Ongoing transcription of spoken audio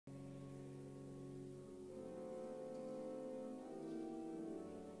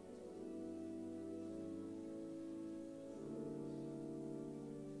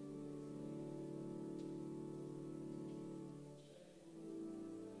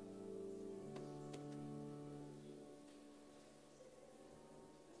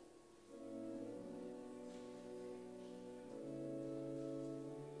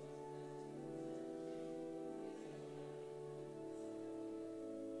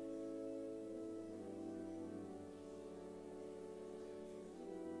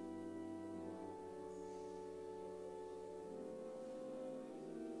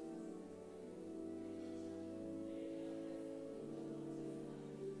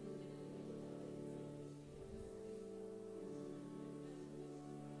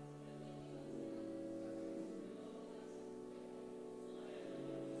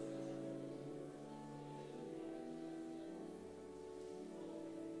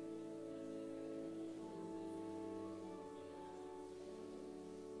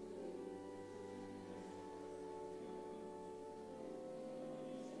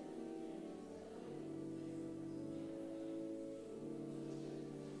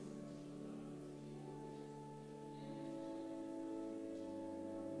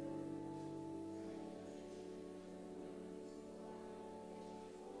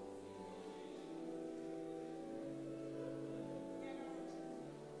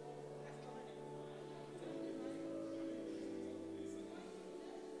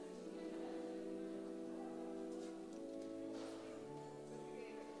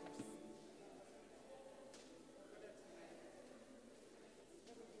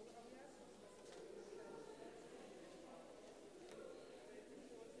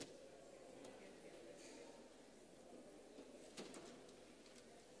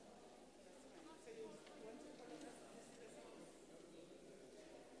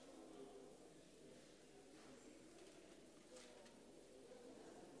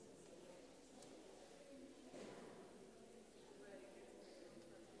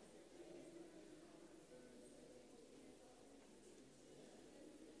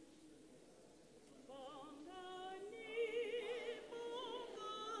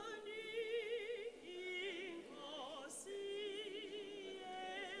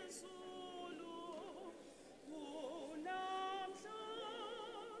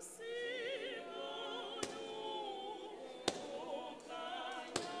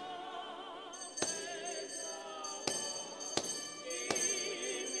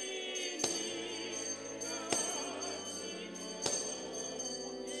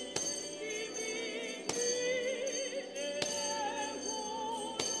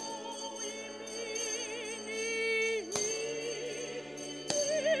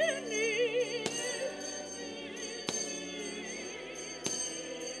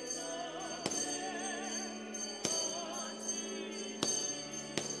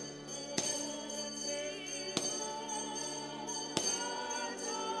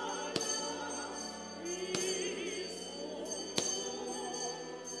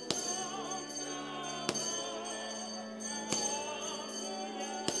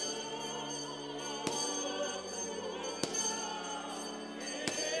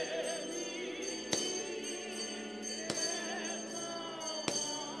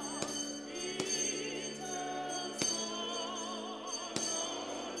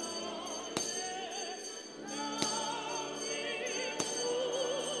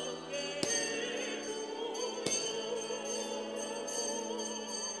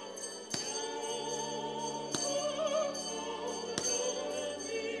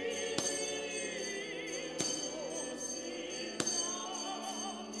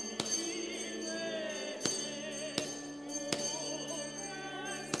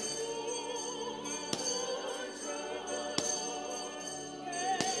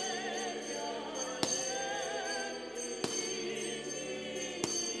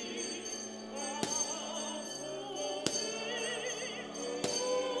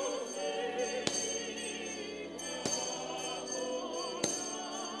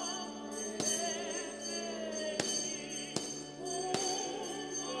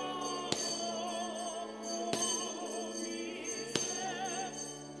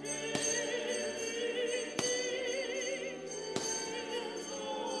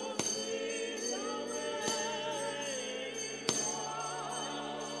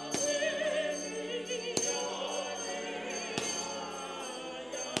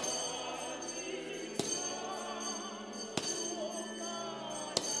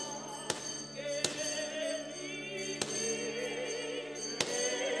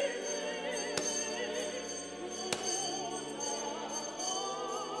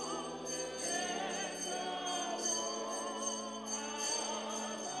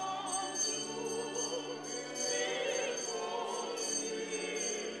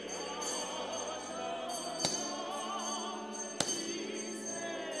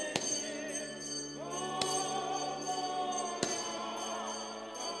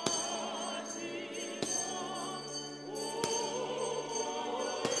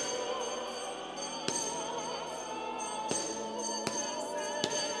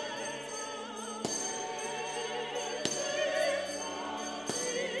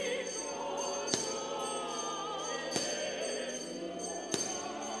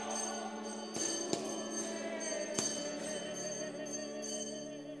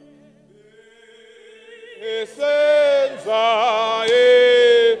esenza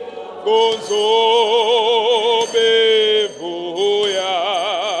inkonzo bevuya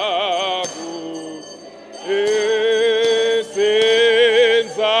esenza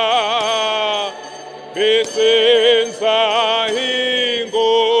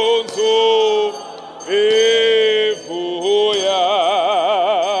inkonzo bevuya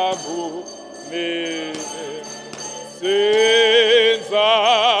esenza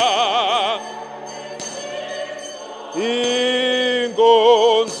inkonzo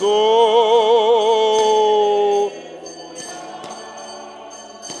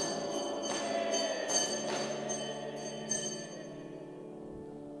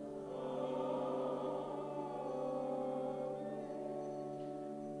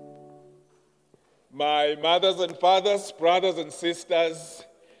My mothers and fathers, brothers and sisters,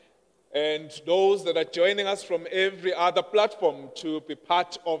 and those that are joining us from every other platform to be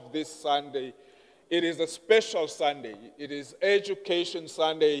part of this Sunday. It is a special Sunday. It is Education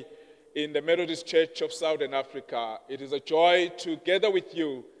Sunday in the Methodist Church of Southern Africa. It is a joy to gather with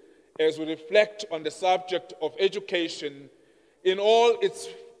you as we reflect on the subject of education in all its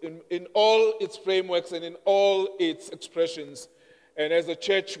frameworks and in all its expressions. And as a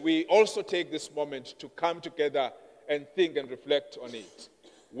church, we also take this moment to come together and think and reflect on it.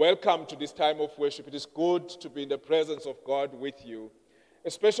 Welcome to this time of worship. It is good to be in the presence of God with you. A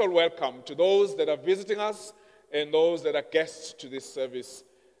special welcome to those that are visiting us and those that are guests to this service,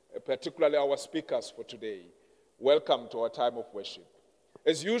 particularly our speakers for today. Welcome to our time of worship.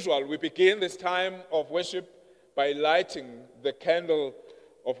 As usual, we begin this time of worship by lighting the candle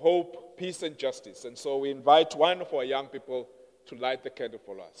of hope, peace, and justice. And so we invite one of our young people to light the candle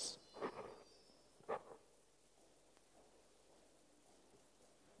for us.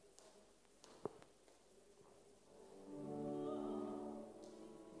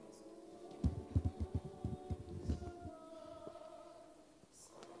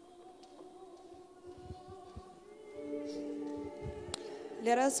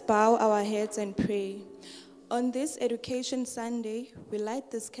 Let us bow our heads and pray. On this Education Sunday, we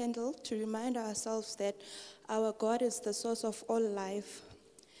light this candle to remind ourselves that our God is the source of all life,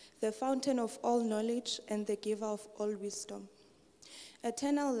 the fountain of all knowledge, and the giver of all wisdom.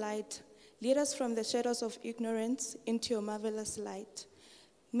 Eternal light, lead us from the shadows of ignorance into your marvelous light.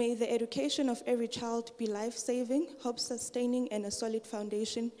 May the education of every child be life-saving, hope-sustaining, and a solid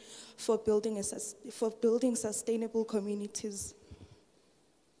foundation for building sustainable communities.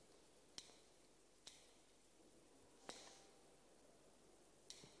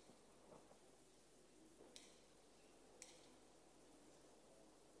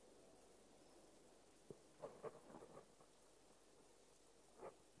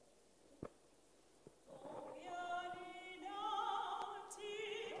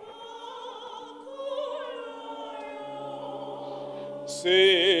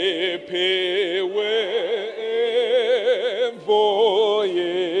 Sepewe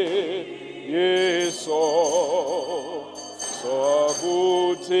mvoye yeso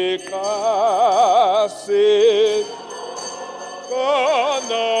sokutikase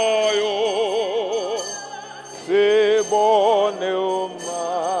kanayo sebone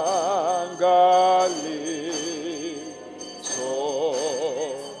umangali so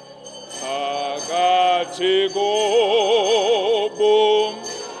agatigo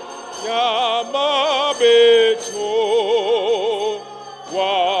Yamabeto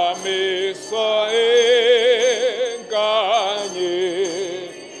wa mesa enganye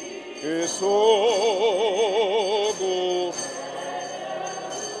esogo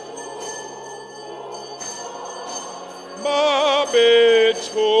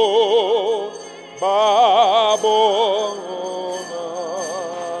mabeto babonangali.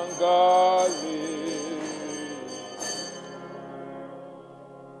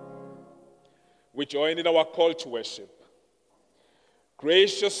 We join in our call to worship.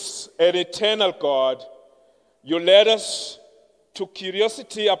 Gracious and eternal God, you led us to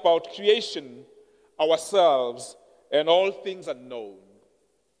curiosity about creation, ourselves, and all things unknown.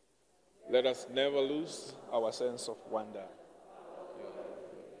 Let us never lose our sense of wonder.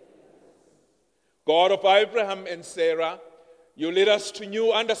 God of Abraham and Sarah, you lead us to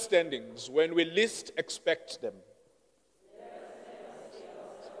new understandings when we least expect them.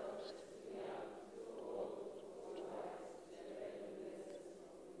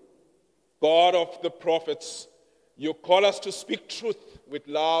 God of the prophets, you call us to speak truth with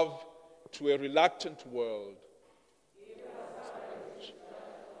love to a reluctant world.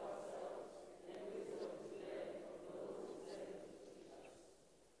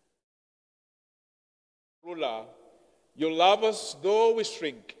 Ruler, you love us though we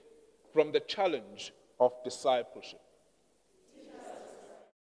shrink from the challenge of discipleship.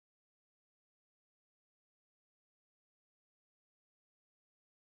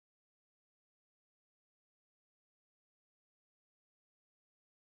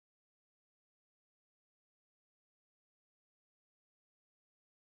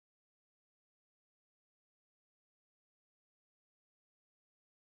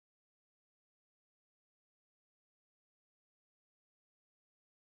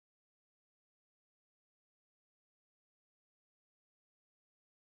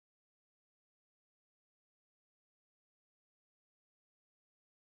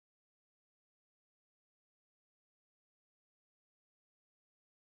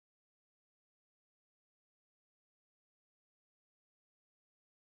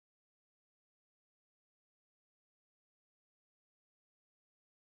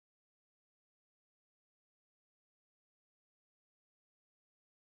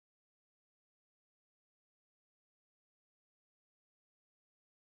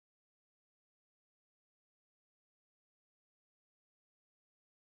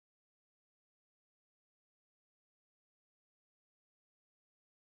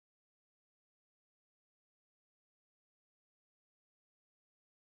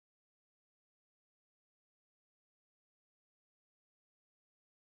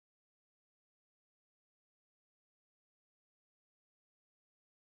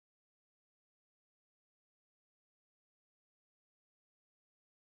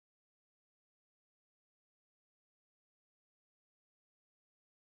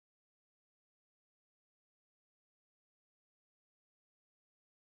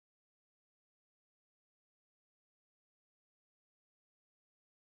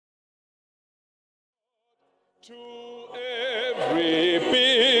 To every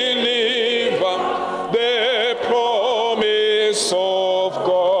believer, the promise of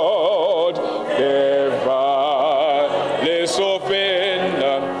God, ever less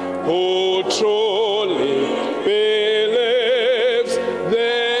offender, who truly believes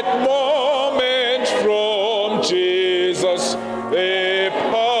that moment from Jesus, the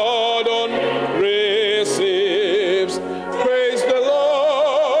pardon receives. Praise the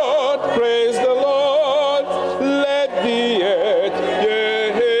Lord, praise the Lord. Let the earth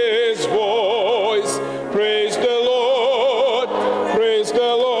hear his voice. Praise the Lord, praise the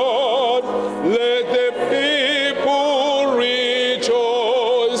Lord. Let the people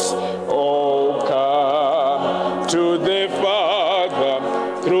rejoice. Oh, come to the Father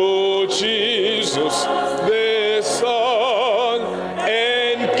through Jesus the Son,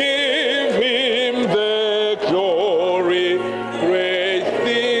 and give him the glory. Great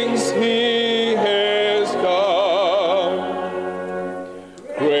things he has done.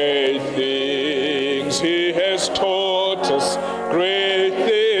 Great things he has taught us. Great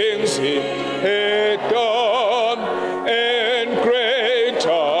things he had done. And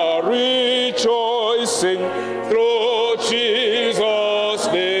greater rejoicing through Jesus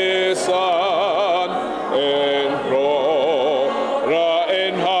the Son. And broader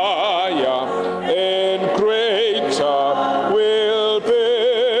and higher and greater will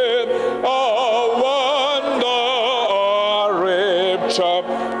be our wonder, our rapture,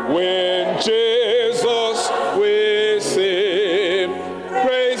 when Jesus we see.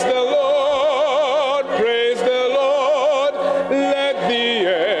 Praise the Lord, praise the Lord. Let the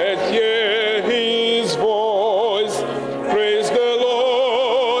earth hear his voice. Praise the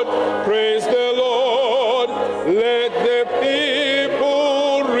Lord, praise the Lord. Let the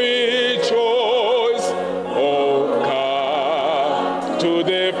people rejoice. Oh, come to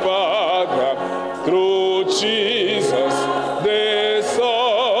the Father through Jesus the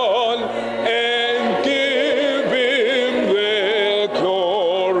Son, and give him the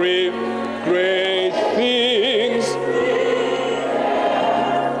glory. Great things.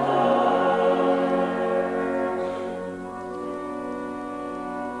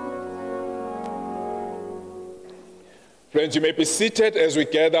 Friends, you may be seated as we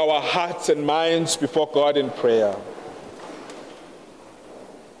gather our hearts and minds before God in prayer.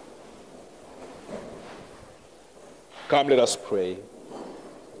 Come, let us pray.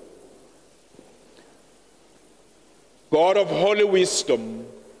 God of holy wisdom,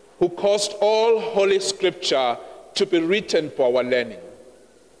 who caused all holy scripture to be written for our learning,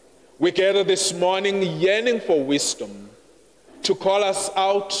 we gather this morning yearning for wisdom to call us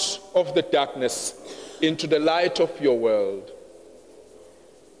out of the darkness into the light of your world.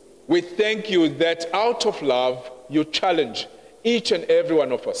 We thank you that out of love you challenge each and every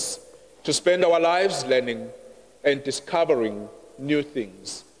one of us to spend our lives learning and discovering new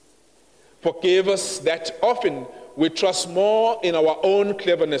things. Forgive us that often we trust more in our own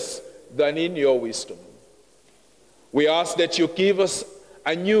cleverness than in your wisdom. We ask that you give us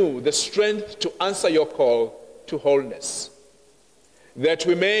anew the strength to answer your call to wholeness, that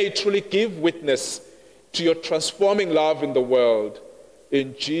we may truly give witness to your transforming love in the world.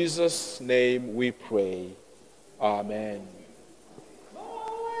 In Jesus' name we pray. Amen.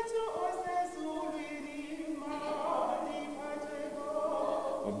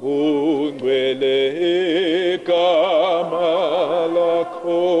 Bungwele igama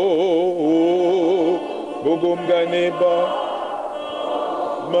lakho, bugumngane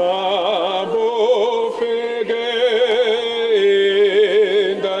mabofike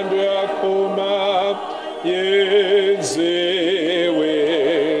intando yakho mayenziwe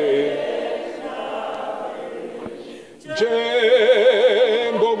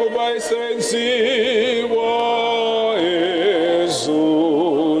njengokuba isenziwa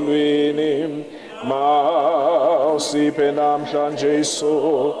ezulwini. Mawusiphe namhlanje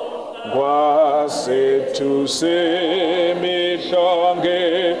iso kwasethu semihla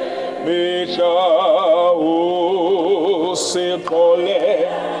ngemihla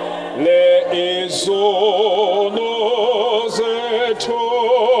usiqolele izono zethu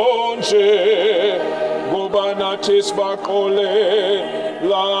nje ngoba nathi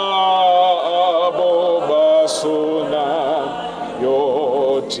sibaqolela abo basonayo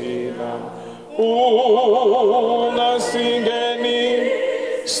thina. Ungasingeni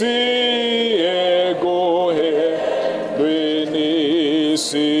siyegohelweni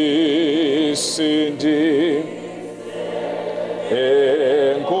sisindi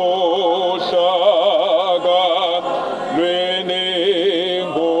enkohlakalweni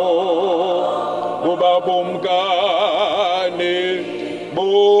ngoba bomngane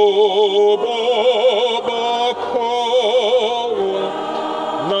bobo bakho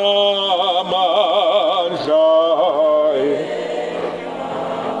namandla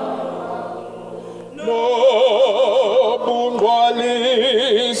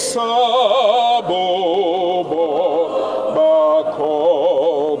nobungcwalisa bobo bakho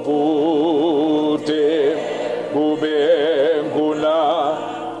bude bube ngunahakade.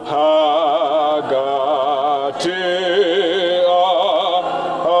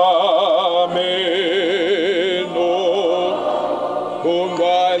 Amen.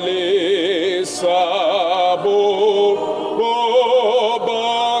 Bungcwalisa bobo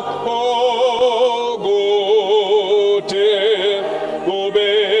bakho bude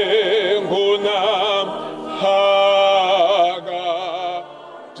bube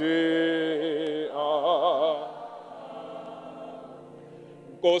ngunahakade.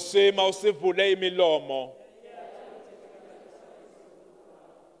 Nkosi mawusivule imilomo.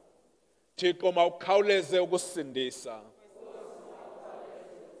 Thixo mawukhawuleze ukusindisa.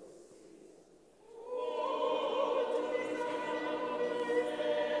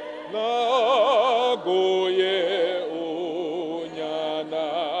 Naguye unyana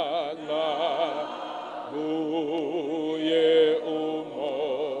naguye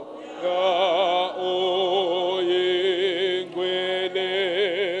umoya oyingcwele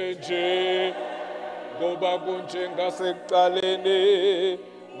nje ngoba kunje ngasekuqaleni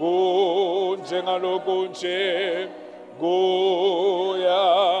kunje ngalokhu nje kuya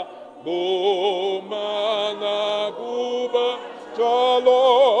kumana kuba njalo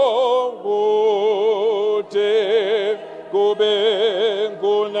kude kube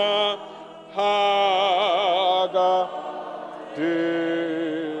ngunahakade.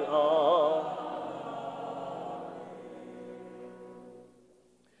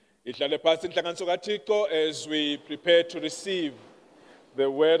 Ihlale phansi inhlanganiso kaThixo as we prepare to receive the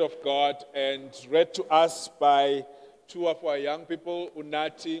word of God, and read to us by two of our young people,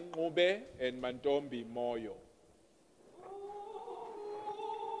 Unati Ngube and Mantombi Moyo.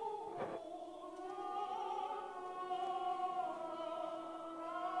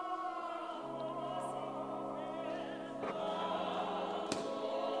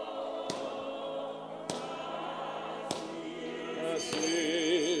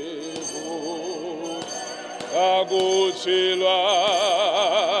 Aguchilwa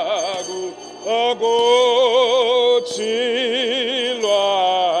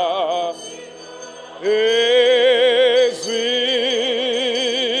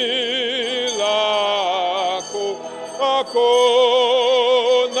ezwilako akonawe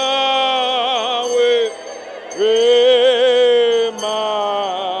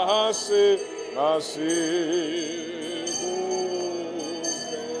masi.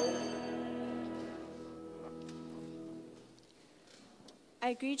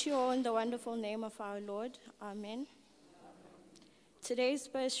 I greet you all in the wonderful name of our Lord. Amen. Today's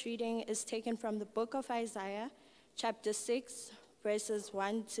first reading is taken from the book of Isaiah, chapter 6, verses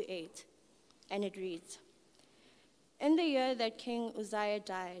 1 to 8, and it reads, In the year that King Uzziah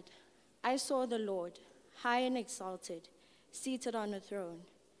died, I saw the Lord, high and exalted, seated on a throne,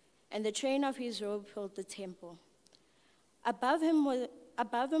 and the train of his robe filled the temple. Above him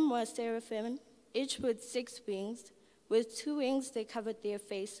were seraphim, each with 6 wings. With 2 wings they covered their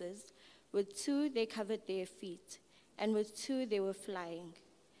faces, with 2 they covered their feet, and with 2 they were flying.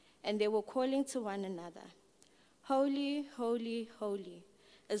 And they were calling to one another, Holy, holy, holy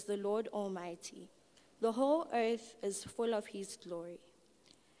is the Lord Almighty. The whole earth is full of his glory.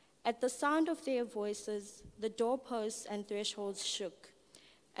 At the sound of their voices, the doorposts and thresholds shook,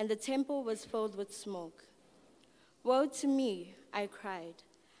 and the temple was filled with smoke. Woe to me, I cried.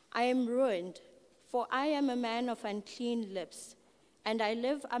 I am ruined, for I am a man of unclean lips, and I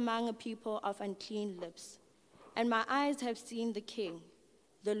live among a people of unclean lips. And my eyes have seen the King,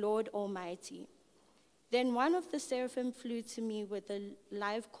 the Lord Almighty. Then one of the seraphim flew to me with a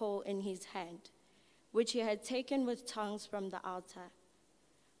live coal in his hand, which he had taken with tongs from the altar.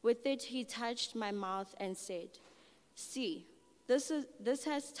 With it he touched my mouth and said, See, this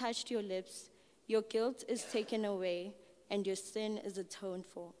has touched your lips. Your guilt is taken away, and your sin is atoned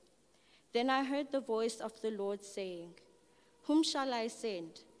for. Then I heard the voice of the Lord saying, Whom shall I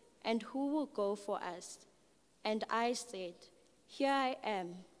send, and who will go for us? And I said, Here I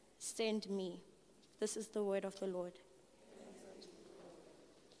am, send me. This is the word of the Lord.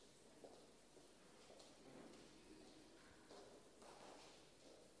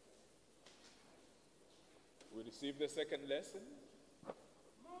 We receive the second lesson.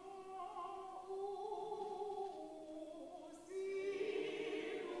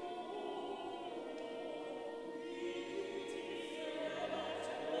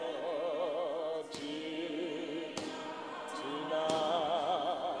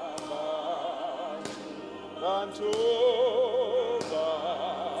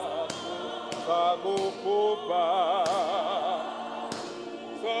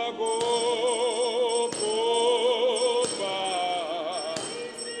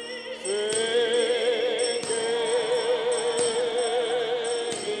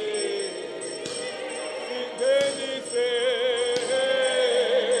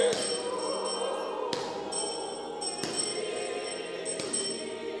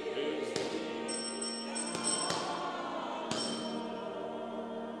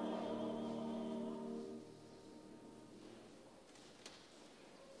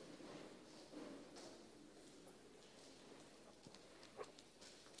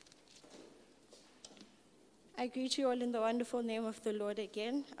 I greet you all in the wonderful name of the Lord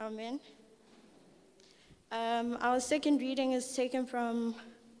again. Amen. Our second reading is taken from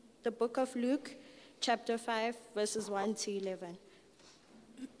the book of Luke, chapter 5, verses 1 to 11.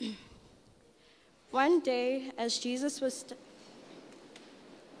 One day, as Jesus was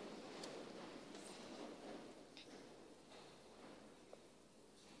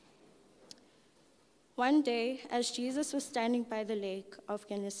standing by the lake of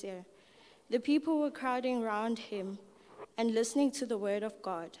Gennesaret, the people were crowding round him and listening to the word of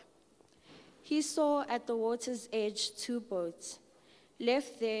God. He saw at the water's edge 2 boats,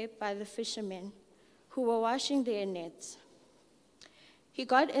 left there by the fishermen who were washing their nets. He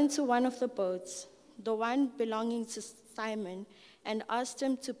got into one of the boats, the one belonging to Simon, and asked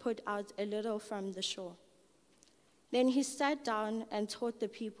him to put out a little from the shore. Then he sat down and taught the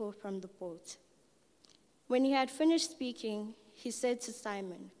people from the boat. When he had finished speaking, he said to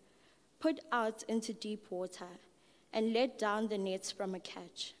Simon, Put out into deep water and let down the nets for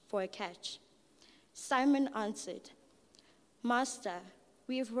a catch. Simon answered, Master,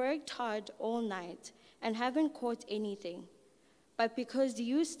 we have worked hard all night and haven't caught anything. But because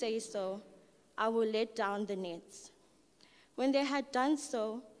you say so, I will let down the nets. When they had done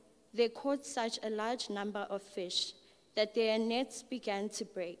so, they caught such a large number of fish that their nets began to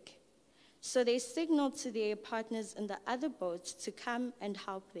break. So they signaled to their partners in the other boats to come and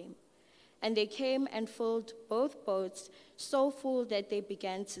help them. And they came and filled both boats so full that they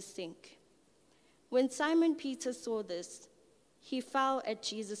began to sink. When Simon Peter saw this, he fell at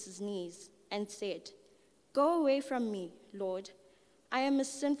Jesus' knees and said, Go away from me, Lord. I am a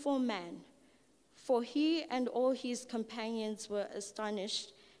sinful man. For he and all his companions were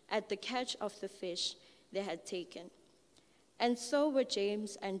astonished at the catch of the fish they had taken. And so were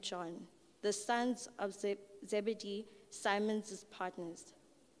James and John, the sons of Zebedee, Simon's partners.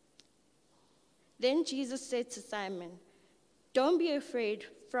 Then Jesus said to Simon, Don't be afraid.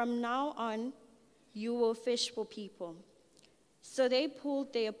 From now on, you will fish for people. So they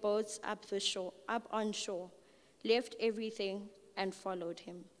pulled their boats up on shore, left everything, and followed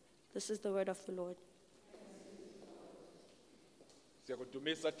him. This is the word of the Lord.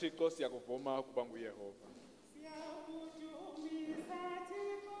 Siyakudumisa Thixo, siyakuvuma ukuba nguYehova.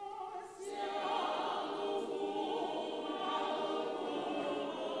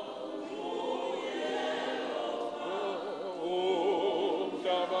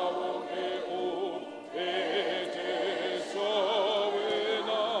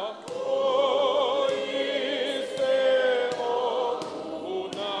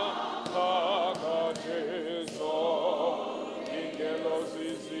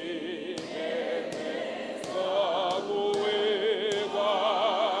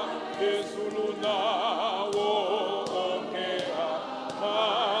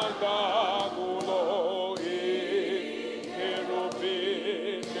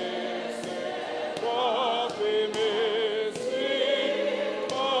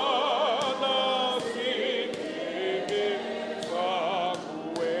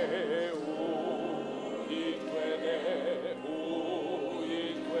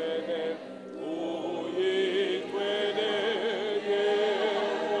 Ikwene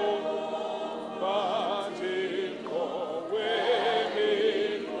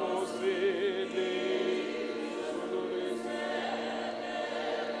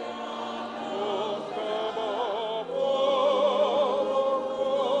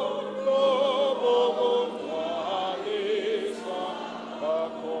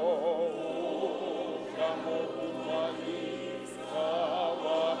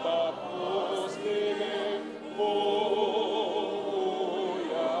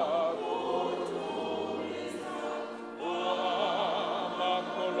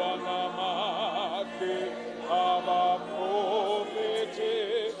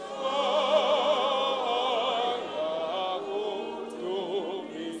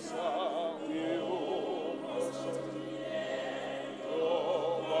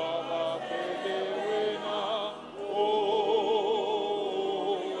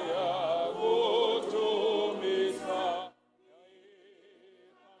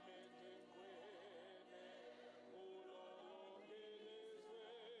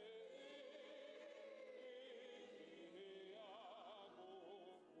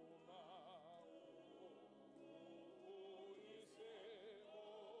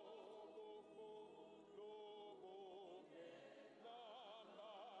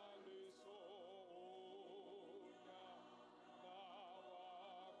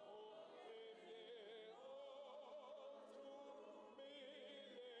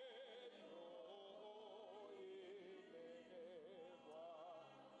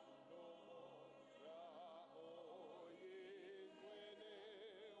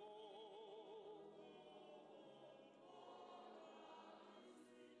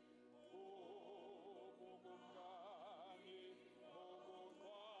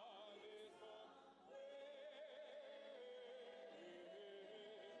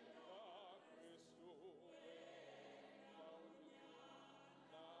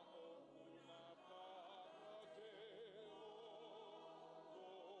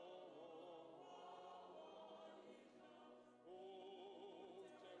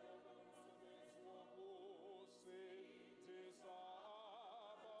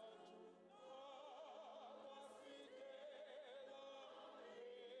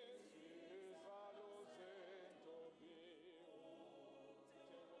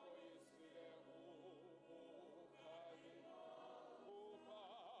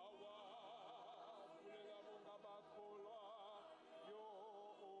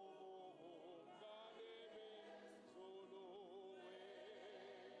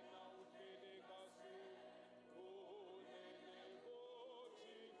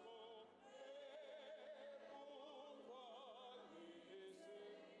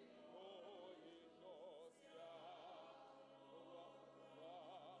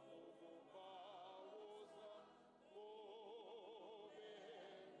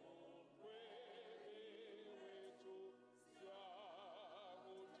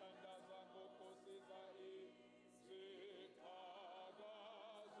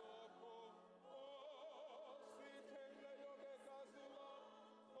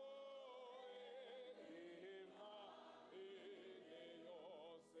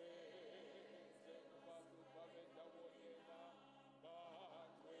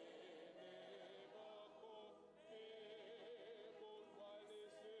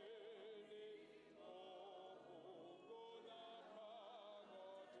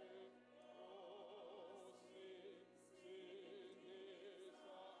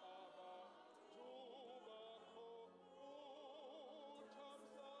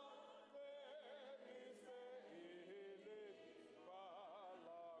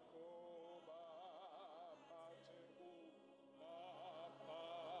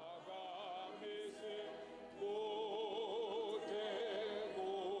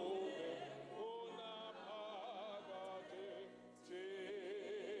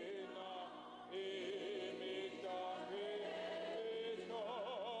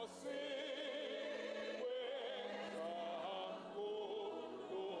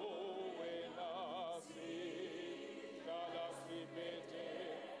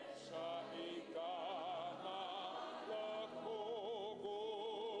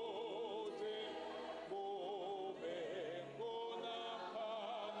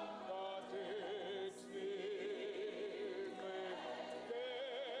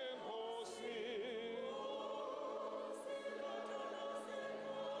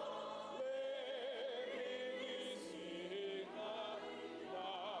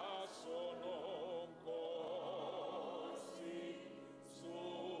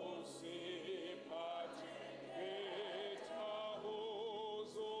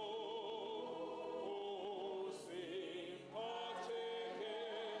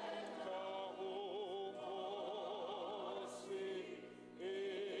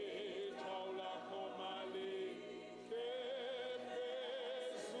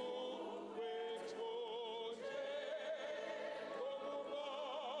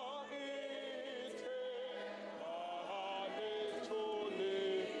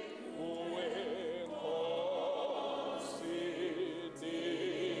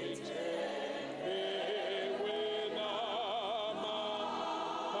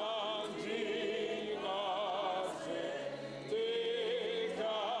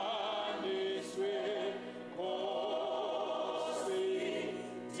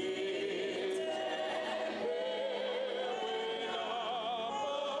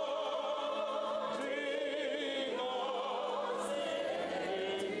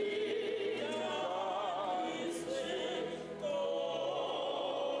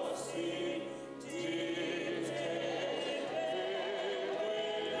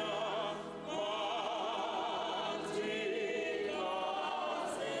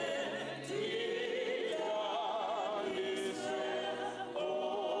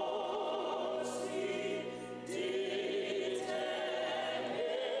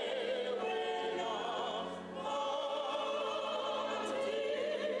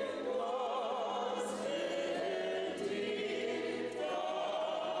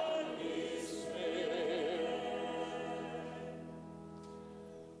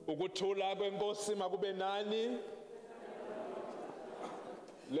Ukuthula kwenkosi makube nani.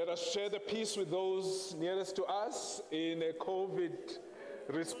 Let us share the peace with those nearest to us in a COVID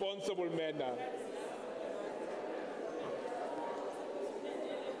responsible manner.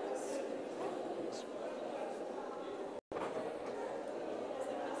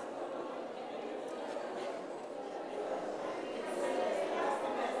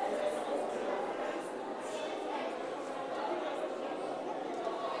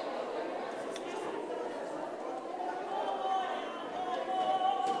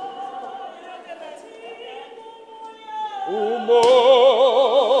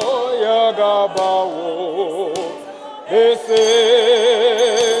 Umoya gabawo esenza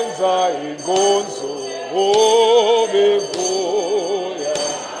ingonzo obevuya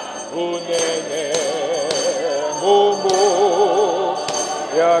unene umoya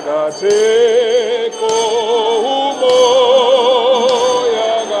gateko umoya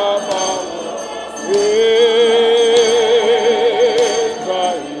gabawo esenza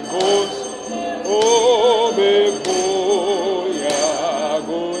ingonzo obevuya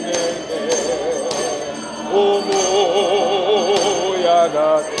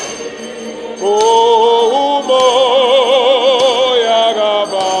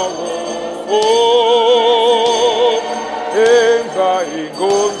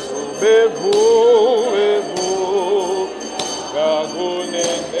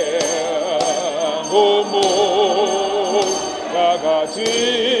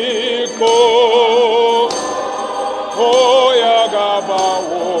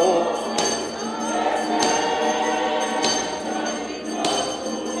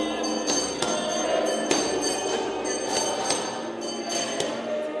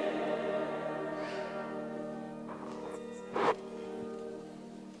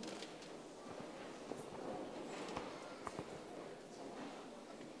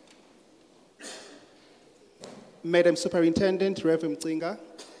Madam Superintendent, Reverend Mcinga,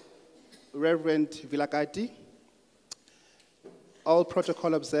 Reverend Vilakati, all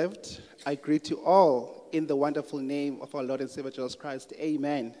protocol observed, I greet you all in the wonderful name of our Lord and Savior Jesus Christ.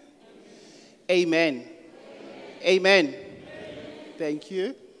 Amen. Amen. Amen. Amen. Thank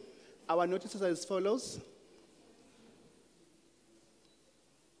you. Our notices are as follows.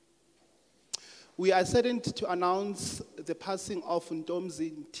 We are saddened to announce the passing of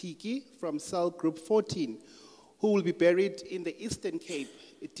Ntomzi Ntiki from cell group 14, who will be buried in the Eastern Cape.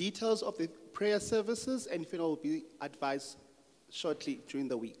 Details of the prayer services and funeral will be advised shortly during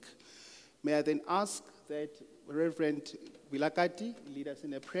the week. May I then ask that Reverend Vilakati lead us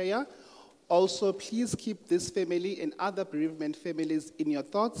in a prayer. Also, please keep this family and other bereavement families in your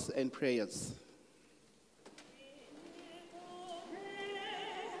thoughts and prayers.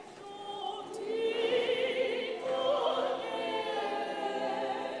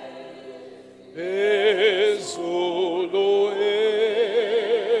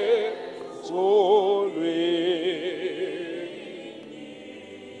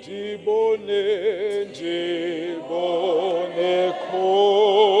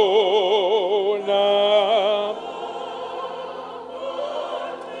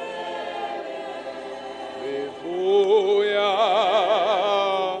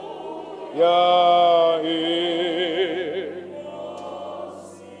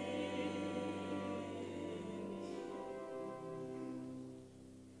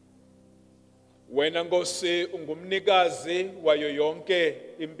 Wena Nkosi ungumnikazi wayo yonke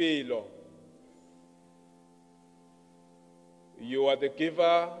impilo. You are the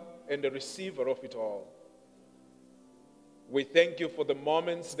giver and the receiver of it all. We thank you for the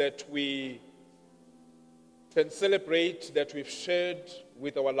moments that we can celebrate that we've shared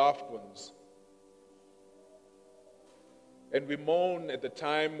with our loved ones. And we mourn at the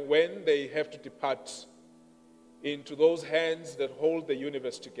time when they have to depart into those hands that hold the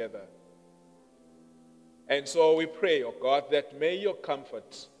universe together. And so we pray, oh God, that may your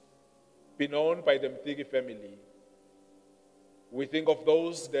comfort be known by the Mtiki family. We think of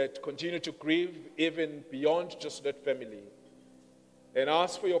those that continue to grieve even beyond just that family, and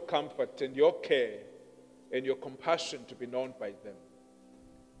ask for your comfort and your care and your compassion to be known by them.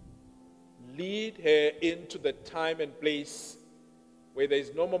 lead her into the time and place where there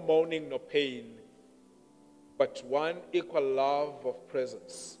is no more mourning nor pain, but one equal love of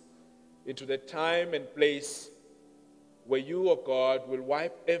presence, into the time and place where you, O God, will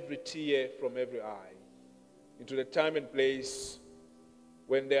wipe every tear from every eye, into the time and place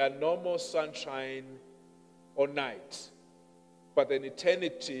when there are no more sunshine or night, but an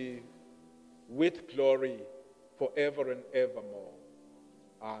eternity with glory forever and evermore.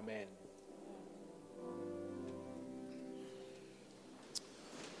 Amen.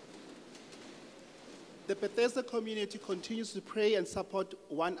 The Bethesda community continues to pray and support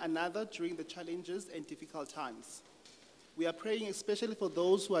one another during the challenges and difficult times. We are praying especially for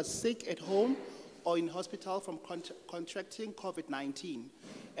those who are sick at home or in hospital from contracting COVID-19,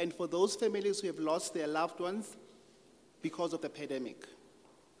 and for those families who have lost their loved ones because of the pandemic.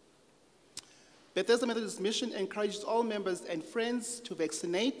 Bethesda Methodist Mission encourages all members and friends to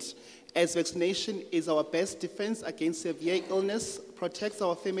vaccinate, as vaccination is our best defense against severe illness, protects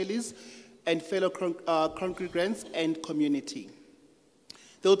our families and fellow congregants and community.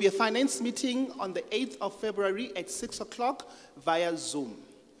 There will be a finance meeting on the 8th of February at 6 o'clock via Zoom.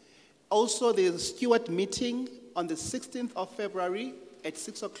 Also, there is a steward meeting on the 16th of February at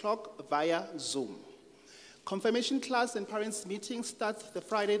 6 o'clock via Zoom. Confirmation class and parents meeting starts the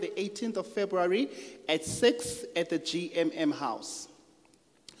Friday, the 18th of February at 6 at the GMM house.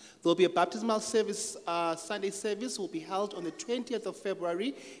 There will be a baptismal service, Sunday service will be held on the 20th of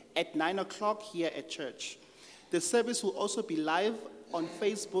February at 9 o'clock here at church. The service will also be live on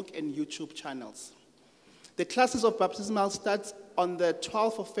Facebook and YouTube channels. The classes of baptismal starts on the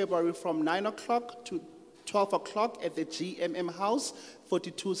 12th of February from 9 o'clock to 12 o'clock at the GMM house,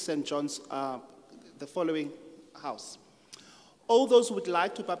 42 St. John's, the following house. All those who would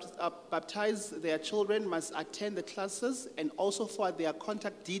like to baptize their children must attend the classes and also forward their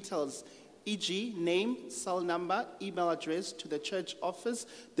contact details, e.g. name, cell number, email address to the church office,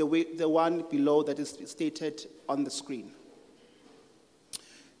 the one below that is stated on the screen.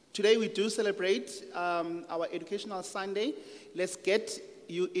 Today we do celebrate our Educational Sunday. Let's get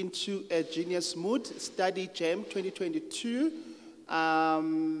you into a genius mood. Study Jam 2022.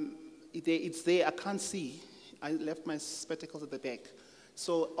 It's there, I can't see. I left my spectacles at the back.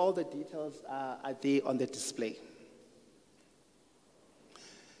 So all the details are there on the display.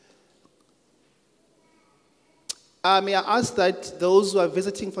 May I ask that those who are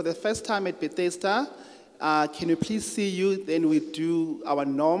visiting for the first time at Bethesda, can we please see you? Then we do our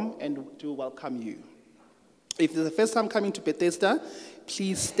norm and do welcome you. If it's the first time coming to Bethesda,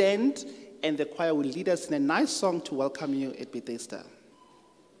 please stand and the choir will lead us in a nice song to welcome you at Bethesda.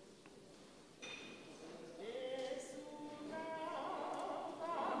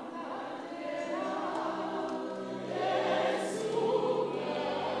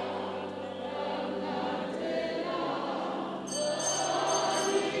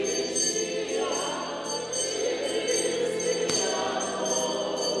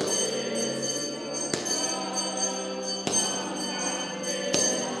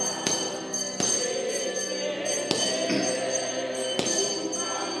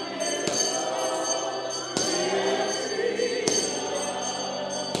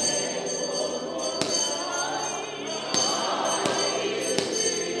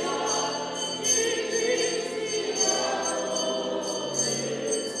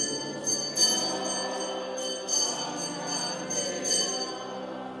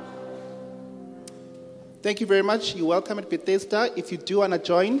 Thank you very much. You're welcome at Bethesda. If you do want to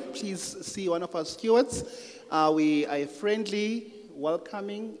join, please see one of our stewards. We are friendly,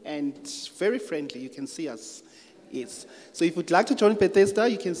 welcoming, and very friendly. You can see us. Yes. So if you'd like to join Bethesda,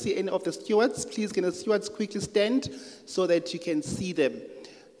 you can see any of the stewards. Please can the stewards quickly stand so that you can see them.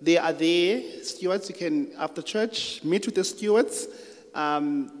 They are there, stewards. You can, after church, meet with the stewards.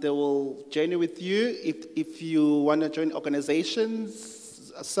 They will journey with you. If you want to join organizations,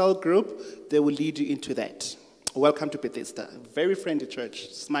 a cell group, they will lead you into that. Welcome to Bethesda. Very friendly church,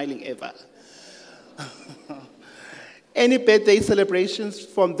 smiling ever. Any birthday celebrations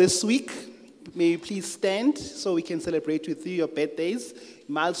from this week? May you please stand so we can celebrate with you your birthdays,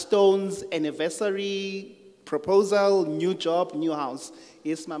 milestones, anniversary, proposal, new job, new house.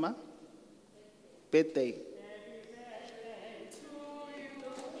 Yes, Mama? Birthday.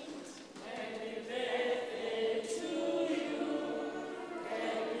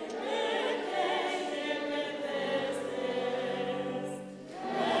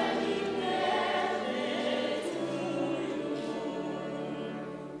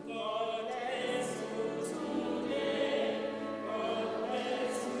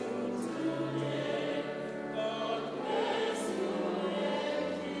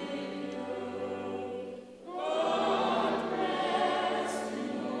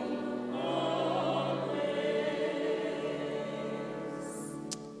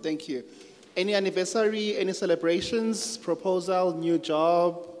 Thank you. Any anniversary, any celebrations, proposal, new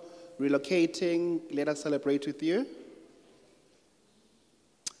job, relocating? Let us celebrate with you.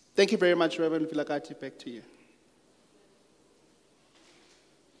 Thank you very much, Reverend Vilakati. Back to you.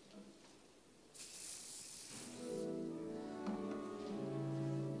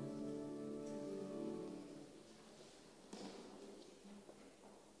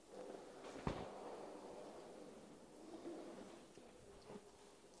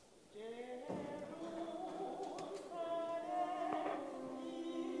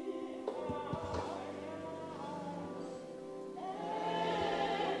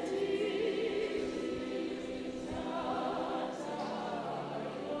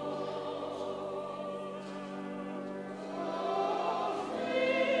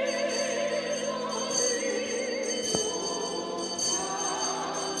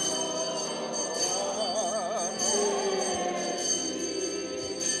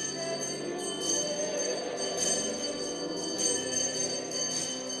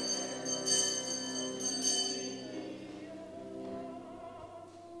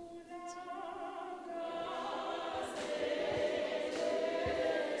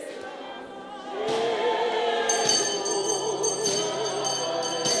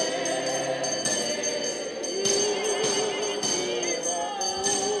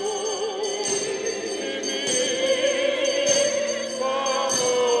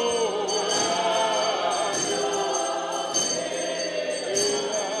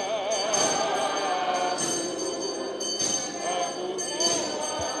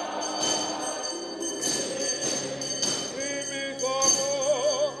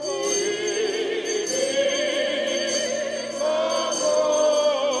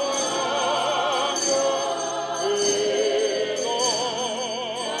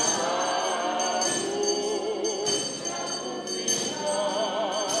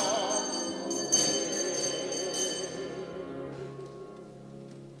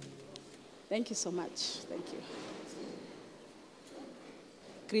 Thank you so much. Thank you.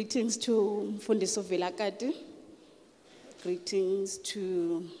 Greetings to Vusi Vilakati. Greetings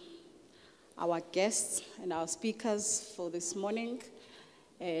to our guests and our speakers for this morning,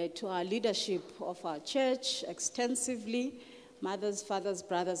 to our leadership of our church extensively, mothers, fathers,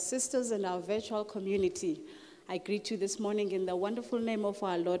 brothers, sisters, and our virtual community. I greet you this morning in the wonderful name of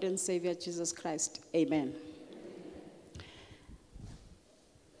our Lord and Savior, Jesus Christ. Amen.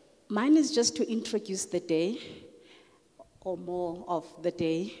 Mine is just to introduce the day, or more of the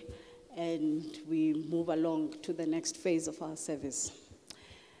day, and we move along to the next phase of our service.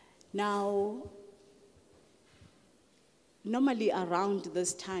 Now, normally around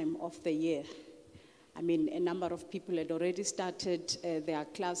this time of the year, I mean, a number of people had already started their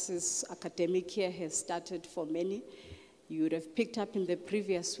classes. Academic year has started for many. You would have picked up in the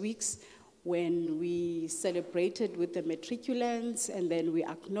previous weeks when we celebrated with the matriculants, and then we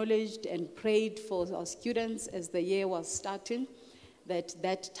acknowledged and prayed for our students as the year was starting,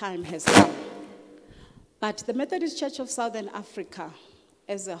 that time has come. But the Methodist Church of Southern Africa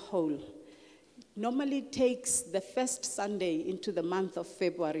as a whole normally takes the first Sunday into the month of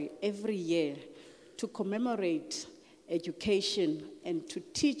February every year to commemorate education and to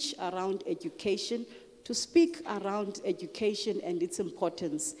teach around education, to speak around education and its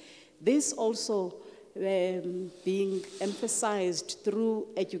importance. This also being emphasized through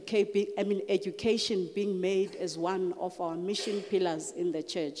education being made as one of our mission pillars in the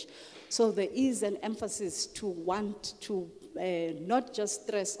church. So there is an emphasis to want to not just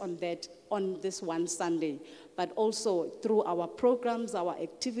stress on that on this one Sunday, but also through our programs, our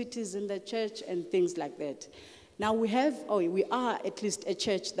activities in the church and things like that. Now we are at least a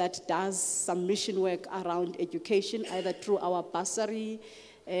church that does some mission work around education, either through our bursary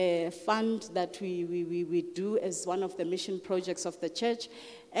fund that we do as one of the mission projects of the church,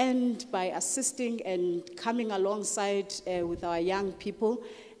 and by assisting and coming alongside with our young people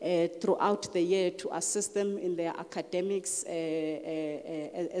throughout the year to assist them in their academics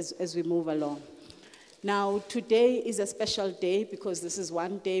as we move along. Now, today is a special day because this is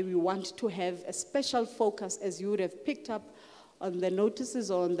one day we want to have a special focus, as you would have picked up on the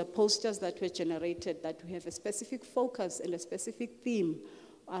notices or on the posters that were generated, that we have a specific focus and a specific theme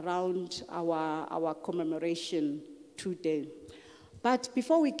around our commemoration today. But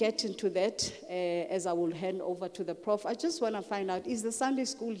before we get into that, as I will hand over to the Prof, I just want to find out, is the Sunday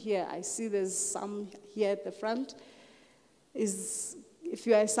school here? I see there's some here at the front. If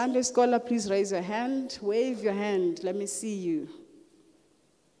you are a Sunday scholar, please raise your hand. Wave your hand. Let me see you.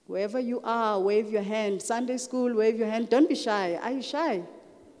 Wherever you are, wave your hand. Sunday school, wave your hand. Don't be shy. Are you shy?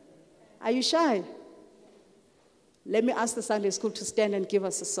 Are you shy? Let me ask the Sunday school to stand and give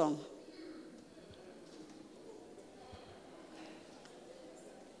us a song.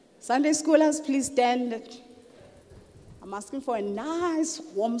 Sunday schoolers, please stand. I'm asking for a nice,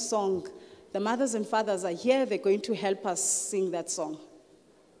 warm song. The mothers and fathers are here. They're going to help us sing that song.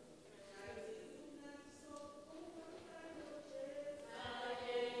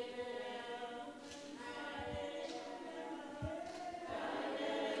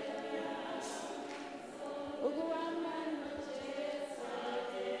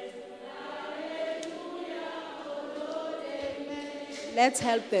 Let's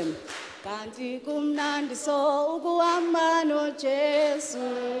help them. Kanti kumnandi so ukuhamba noJesu.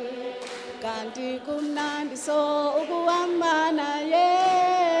 Kanti kumnandi so ukuhamba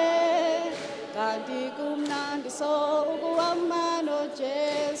naye. Kanti kumnandi so ukuhamba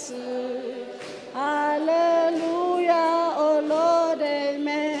noJesu. Hallelujah, oh Lord,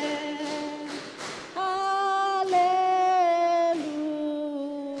 amen.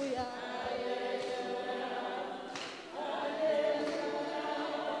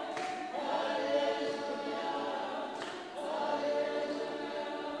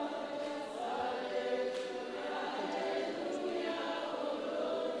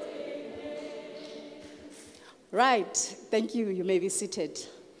 Right, thank you. You may be seated.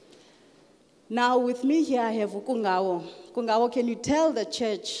 Now, with me here, I have Ukungawo. Ukungawo, can you tell the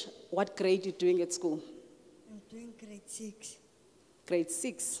church what grade you're doing at school? I'm doing grade 6. Grade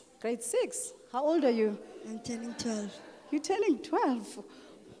 6. Grade 6? How old are you? I'm turning 12. You're turning 12.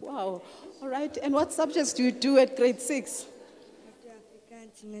 Wow. All right. And what subjects do you do at grade 6? I do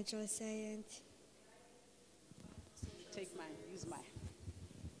Afrikaans, natural science. Take mine. Use mine.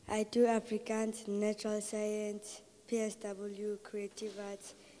 I do Afrikaans, natural science, PSW, creative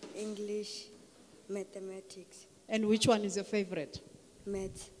arts, English, mathematics. And which one is your favorite?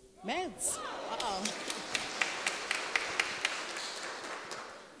 Maths. Maths. Wow.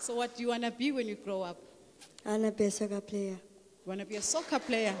 So what do you want to be when you grow up? I want to be a soccer player. You want to be a soccer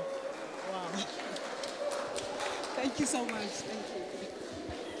player? Wow. Thank you so much. Thank you.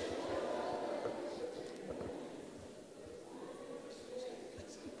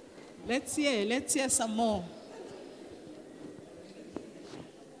 Let's hear some more.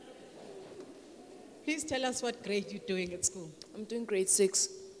 Please tell us what grade you're doing at school. I'm doing grade 6.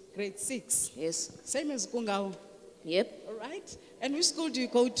 Grade 6? Yes. Same as Kungao. Yep. All right. And which school do you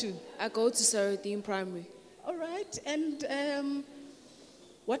go to? I go to Saradine Primary. All right. And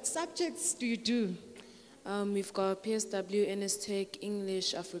what subjects do you do? We've got PSW, NS Tech,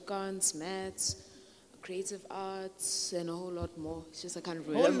 English, Afrikaans, Maths, creative arts, and a whole lot more. It's just I can't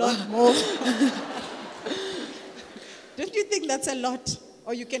remember. A whole lot more. Don't you think that's a lot?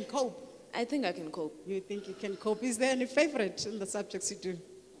 Or you can cope? I think I can cope. You think you can cope? Is there any favorite in the subjects you do?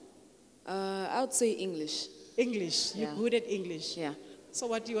 I would say English. English. You're Yeah. good at English. Yeah. So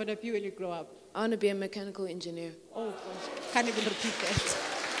what do you want to be when you grow up? I want to be a mechanical engineer. Oh, gosh. Can't even repeat that.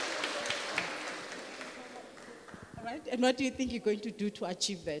 All right. And what do you think you're going to do to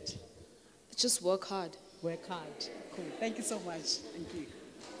achieve that? Just work hard. Work hard. Cool. Thank you so much. Thank you.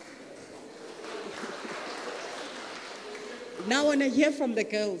 Now I want to hear from the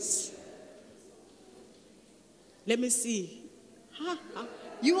girls. Let me see.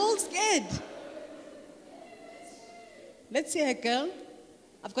 You all scared? Let's see a girl.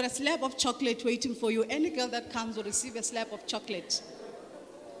 I've got a slab of chocolate waiting for you. Any girl that comes will receive a slab of chocolate.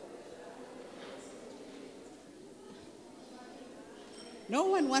 No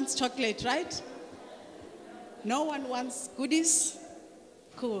one wants chocolate, right? No one wants goodies?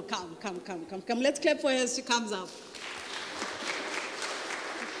 Cool, come. Let's clap for her as she comes up.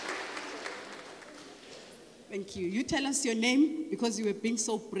 Thank you. You tell us your name because you were being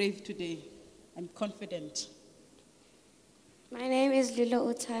so brave today and confident. My name is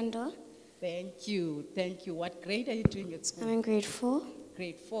Lilo Utando. Thank you. What grade are you doing at school? I'm in grade 4.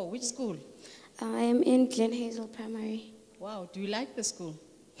 Grade 4. Which school? I am in Glen Hazel Primary. Wow. Do you like the school?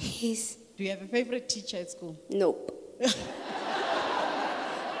 Yes. Do you have a favorite teacher at school? Nope.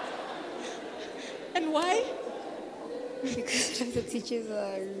 And why? Because the teachers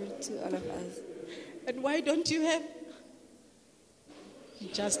are rude to all of us. And why don't you have? You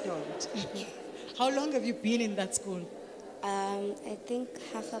just don't. How long have you been in that school? I think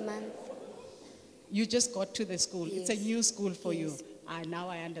half a month. You just got to the school. Yes. It's a new school for Yes. you. Now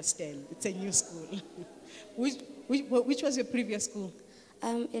I understand. It's a new school. Which was your previous school?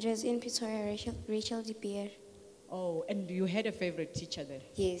 It was in Pretoria, Rachel de Beer. Oh, and you had a favorite teacher there?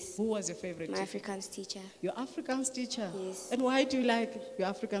 Yes. Who was your favorite My teacher? Afrikaans teacher. Your Afrikaans teacher? Yes. And why do you like your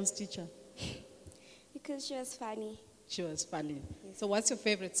Afrikaans teacher? Because she was funny. She was funny. So what's your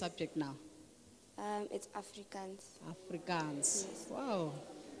favorite subject now? It's Afrikaans. Afrikaans. Yes. Wow.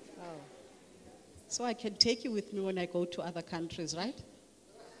 Wow. So I can take you with me when I go to other countries, right?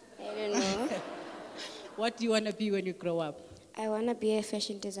 I don't know. What do you want to be when you grow up? I want to be a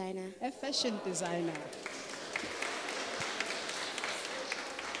fashion designer. A fashion designer.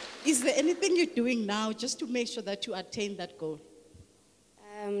 Is there anything you're doing now just to make sure that you attain that goal?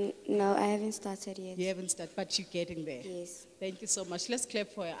 No, I haven't started yet. You haven't started, but you're getting there. Yes. Thank you so much. Let's clap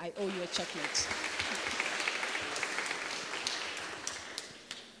for her. I owe you a chocolate.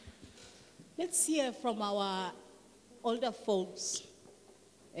 Let's hear from our older folks.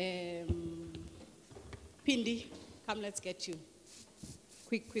 Pindi, come, let's get you.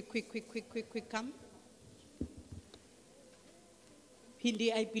 Quick, come.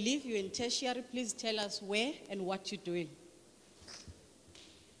 Pindi, I believe you're in tertiary. Please tell us where and what you're doing.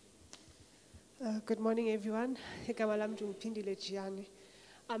 Good morning, everyone. Igama lami nginguPhindile Jiyane.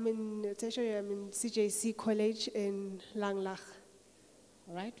 I'm in tertiary. I'm in CJC College in Langlach.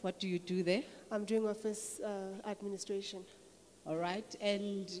 All right, what do you do there? I'm doing office administration. All right,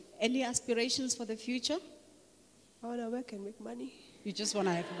 and any aspirations for the future? I want to work and make money. You just want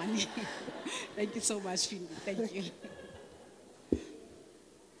to have money. Thank you so much, Pindi. Thank you.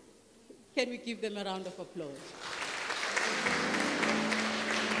 Can we give them a round of applause?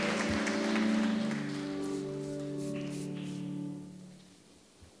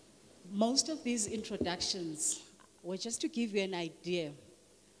 Most of these introductions were just to give you an idea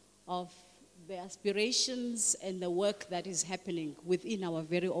of the aspirations and the work that is happening within our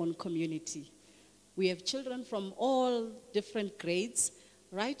very own community. We have children from all different grades,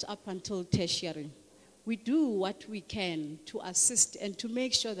 right up until tertiary. We do what we can to assist and to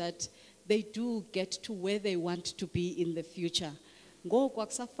make sure that they do get to where they want to be in the future. Go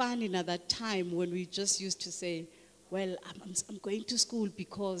kwakusafani in that time when we just used to say, well, I'm going to school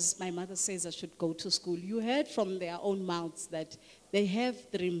because my mother says I should go to school. You heard from their own mouths that they have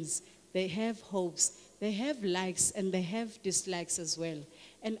dreams, they have hopes, they have likes and they have dislikes as well.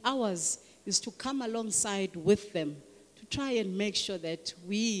 And ours is to come alongside with them to try and make sure that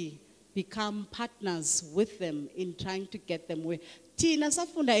we become partners with them in trying to get them where. Tina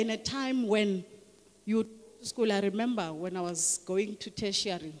Safunda, in a time when you were to school, I remember when I was going to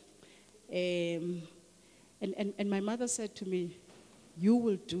tertiary, and my mother said to me, you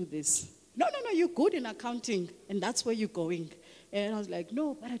will do this. No, you're good in accounting, and that's where you're going. And I was like,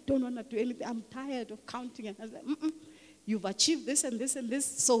 no, but I don't want to do anything. I'm tired of counting. And I was like, you've achieved this and this and this,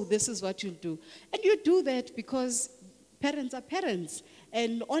 so this is what you'll do. And you do that because parents are parents.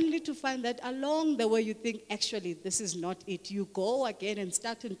 And only to find that along the way you think, actually, this is not it. You go again and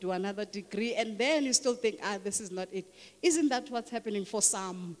start into another degree, and then you still think, this is not it. Isn't that what's happening for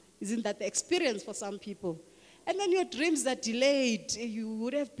some? Isn't that the experience for some people? And then your dreams are delayed. You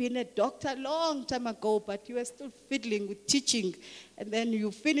would have been a doctor a long time ago, but you were still fiddling with teaching. And then you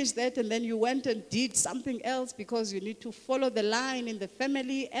finished that, and then you went and did something else because you need to follow the line in the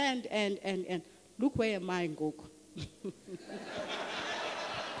family, and. Look where am I, Ngoku?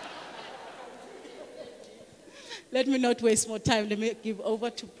 Let me not waste more time. Let me give over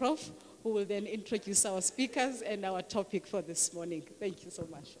to Prof, who will then introduce our speakers and our topic for this morning. Thank you so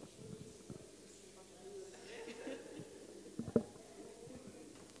much.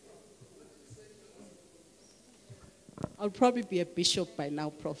 I'll probably be a bishop by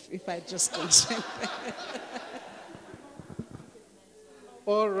now, Prof, if I just don't.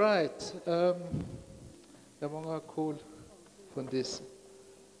 All right. Yabonga cool from this.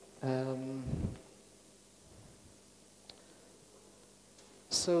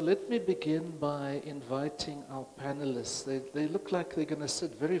 So let me begin by inviting our panelists. They look like they're going to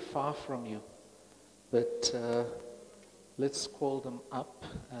sit very far from you, but let's call them up.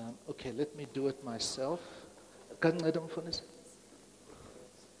 Okay, let me do it myself. Kan jy doen van is?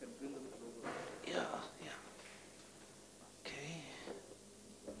 Ja. Okay.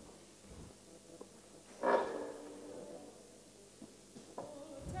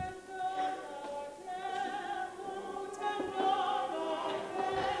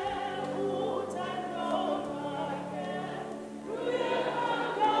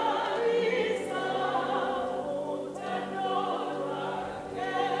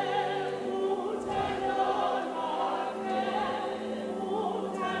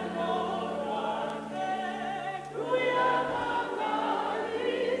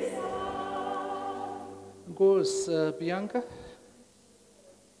 Bianca,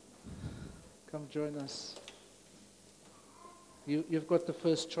 come join us. You've got the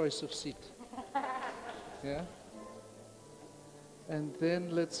first choice of seat. Yeah? And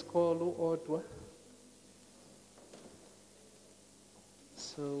then let's call Odwa.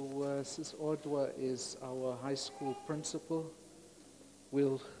 So Sis Ordwa is our high school principal.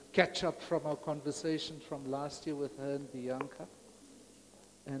 We'll catch up from our conversation from last year with her and Bianca.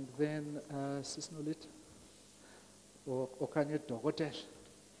 And then Sis Nolita, or Kanye Dogotesh.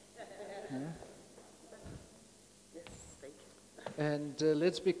 Yes, thank you. And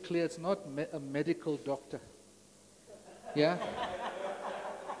let's be clear, it's not a medical doctor. Yeah?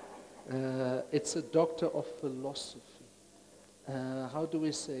 It's a doctor of philosophy. How do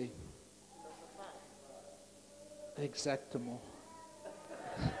we say? Exactamo.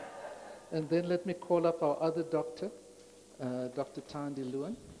 And then let me call up our other doctor, Dr. Thandi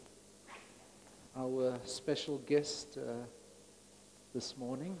Luan, our special guest this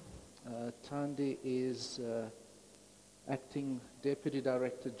morning. Thandi is Acting Deputy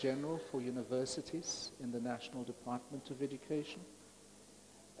Director General for Universities in the National Department of Education.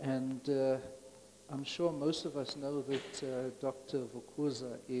 And I'm sure most of us know that Dr.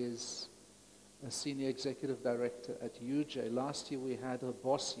 Vukuza is a Senior Executive Director at UJ. Last year we had a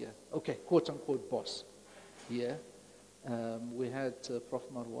boss here, okay, quote-unquote boss here. We had Prof.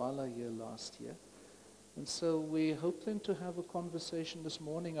 Marwala here last year. And so we hope then to have a conversation this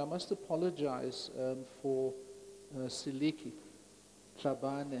morning. I must apologize for Siliki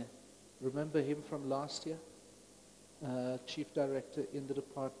Tlabane. Remember him from last year? Chief Director in the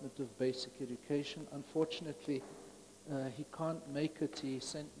Department of Basic Education. Unfortunately, he can't make it. He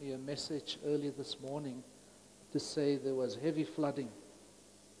sent me a message early this morning to say there was heavy flooding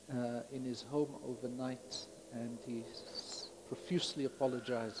in his home overnight, and he profusely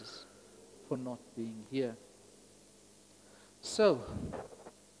apologizes for not being here. So,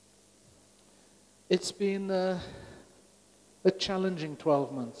 it's been a challenging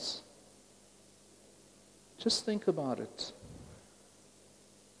 12 months. Just think about it.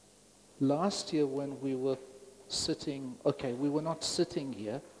 Last year when we were sitting, okay, we were not sitting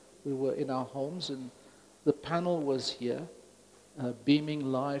here, we were in our homes, and the panel was here,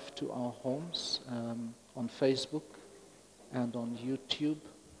 beaming live to our homes on Facebook and on YouTube.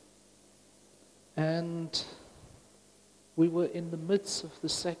 And we were in the midst of the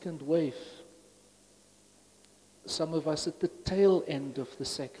second wave. Some of us at the tail end of the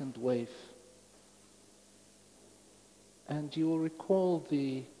second wave. And you will recall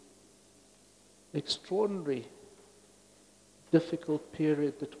the extraordinary, difficult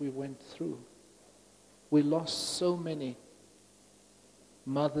period that we went through. We lost so many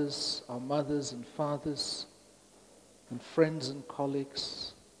mothers, our mothers and fathers, and friends and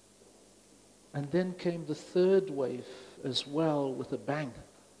colleagues. And then came the third wave as well with a bang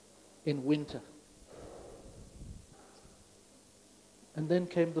in winter. And then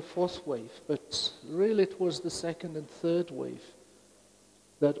came the fourth wave, but really it was the second and third wave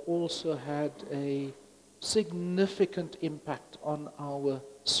that also had a significant impact on our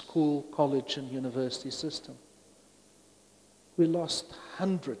school, college, and university system. We lost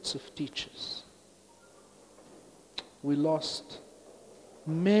hundreds of teachers. We lost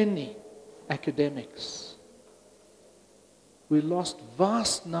many academics. We lost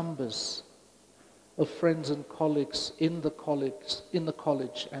vast numbers of friends and colleagues in the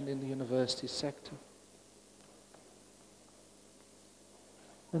college and in the university sector.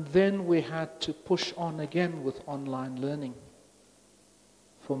 And then we had to push on again with online learning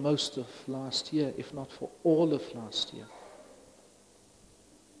for most of last year, if not for all of last year.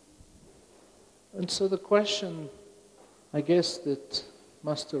 And so the question, I guess, that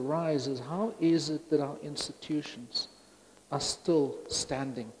must arise is, how is it that our institutions are still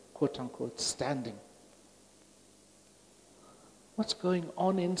standing, quote unquote, standing? What's going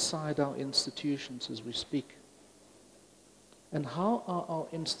on inside our institutions as we speak? And how are our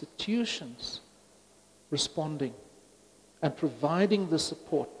institutions responding and providing the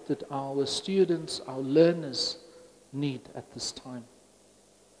support that our students, our learners need at this time?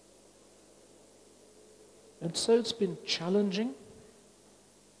 And so it's been challenging,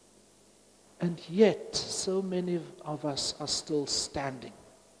 and yet so many of us are still standing.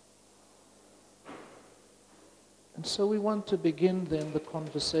 And so we want to begin then the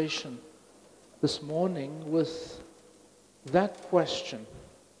conversation this morning with that question.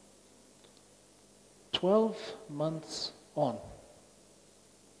 12 months on,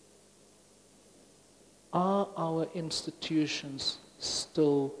 are our institutions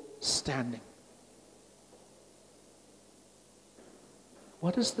still standing?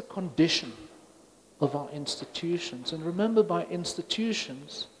 What is the condition of our institutions? And remember, by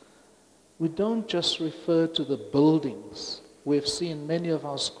institutions, we don't just refer to the buildings. We've seen many of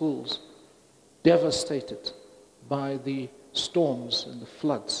our schools devastated by the storms and the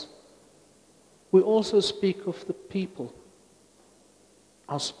floods. We also speak of the people,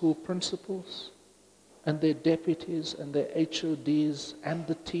 our school principals and their deputies and their HODs and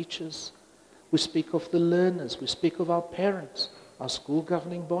the teachers. We speak of the learners. We speak of our parents, our school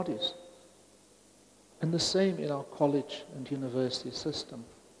governing bodies. And the same in our college and university system.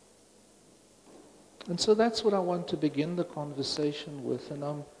 And so that's what I want to begin the conversation with. And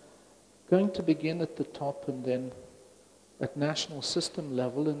I'm going to begin at the top and then at national system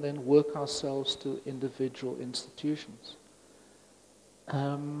level and then work ourselves to individual institutions.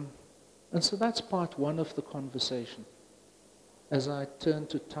 And so that's part one of the conversation. As I turn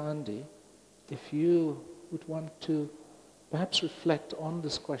to Tandi, if you would want to perhaps reflect on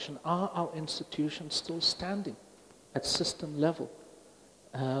this question, are our institutions still standing at system level?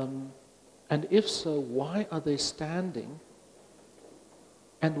 And if so, why are they standing?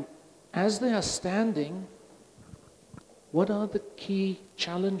 And as they are standing, what are the key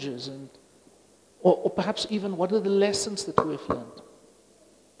challenges or perhaps even what are the lessons that we've learned?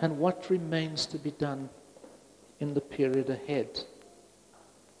 And what remains to be done in the period ahead?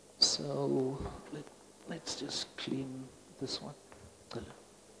 So let's just clean this one.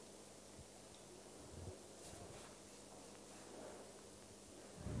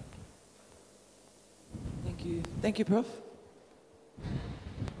 Thank you. Thank you, Prof.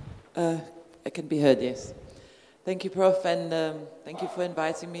 I can be heard, yes. Thank you, Prof, and thank you for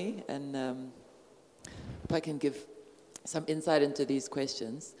inviting me. And if I can give some insight into these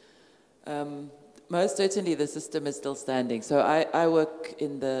questions. Most certainly the system is still standing. So I work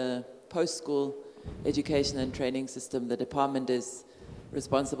in the post-school education and training system. The department is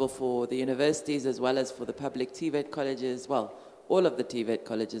responsible for the universities as well as for the public TVET colleges, well, all of the TVET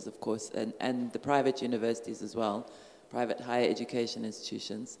colleges, of course, and the private universities as well, private higher education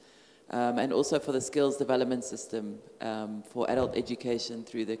institutions, and also for the skills development system for adult education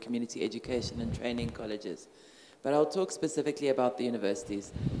through the community education and training colleges. But I'll talk specifically about the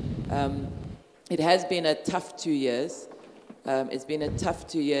universities. It has been a tough 2 years. It's been a tough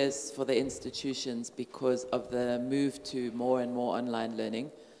 2 years for the institutions because of the move to more and more online learning.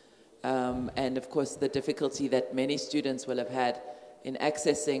 And of course, the difficulty that many students will have had in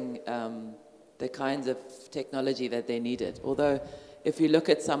accessing the kinds of technology that they needed. Although, if you look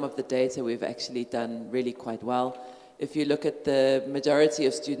at some of the data, we've actually done really quite well. If you look at the majority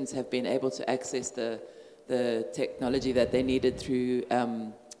of students have been able to access the technology that they needed through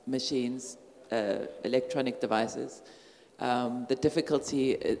machines, electronic devices. The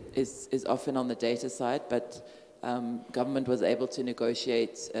difficulty is often on the data side, but government was able to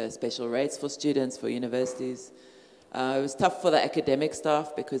negotiate special rates for students, for universities. It was tough for the academic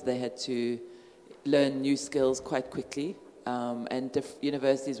staff because they had to learn new skills quite quickly, and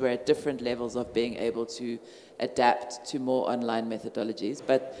universities were at different levels of being able to adapt to more online methodologies.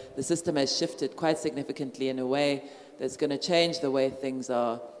 But the system has shifted quite significantly in a way that's going to change the way things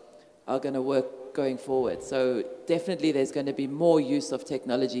are going to work going forward. So definitely there's going to be more use of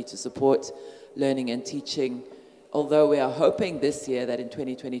technology to support learning and teaching, although we are hoping this year that in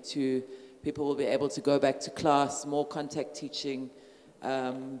 2022 people will be able to go back to class, more contact teaching,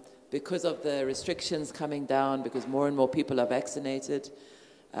 because of the restrictions coming down, because more and more people are vaccinated.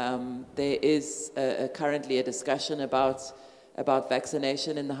 There is currently a discussion about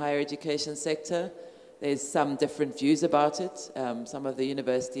vaccination in the higher education sector. There's some different views about it. Some of the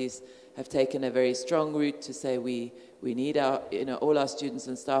universities have taken a very strong route to say we need all our students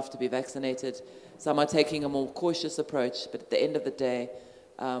and staff to be vaccinated. Some are taking a more cautious approach, but at the end of the day,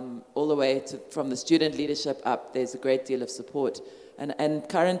 all the way from the student leadership up, there's a great deal of support. And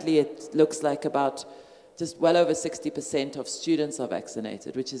currently it looks like about just well over 60% of students are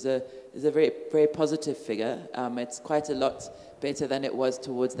vaccinated, which is a very, very positive figure. It's quite a lot better than it was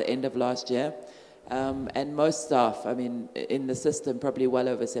towards the end of last year. And most staff, I mean, in the system, probably well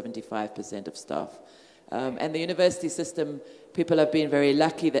over 75% of staff. And the university system, people have been very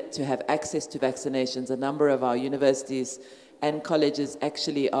lucky to have access to vaccinations. A number of our universities and colleges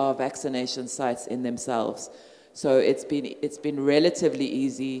actually are vaccination sites in themselves. So it's been relatively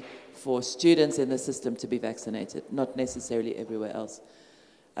easy for students in the system to be vaccinated, not necessarily everywhere else.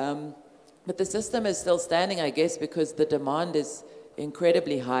 But the system is still standing, I guess, because the demand is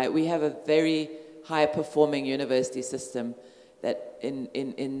incredibly high. We have a very high-performing university system that in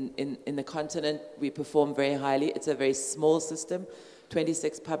the continent we perform very highly. It's a very small system.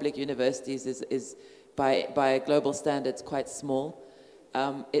 26 public universities is by global standards quite small.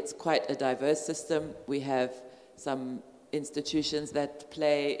 It's quite a diverse system. We have some institutions that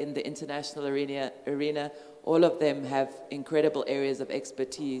play in the international arena. All of them have incredible areas of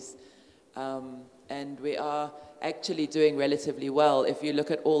expertise. And we are actually doing relatively well. If you look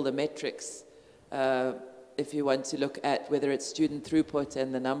at all the metrics, if you want to look at whether it's student throughput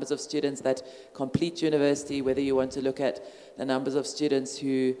and the numbers of students that complete university, whether you want to look at the numbers of students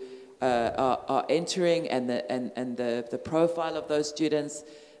who are entering and the profile of those students,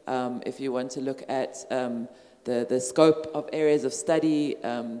 if you want to look at the scope of areas of study,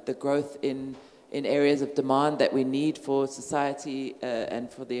 the growth in areas of demand that we need for society and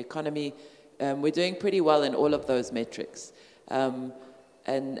for the economy, we're doing pretty well in all of those metrics. And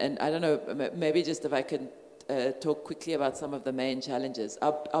I don't know, maybe just if I can talk quickly about some of the main challenges.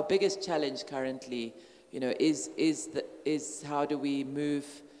 Our biggest challenge currently, is how do we move,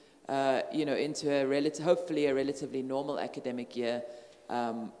 into hopefully a relatively normal academic year,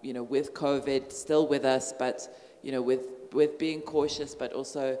 with COVID still with us, but, with being cautious, but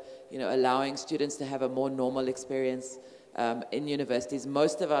also, allowing students to have a more normal experience in universities.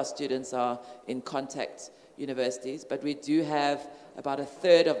 Most of our students are in contact universities, but we do have about a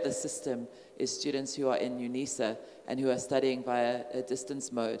third of the system is students who are in UNISA and who are studying via a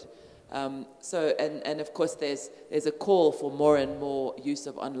distance mode. And of course there's a call for more and more use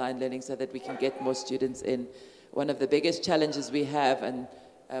of online learning so that we can get more students in. One of the biggest challenges we have, and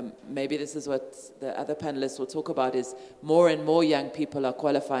maybe this is what the other panelists will talk about, is more and more young people are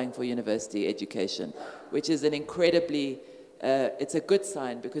qualifying for university education, which is an incredibly, it's a good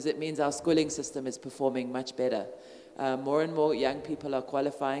sign because it means our schooling system is performing much better. More and more young people are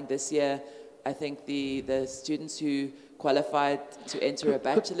qualifying. This year, I think the students who qualified to enter a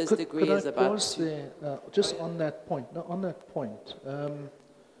bachelor's degree is about... Could I pause there, just on that point? No, on that point,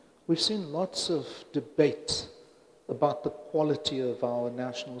 we've seen lots of debate about the quality of our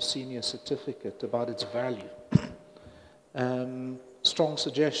national senior certificate, about its value. Strong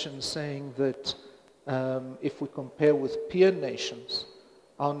suggestions saying that if we compare with peer nations,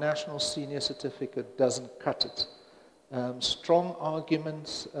 our national senior certificate doesn't cut it. Strong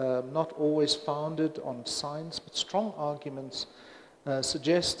arguments, not always founded on science, but strong arguments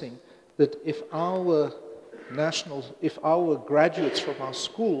suggesting that if our graduates from our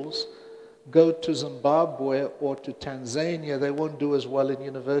schools go to Zimbabwe or to Tanzania, they won't do as well in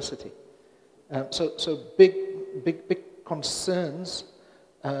university. So big concerns,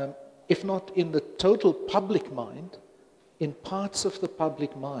 if not in the total public mind, in parts of the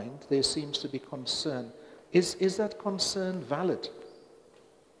public mind, there seems to be concern. Is that concern valid?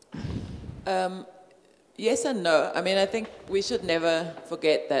 Yes and no. I mean, I think we should never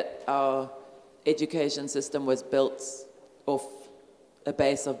forget that our education system was built off a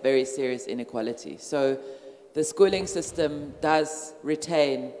base of very serious inequality. So the schooling system does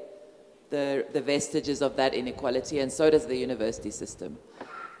retain the vestiges of that inequality, and so does the university system.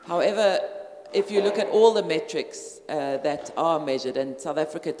 However, if you look at all the metrics that are measured, and South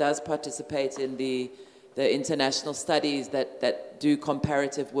Africa does participate in the international studies that do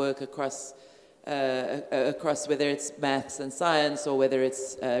comparative work across whether it's maths and science or whether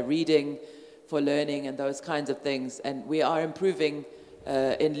it's reading for learning and those kinds of things. And we are improving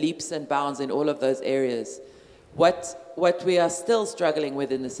in leaps and bounds in all of those areas. What we are still struggling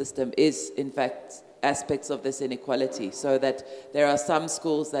with in the system is, in fact, aspects of this inequality, so that there are some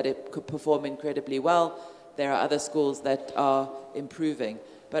schools that could perform incredibly well, there are other schools that are improving.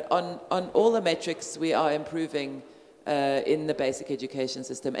 But on all the metrics, we are improving in the basic education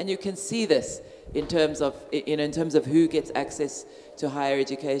system. And you can see this in terms of who gets access to higher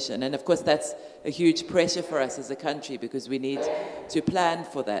education. And of course, that's a huge pressure for us as a country because we need to plan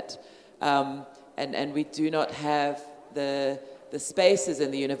for that. And we do not have the spaces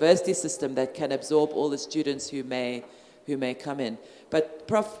in the university system that can absorb all the students who may come in. But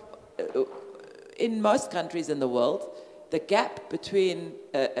Prof, in most countries in the world, the gap between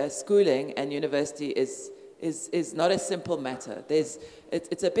schooling and university is not a simple matter.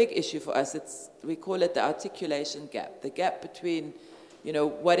 It's a big issue for us. We call it the articulation gap. The gap between,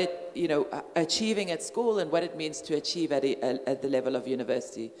 achieving at school and what it means to achieve at the level of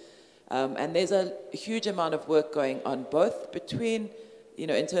university. And there's a huge amount of work going on both between,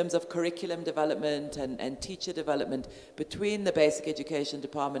 in terms of curriculum development and teacher development between the basic education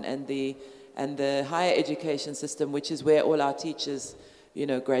department and the higher education system, which is where all our teachers,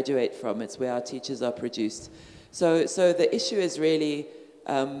 graduate from. It's where our teachers are produced. So the issue is really,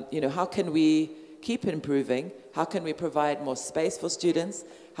 how can we keep improving? How can we provide more space for students?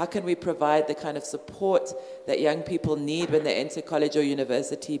 How can we provide the kind of support that young people need when they enter college or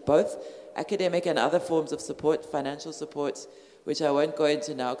university, both academic and other forms of support, financial support, which I won't go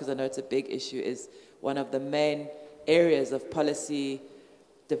into now because I know it's a big issue, is one of the main areas of policy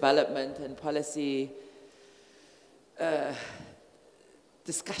development and policy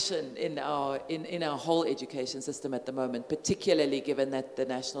discussion in our whole education system at the moment, particularly given that the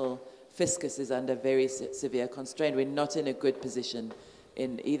national fiscus is under very severe constraint. We're not in a good position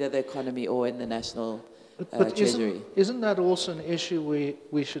in either the economy or in the national But treasury. isn't that also an issue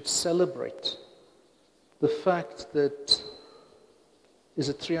we should celebrate? The fact that, is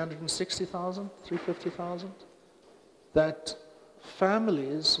it 360,000, 350,000? That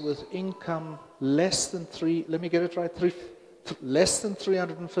families with income less than less than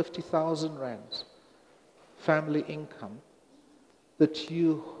 350,000 rands, family income, that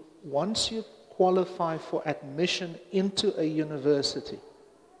once you qualify for admission into a university,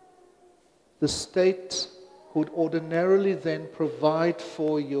 the state would ordinarily then provide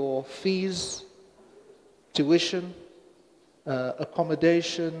for your fees, tuition,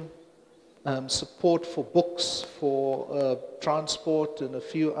 accommodation, support for books, for transport, and a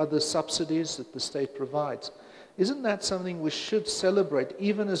few other subsidies that the state provides. Isn't that something we should celebrate,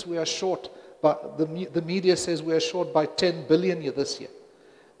 even as we are short? But the media says we are short by 10 billion this year.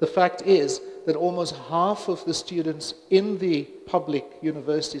 The fact is that almost half of the students in the public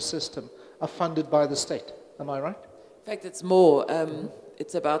university system are funded by the state. Am I right? In fact, it's more.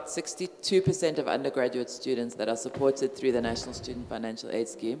 It's about 62% of undergraduate students that are supported through the National Student Financial Aid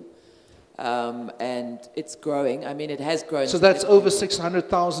Scheme. And it's growing. I mean, it has grown. So that's over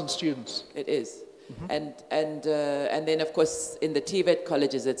 600,000 students. It is. And then, of course, in the TVET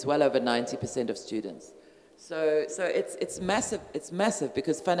colleges, it's well over 90% of students. So it's massive. It's massive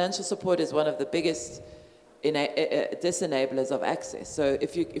because financial support is one of the biggest disenablers of access. So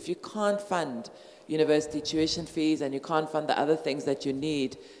if you can't fund university tuition fees and you can't fund the other things that you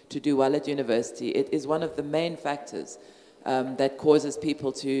need to do well at university, it is one of the main factors that causes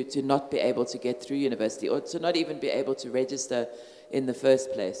people to not be able to get through university or to not even be able to register in the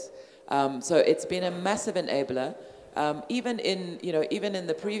first place. So it's been a massive enabler. Even in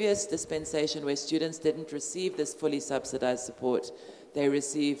the previous dispensation where students didn't receive this fully subsidized support, they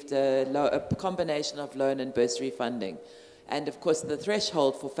received a combination of loan and bursary funding. And of course, the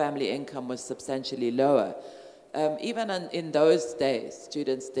threshold for family income was substantially lower. Even in those days,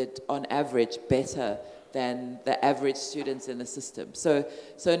 students did, on average, better than the average students in the system. So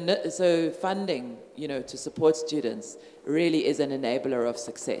funding, to support students really is an enabler of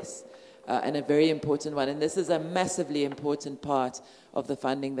success. And a very important one. And this is a massively important part of the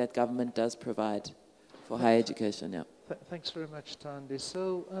funding that government does provide for higher education. Yeah. Thanks very much, Thandi.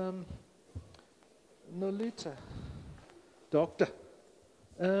 So, Nolita, doctor,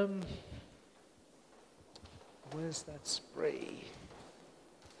 where's that spray?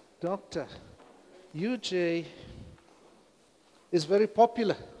 Doctor, UJ is very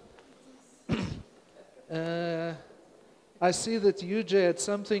popular. I see that UJ had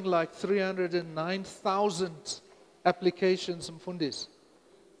something like 309,000 applications and fundis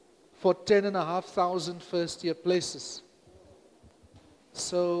for 10,500 first-year places.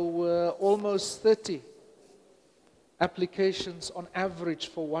 So almost 30 applications on average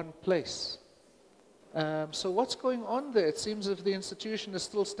for one place. So what's going on there? It seems as if the institution is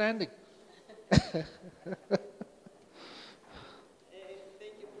still standing.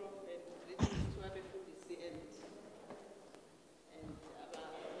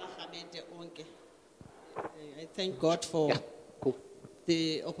 I thank God for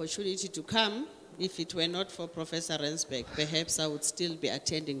the opportunity to come. If it were not for Professor Rensberg, perhaps I would still be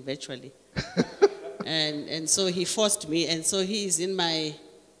attending virtually. and so he forced me, and so he is in my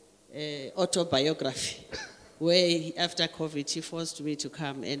autobiography, where after COVID he forced me to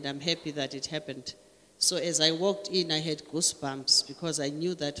come, and I'm happy that it happened. So as I walked in, I had goosebumps because I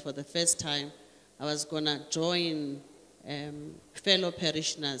knew that for the first time I was going to join fellow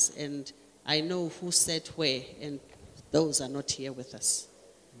parishioners, and I know who sat where, and those are not here with us.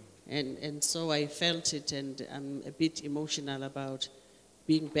 And so I felt it, and I'm a bit emotional about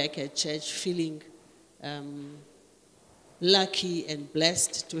being back at church, feeling lucky and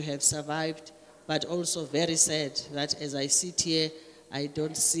blessed to have survived, but also very sad that as I sit here, I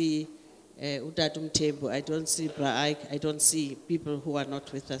don't see Utatum Tembo, I don't see Braik, I don't see people who are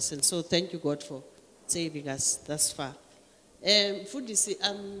not with us. And so thank you, God, for saving us thus far. Fundisi,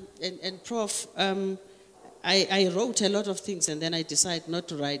 and Prof, I wrote a lot of things and then I decided not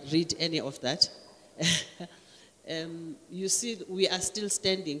to read any of that. You see, we are still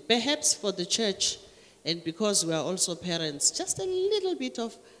standing. Perhaps for the church, and because we are also parents, just a little bit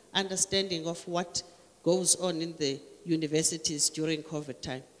of understanding of what goes on in the universities during COVID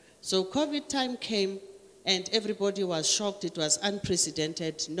time. So COVID time came and everybody was shocked. It was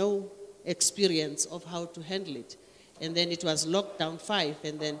unprecedented, no experience of how to handle it. And then it was lockdown 5,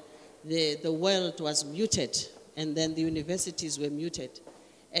 and then the world was muted, and then the universities were muted.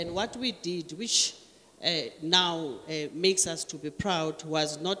 And what we did, which now makes us to be proud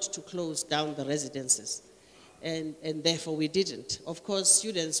was not to close down the residences. And therefore we didn't. Of course,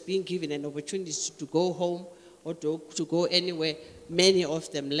 students being given an opportunity to go home or to go anywhere, many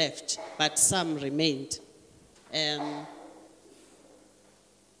of them left, but some remained. And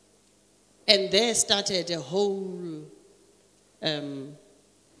there started a whole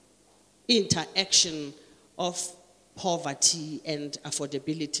interaction of poverty and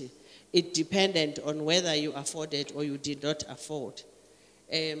affordability. It depended on whether you afforded or you did not afford.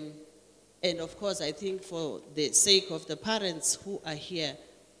 And of course, I think for the sake of the parents who are here,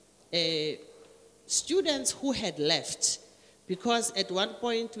 students who had left, because at one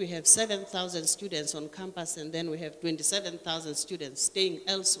point we have 7,000 students on campus and then we have 27,000 students staying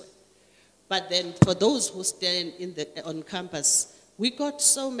elsewhere. But then for those who stay on campus, we got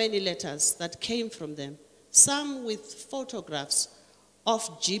so many letters that came from them, some with photographs of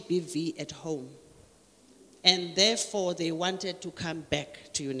GBV at home. And therefore they wanted to come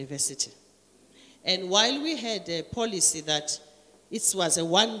back to university. And while we had a policy that it was a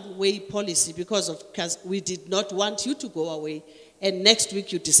one-way policy because we did not want you to go away and next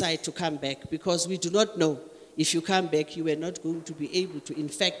week you decide to come back because we do not know if you come back you were not going to be able to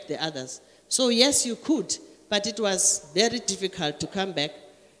infect the others. So yes, you could, but it was very difficult to come back.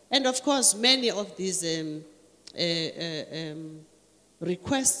 And of course, many of these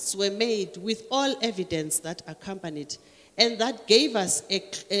requests were made with all evidence that accompanied. And that gave us a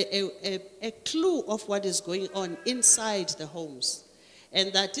clue of what is going on inside the homes.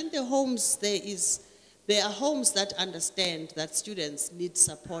 And that in the homes there are homes that understand that students need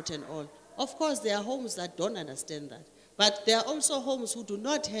support and all. Of course, there are homes that don't understand that. But there are also homes who do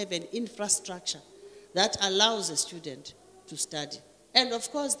not have an infrastructure that allows a student to study. And of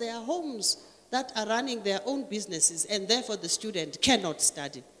course, there are homes that are running their own businesses and therefore the student cannot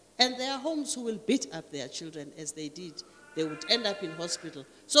study. And there are homes who will beat up their children as they did. They would end up in hospital.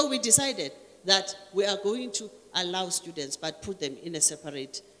 So we decided that we are going to allow students but put them in a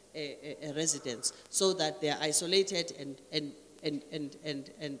separate residence so that they are isolated and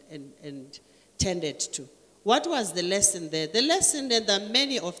tended to. What was the lesson there? The lesson that there are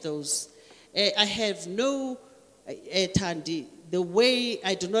many of those. I have no, Tandi, the way,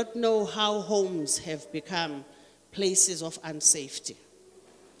 I do not know how homes have become places of unsafety.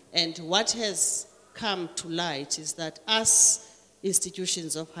 And what has come to light is that us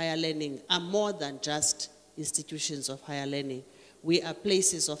institutions of higher learning are more than just institutions of higher learning. We are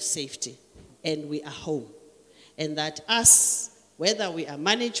places of safety and we are home. And that us, whether we are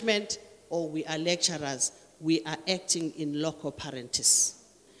management or we are lecturers, we are acting in loco parentis.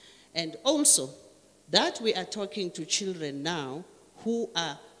 And also, that we are talking to children now who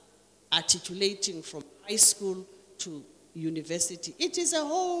are articulating from high school to university. It is a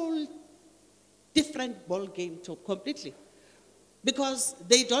whole different ball game completely. Because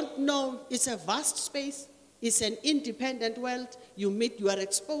they don't know, it's a vast space, it's an independent world, you are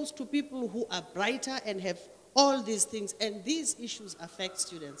exposed to people who are brighter and have all these things, and these issues affect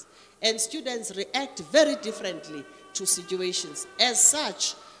students. And students react very differently to situations. As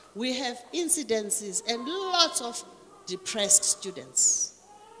such, we have incidences and lots of depressed students.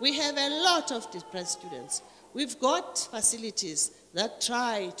 We have a lot of depressed students. We've got facilities that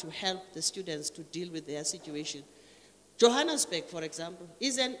try to help the students to deal with their situation. Johannesburg, for example,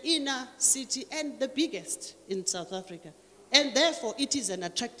 is an inner city and the biggest in South Africa. And therefore, it is an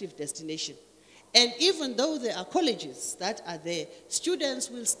attractive destination. And even though there are colleges that are there, students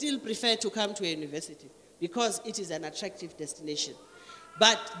will still prefer to come to a university because it is an attractive destination.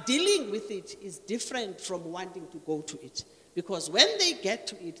 But dealing with it is different from wanting to go to it. Because when they get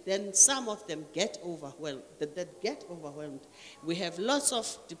to it, then some of them get overwhelmed. We have lots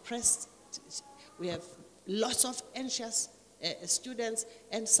of depressed, we have lots of anxious students,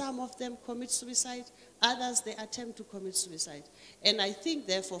 and some of them commit suicide. Others, they attempt to commit suicide. And I think,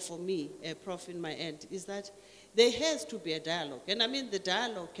 therefore, for me, Prof, in my end, is that there has to be a dialogue. And I mean, the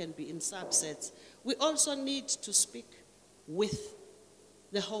dialogue can be in subsets. We also need to speak with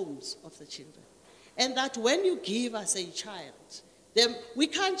the homes of the children. And that when you give us a child, then we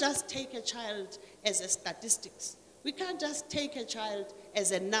can't just take a child as a statistics. We can't just take a child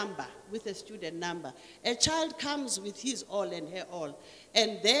as a number, with a student number. A child comes with his all and her all.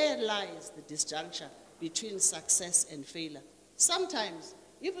 And there lies the disjuncture between success and failure. Sometimes,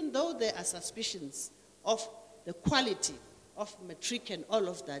 even though there are suspicions of the quality of matric and all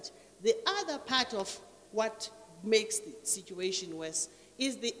of that, the other part of what makes the situation worse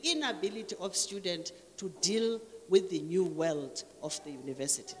is the inability of students to deal with the new world of the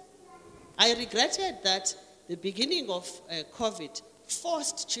university. I regretted that the beginning of COVID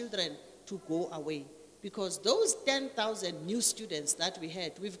forced children to go away. Because those 10,000 new students that we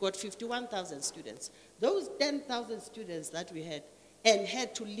had, we've got 51,000 students. Those 10,000 students that we had and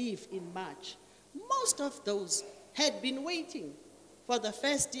had to leave in March, most of those had been waiting for the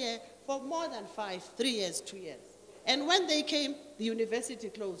first year for more than 3 years, 2 years. And when they came, the university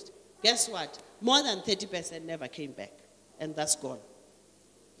closed. Guess what? More than 30% never came back, and that's gone.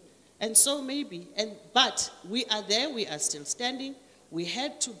 And so maybe, but we are there, we are still standing. We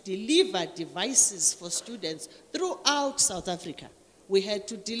had to deliver devices for students throughout South Africa. We had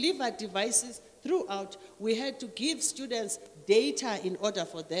to deliver devices throughout. We had to give students data in order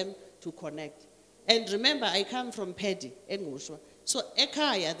for them to connect. And remember, I come from Pedi, Engushwa. So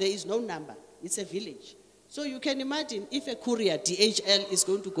Ekaya, there is no number. It's a village. So you can imagine if a courier, DHL, is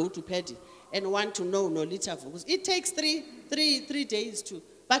going to go to Pedi and want to know Nolita Vusi, it takes three days to,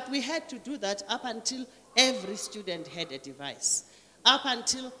 but we had to do that up until every student had a device, up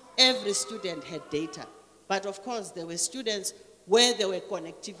until every student had data. But of course, there were students where there were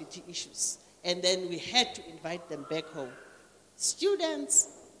connectivity issues, and then we had to invite them back home. Students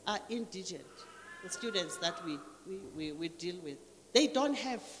are indigent, the students that we deal with. They don't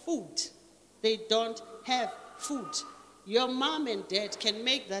have food. They don't have food. Your mom and dad can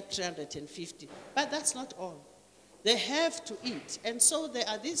make that 350, but that's not all. They have to eat. And so there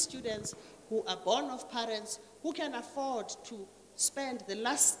are these students who are born of parents who can afford to spend the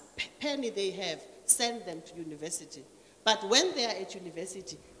last penny they have, send them to university. But when they are at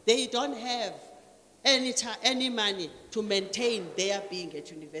university, they don't have any money to maintain their being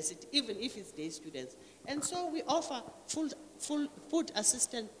at university, even if it's day students. And so we offer full food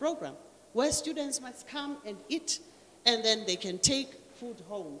assistance program, where students must come and eat, and then they can take food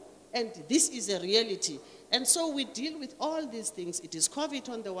home. And this is a reality. And so we deal with all these things. It is COVID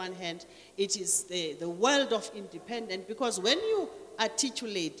on the one hand, it is the world of independence, because when you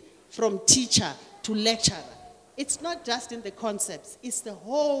articulate from teacher to lecturer, it's not just in the concepts, it's the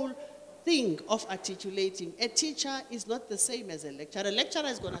whole thing of articulating. A teacher is not the same as a lecturer. A lecturer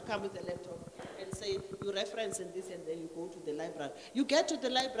is going to come with a laptop and say, you reference in this, and then you go to the library. You get to the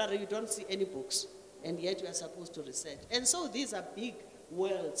library, you don't see any books, and yet you are supposed to research. And so these are big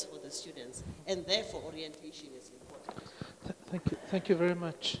worlds for the students, and therefore orientation is important. Thank you very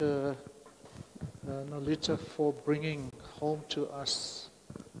much, Nolita, for bringing home to us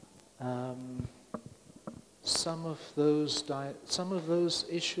some of those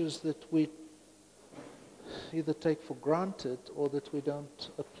issues that we either take for granted or that we don't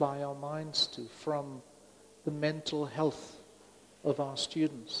apply our minds to, from the mental health of our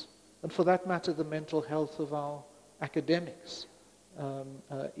students, and for that matter, the mental health of our academics,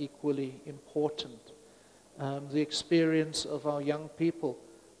 equally important. The experience of our young people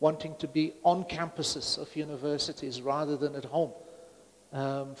wanting to be on campuses of universities rather than at home,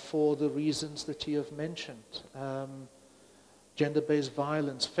 for the reasons that you have mentioned. Gender-based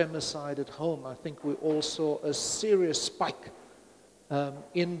violence, femicide at home. I think we all saw a serious spike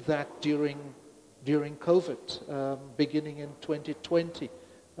in that during COVID, beginning in 2020,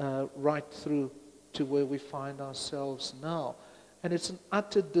 right through to where we find ourselves now. And it's an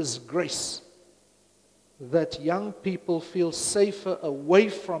utter disgrace that young people feel safer away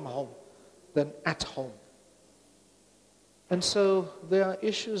from home than at home. And so there are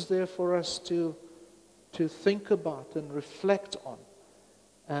issues there for us to think about and reflect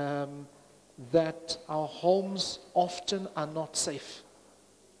on, that our homes often are not safe.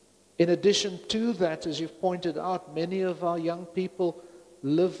 In addition to that, as you've pointed out, many of our young people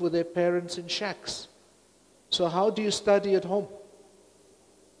live with their parents in shacks. So how do you study at home?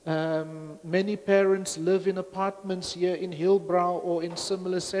 Many parents live in apartments here in Hillbrow or in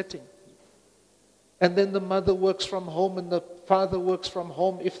similar setting. And then the mother works from home and the father works from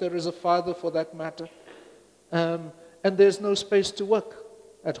home, if there is a father for that matter. And there's no space to work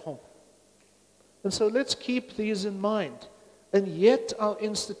at home. And so let's keep these in mind. And yet our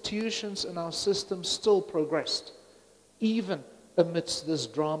institutions and our systems still progressed, even amidst this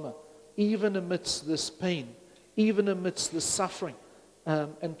drama, even amidst this pain, even amidst the suffering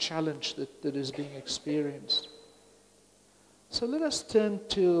and challenge that is being experienced. So let us turn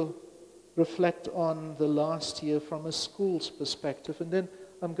to reflect on the last year from a school's perspective, and then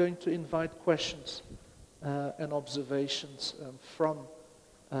I'm going to invite questions and observations from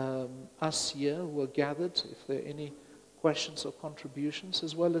us here who are gathered, if there are any questions or contributions,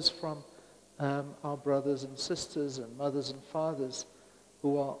 as well as from our brothers and sisters and mothers and fathers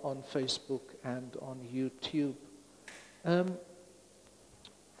who are on Facebook and on YouTube.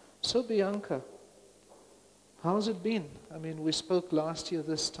 So Bianca, how's it been? I mean, we spoke last year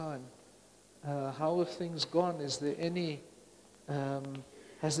this time. How have things gone? Is there any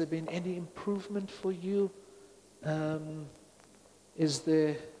Has there been any improvement for you? Has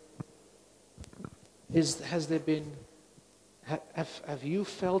there been, have you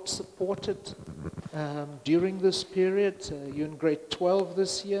felt supported during this period? You're in grade 12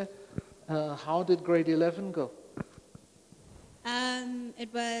 this year. How did grade 11 go?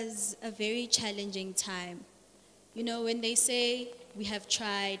 It was a very challenging time. You know, when they say we have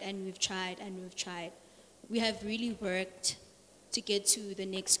tried and we've tried and we've tried, we have really worked to get to the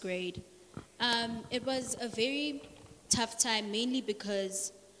next grade. It was a very tough time, mainly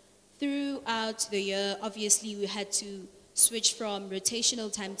because throughout the year, obviously we had to switch from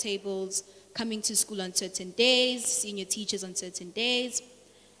rotational timetables, coming to school on certain days, senior teachers on certain days.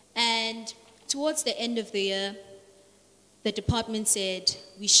 And towards the end of the year, the department said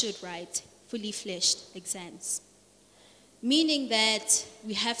we should write fully fleshed exams, meaning that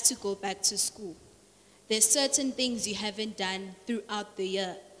we have to go back to school. There's certain things you haven't done throughout the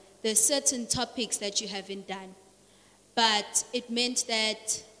year. There's certain topics that you haven't done. But it meant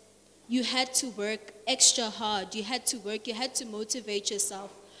that you had to work extra hard. You had to work, you had to motivate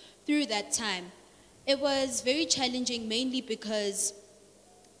yourself through that time. It was very challenging, mainly because,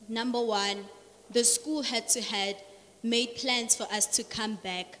 number one, the school had made plans for us to come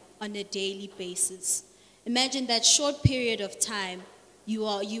back on a daily basis. Imagine that short period of time. You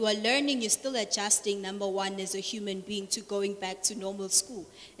are learning, you're still adjusting, number one, as a human being to going back to normal school.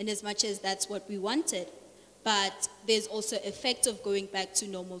 And as much as that's what we wanted, but there's also effect of going back to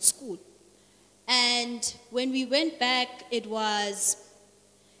normal school. And when we went back, it was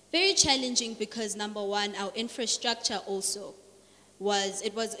very challenging because, number one, our infrastructure also was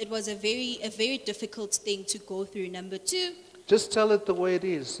a very difficult thing to go through. Number two, just tell it the way it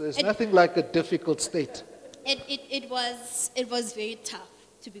is. There's nothing like a difficult state. It was very tough,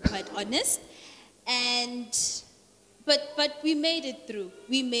 to be quite honest, but we made it through.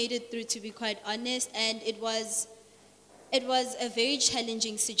 We made it through, to be quite honest, and it was a very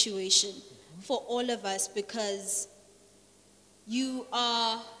challenging situation for all of us because you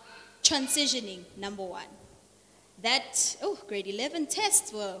are transitioning. Number one, grade 11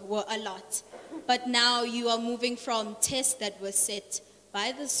 tests were a lot, but now you are moving from tests that were set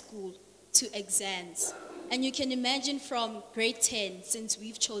by the school to exams. And you can imagine from grade 10, since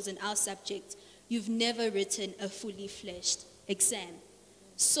we've chosen our subject, you've never written a fully fleshed exam.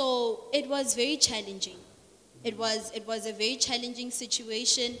 So it was very challenging. It was a very challenging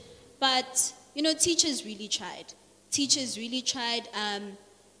situation, but you know, teachers really tried. Teachers really tried,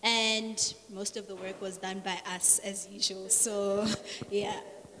 and most of the work was done by us as usual. So, yeah.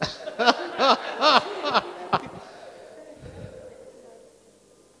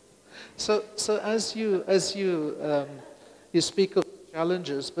 So as you speak of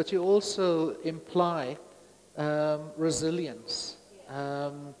challenges, but you also imply resilience.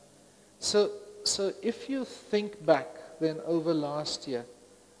 So if you think back then over last year,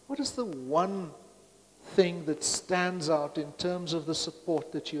 what is the one thing that stands out in terms of the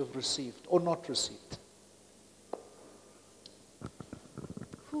support that you have received or not received?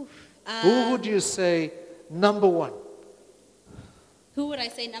 Who would you say number one? Who would I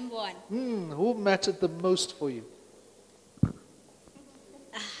say number one? Who mattered the most for you?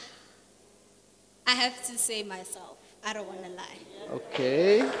 I have to say myself. I don't want to lie.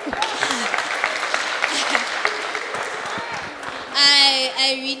 Okay.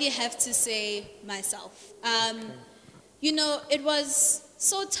 I really have to say myself. You know, it was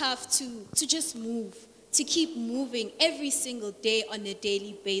so tough to just move, to keep moving every single day on a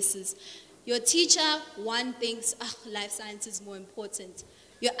daily basis. Your teacher, one thinks, life science is more important.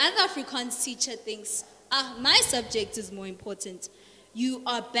 Your other Afrikaans teacher thinks, my subject is more important. You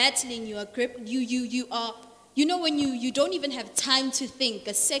are battling, you are gripping, you are, you know, when you don't even have time to think,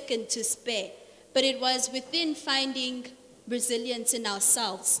 a second to spare. But it was within finding resilience in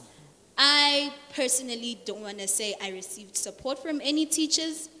ourselves. I personally don't want to say I received support from any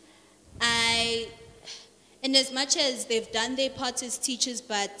teachers. And as much as they've done their part as teachers,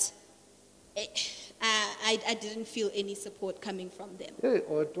 but I didn't feel any support coming from them.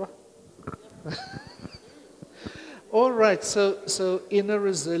 All right, so inner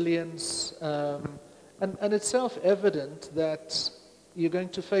resilience, and it's self-evident that you're going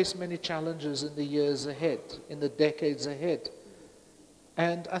to face many challenges in the years ahead, in the decades ahead.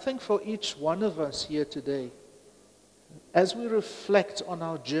 And I think for each one of us here today, as we reflect on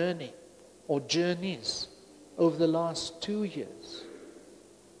our journey or journeys over the last 2 years,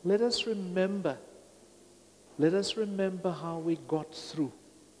 let us remember how we got through.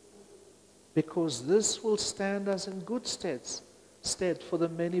 Because this will stand us in good stead for the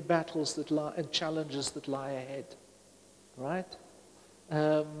many battles that lie and challenges that lie ahead. Right?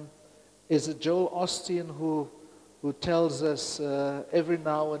 Is it Joel Osteen who tells us every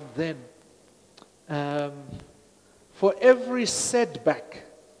now and then, for every setback,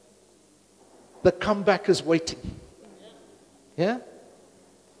 the comeback is waiting. Yeah?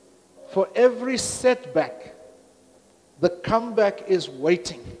 For every setback, the comeback is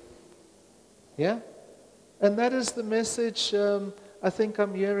waiting. Yeah? And that is the message I think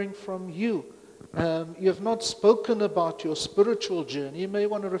I'm hearing from you. You have not spoken about your spiritual journey. You may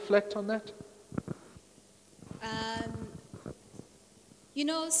want to reflect on that. You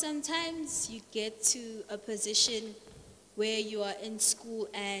know, sometimes you get to a position where you are in school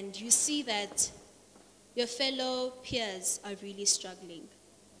and you see that your fellow peers are really struggling.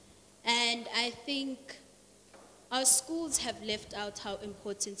 And I think our schools have left out how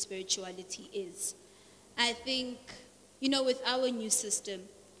important spirituality is. I think, you know, with our new system,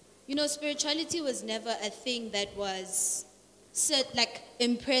 you know, spirituality was never a thing that was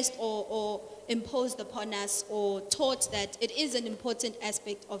impressed or imposed upon us or taught that it is an important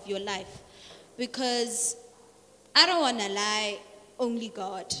aspect of your life. Because I don't want to lie, only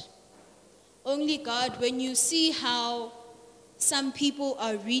God. Only God, when you see how some people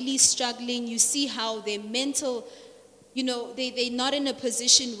are really struggling, you see how their mental, you know, they're not in a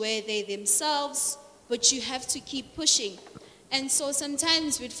position where they themselves, but you have to keep pushing. And so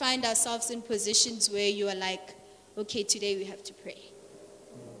sometimes we'd find ourselves in positions where you are like, okay, today we have to pray.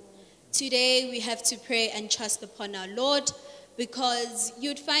 Today we have to pray and trust upon our Lord, because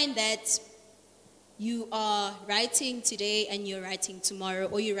you'd find that you are writing today and you're writing tomorrow,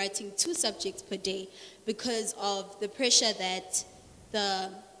 or you're writing 2 subjects per day because of the pressure that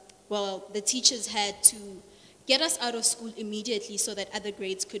the teachers had to get us out of school immediately so that other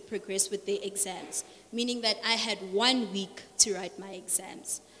grades could progress with their exams. Meaning that I had 1 week to write my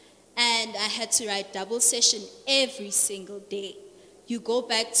exams. And I had to write double session every single day. You go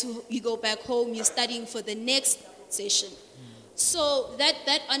back home, you're studying for the next session. So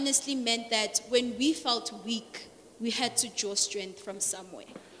that honestly meant that when we felt weak, we had to draw strength from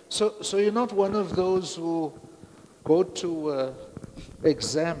somewhere. So you're not one of those who go to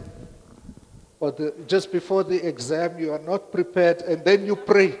exam, or just before the exam you are not prepared and then you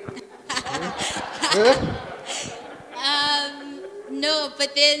pray. No,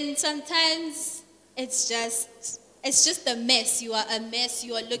 but then sometimes it's just a mess. You are a mess.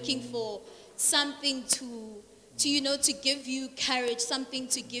 You are looking for something to give you courage, something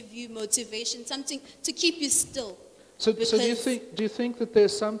to give you motivation, something to keep you still. So do you think that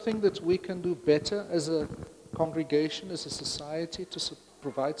there's something that we can do better as a congregation, as a society, to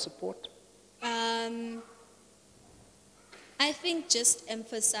provide support? I think just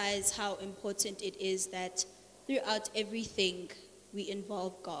emphasize how important it is that throughout everything we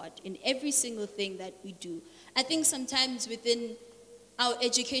involve God in every single thing that we do. I think sometimes within our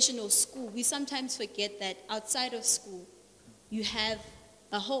educational school, we sometimes forget that outside of school, you have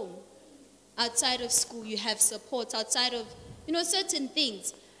a home. Outside of school, you have support. Outside of, certain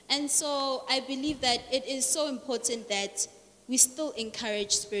things. And so I believe that it is so important that we still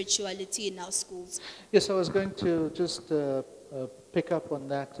encourage spirituality in our schools. Yes, I was going to just pick up on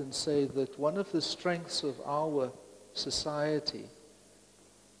that and say that one of the strengths of our society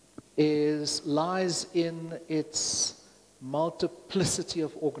lies in its multiplicity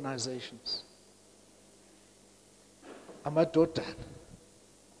of organizations. Amadoda.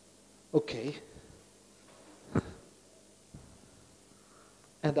 Okay.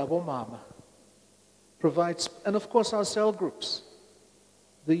 And Abomama provides, and of course our cell groups,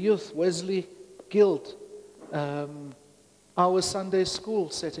 the youth, Wesley Guild, our Sunday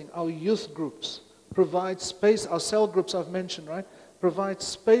school setting, our youth groups provide space, our cell groups I've mentioned, right? Provide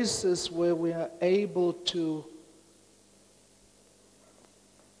spaces where we are able to,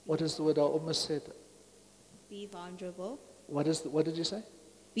 what is the word I almost said? Be vulnerable. What did you say?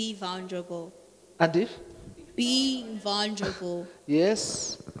 Be vulnerable. And if? Being vulnerable.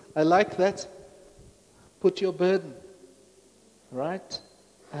 Yes, I like that. Put your burden, right?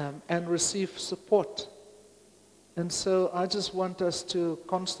 And receive support. And so I just want us to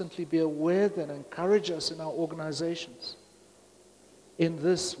constantly be aware that, encourage us in our organizations, in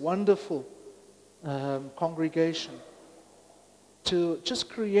this wonderful congregation, to just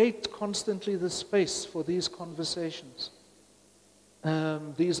create constantly the space for these conversations,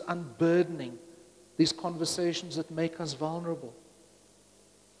 these unburdening, these conversations that make us vulnerable.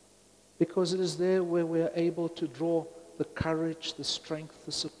 Because it is there where we are able to draw the courage, the strength,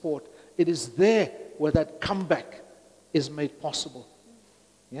 the support. It is there where that comeback is made possible.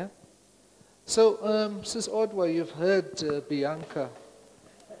 Yeah? So, Sis Odwa, you've heard Bianca.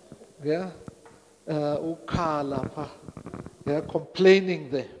 Yeah? Ukala. Yeah? Yeah, complaining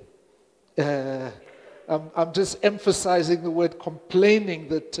there. I'm just emphasizing the word complaining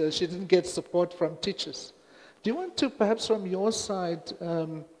that she didn't get support from teachers. Do you want to, perhaps from your side,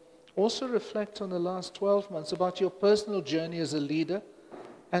 also reflect on the last 12 months about your personal journey as a leader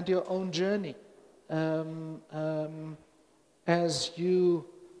and your own journey as you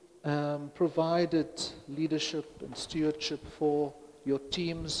provided leadership and stewardship for your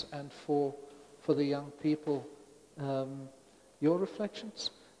teams and for the young people? Your reflections?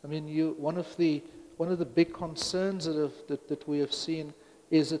 I mean, one of the big concerns that we have seen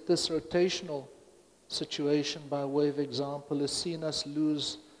is that this rotational situation, by way of example, has seen us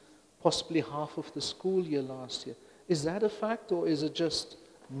lose possibly half of the school year last year. Is that a fact, or is it just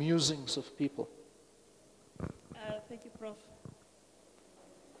musings of people? Thank you, Prof.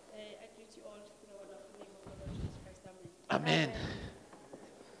 I greet you all in the wonderful name of the Lord Jesus Christ. Amen.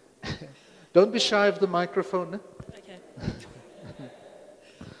 Amen. Don't be shy of the microphone. Eh? Okay.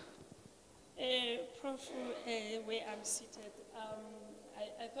 Prof, where I'm seated, I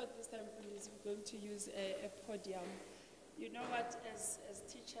thought this time, please, we're going to use a podium. You know what, as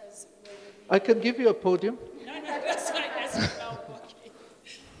teachers... I can give you a podium. No, that's fine. That's now okay.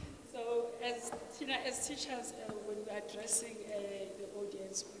 So, as teachers, when we're addressing the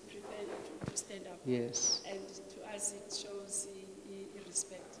audience, we prefer to stand up. Yes. And to us, it shows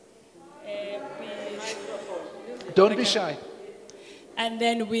respect. Don't be shy. And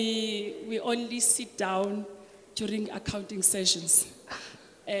then we only sit down during accounting sessions,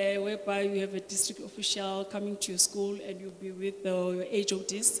 whereby you have a district official coming to your school and you'll be with the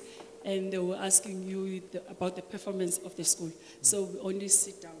HODs and they were asking you about the performance of the school. So we only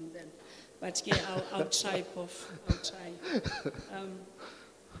sit down then. But yeah, I'll try, Prof. I'll try.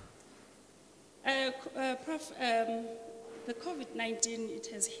 Prof, the COVID-19, it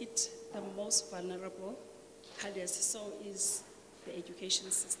has hit the most vulnerable cadres, so is the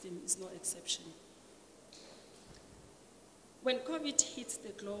education system is no exception. When COVID hits the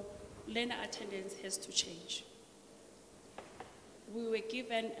globe, learner attendance has to change. We were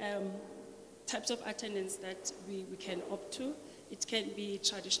given types of attendance that we can opt to. It can be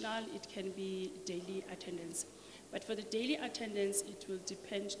traditional, it can be daily attendance. But for the daily attendance, it will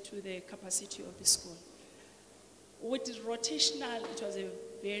depend to the capacity of the school. With the rotational, it was a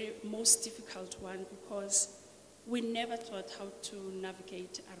very most difficult one because we never thought how to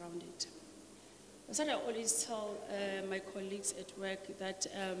navigate around it. So I always tell my colleagues at work that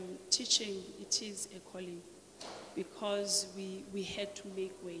teaching, it is a calling because we had to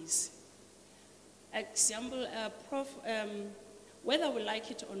make ways. Example, Prof, whether we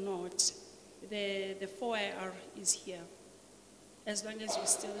like it or not, the 4IR is here, as long as we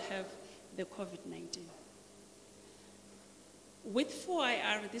still have the COVID-19. With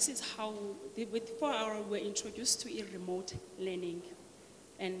 4IR, this is how, with 4IR we're introduced to remote learning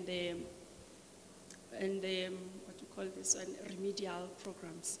and what you call this one, remedial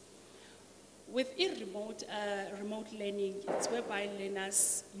programs. With remote learning, it's whereby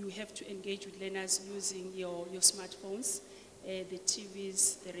learners, you have to engage with learners using your smartphones, the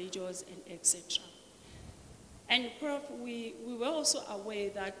TVs, the radios, and etc. And Prof, we were also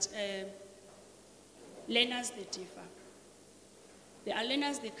aware that learners, they differ. There are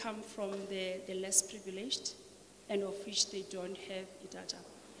learners, they come from the less privileged, and of which they don't have data.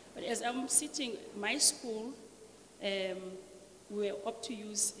 But as I'm sitting, my school, we opt to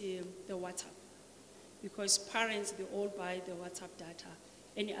use the WhatsApp, because parents, they all buy the WhatsApp data.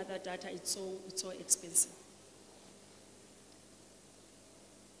 Any other data, it's so expensive.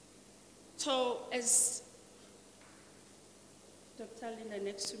 So as Dr. Linda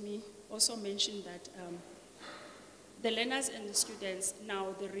next to me also mentioned that the learners and the students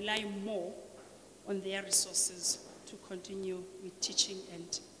now, they rely more on their resources to continue with teaching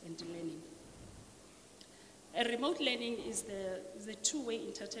and learning. A remote learning is the two-way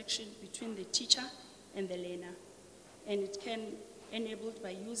interaction between the teacher and the learner, and it can be enabled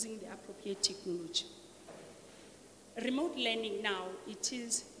by using the appropriate technology. Remote learning now, it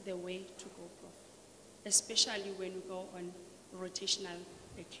is the way to go, Prof, especially when we go on rotational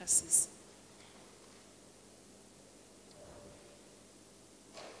classes.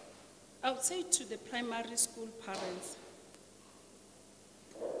 I would say to the primary school parents,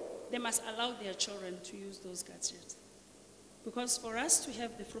 they must allow their children to use those gadgets. Because for us to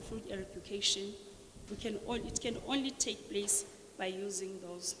have the fruitful education, it can only take place by using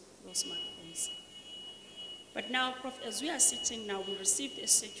those smartphones. But now, Prof, as we are sitting now, we received a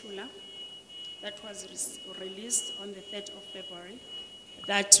circular that was released on the 3rd of February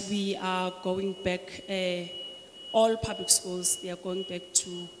that we are going back, all public schools, they are going back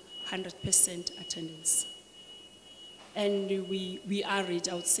to 100% attendance. And we are ready,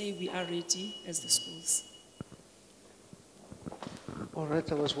 I would say we are ready as the schools. All right,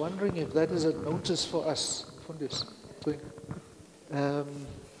 I was wondering if that is a notice for us.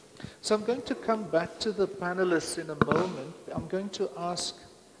 So I'm going to come back to the panelists in a moment. I'm going to ask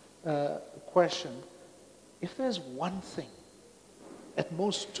a question. If there's one thing, at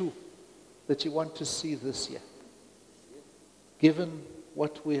most two, that you want to see this year, given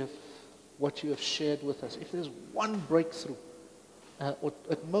what you have shared with us, if there's one breakthrough, or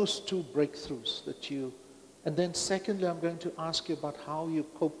at most two breakthroughs that you, and then secondly, I'm going to ask you about how you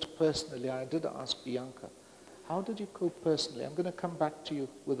coped personally. I did ask Bianca, how did you cope personally? I'm going to come back to you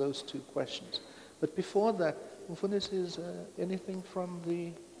with those two questions. But before that, Mfunis, is anything from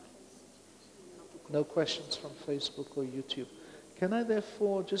the, no questions from Facebook or YouTube. Can I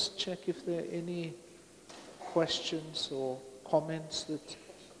therefore just check if there are any questions or comments that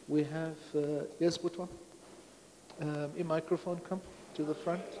we have? Yes, Butwa? A microphone, come to the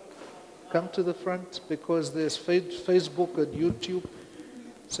front. Come to the front because there's Facebook and YouTube,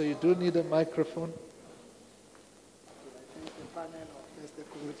 so you do need a microphone. Thank the panel of the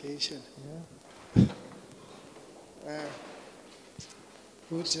congregation. Yeah.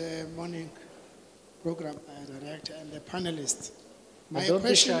 Good morning, program director and the panelists. And don't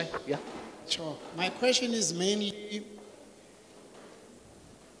be shy. Yeah. Sure. My question is mainly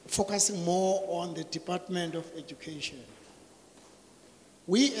focusing more on the Department of Education.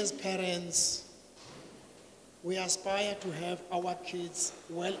 We as parents, we aspire to have our kids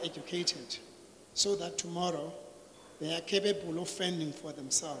well educated so that tomorrow they are capable of fending for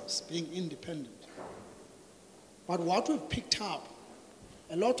themselves, being independent. But what we've picked up,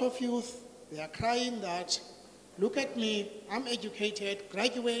 a lot of youth, they are crying that, look at me, I'm educated,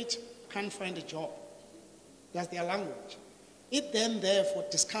 graduate, can't find a job. That's their language. It then therefore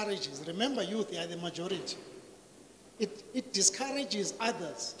discourages, remember youth, they are the majority. It discourages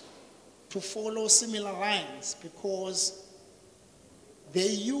others to follow similar lines because they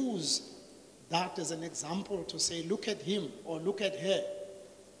use that as an example to say, look at him or look at her.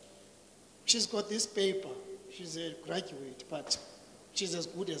 She's got this paper, she's a graduate, but she's as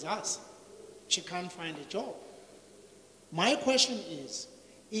good as us. She can't find a job. My question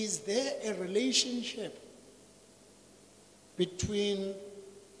is there a relationship between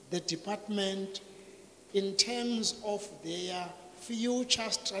the department in terms of their future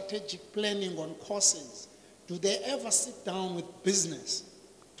strategic planning on courses? Do they ever sit down with business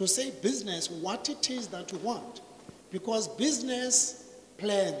to say, business, what it is that you want? Because business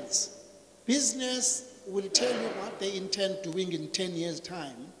plans, business will tell you what they intend doing in 10 years'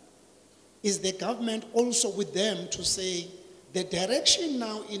 time. Is the government also with them to say, the direction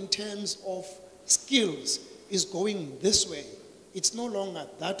now in terms of skills is going this way. It's no longer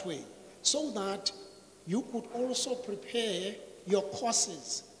that way. So that you could also prepare your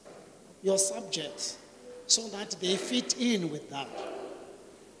courses, your subjects, so that they fit in with that.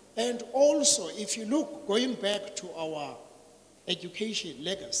 And also, if you look, going back to our education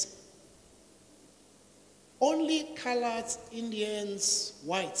legacy, only coloreds, Indians,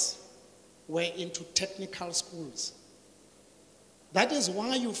 whites were into technical schools. That is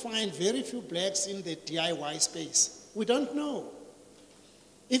why you find very few blacks in the DIY space. We don't know.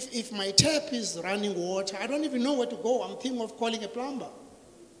 If my tap is running water, I don't even know where to go. I'm thinking of calling a plumber.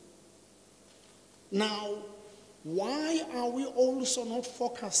 Now, why are we also not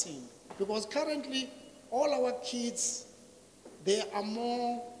focusing? Because currently, all our kids, they are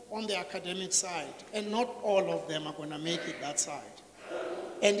more on the academic side, and not all of them are going to make it that side.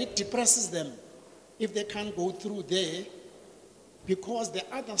 And it depresses them if they can't go through there, because the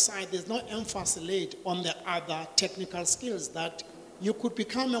other side, there's no emphasis laid on the other technical skills that you could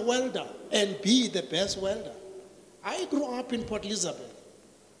become a welder and be the best welder. I grew up in Port Elizabeth.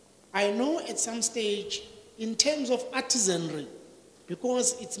 I know at some stage, in terms of artisanry,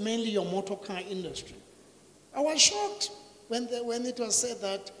 because it's mainly your motor car industry, I was shocked when it was said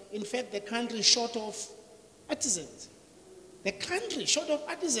that, in fact, the country is short of artisans. The country short of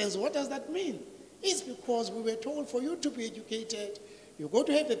artisans, what does that mean? It's because we were told for you to be educated, you got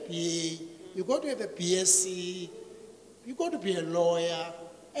to have a PA, you got to have a BSc, you got to be a lawyer,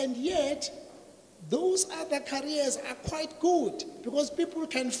 and yet those other careers are quite good because people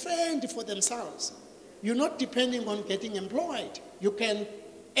can fend for themselves. You're not depending on getting employed. You can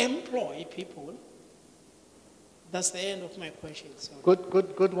employ people. That's the end of my question. Sorry.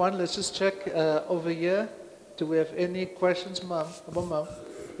 Good one. Let's just check over here. Do we have any questions, ma'am?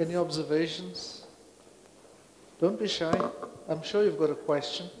 Any observations? Don't be shy. I'm sure you've got a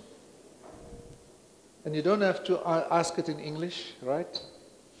question. And you don't have to ask it in English, right?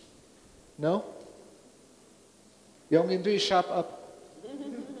 No? Young into sharp up.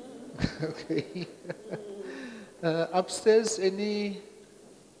 Okay. Upstairs, any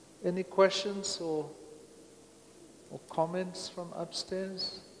questions or comments from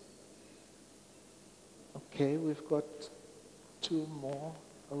upstairs? Okay, we've got two more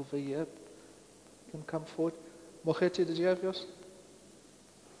over here. Can come forward. Mokheti, did you have yours?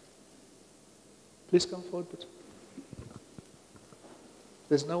 Please come forward. But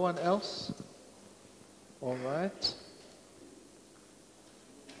there's no one else? All right.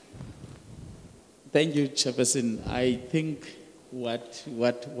 Thank you, Chairperson. I think what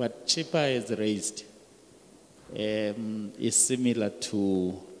Chipa has raised is similar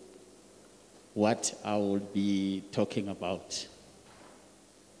to what I will be talking about.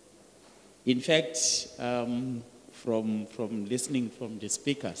 In fact, from listening from the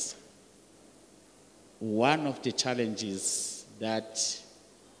speakers, one of the challenges that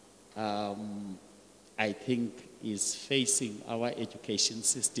I think is facing our education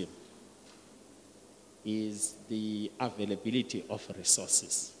system is the availability of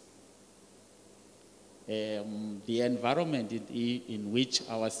resources. The environment in which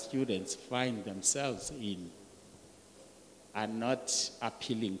our students find themselves in are not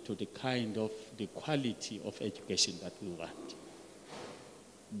appealing to the quality of education that we want.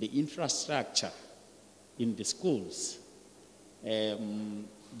 The infrastructure in the schools,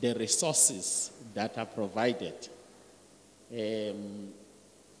 the resources that are provided,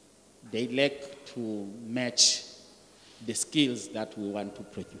 they lack to match the skills that we want to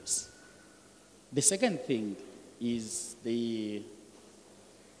produce. The second thing is the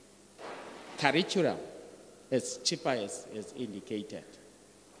curriculum, as Chipa has indicated.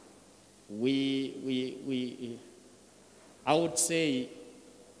 I would say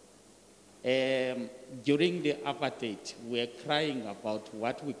during the apartheid, we are crying about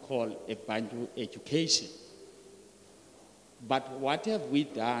what we call a Bantu education. But what have we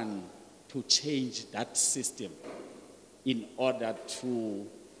done to change that system in order to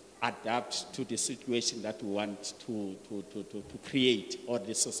adapt to the situation that we want to create, or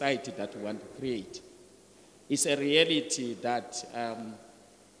the society that we want to create? It's a reality that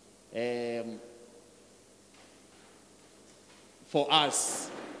for us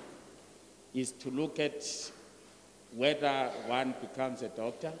is to look at whether one becomes a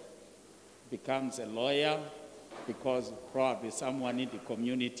doctor, becomes a lawyer, because probably someone in the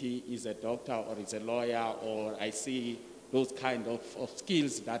community is a doctor or is a lawyer, or I see those kind of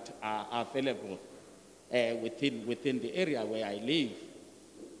skills that are available within the area where I live.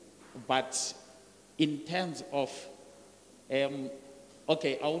 But in terms of,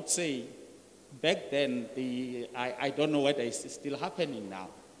 okay, I would say back then, I don't know whether it's still happening now,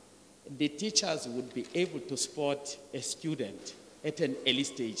 the teachers would be able to spot a student at an early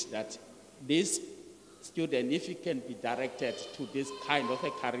stage that this student, if he can be directed to this kind of a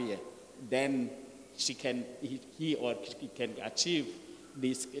career, then he or she can achieve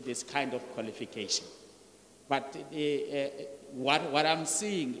this kind of qualification. But what I'm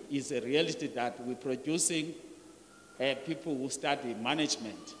seeing is a reality that we're producing people who study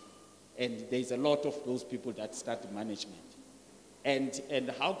management, and there's a lot of those people that study management.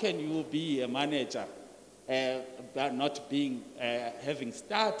 And how can you be a manager but not being having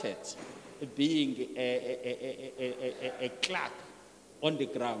started being a clerk on the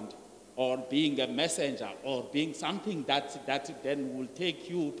ground, or being a messenger, or being something that then will take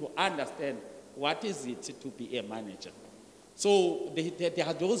you to understand what is it to be a manager. So there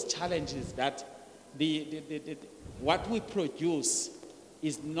are those challenges that what we produce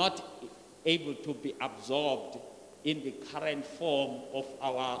is not able to be absorbed in the current form of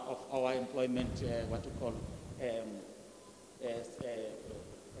our employment, what we call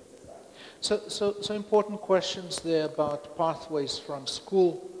So important questions there about pathways from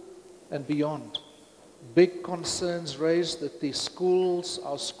school and beyond. Big concerns raised that the schools,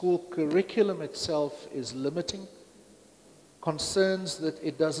 our school curriculum itself is limiting. Concerns that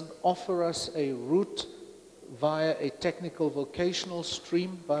it doesn't offer us a route via a technical vocational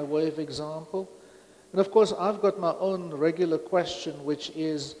stream, by way of example. And of course, I've got my own regular question, which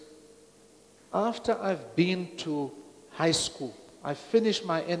is, after I've been to high school, I finish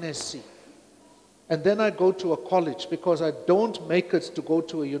my NSC, and then I go to a college because I don't make it to go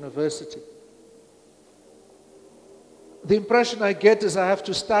to a university. The impression I get is I have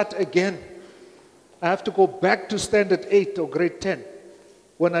to start again. I have to go back to standard 8 or grade 10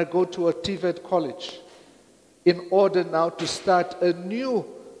 when I go to a TVET college in order now to start anew,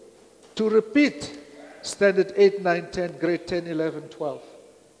 to repeat standard 8, 9, 10, grade 10, 11, 12.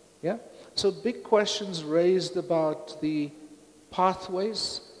 Yeah? So big questions raised about the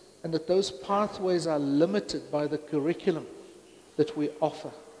pathways and that those pathways are limited by the curriculum that we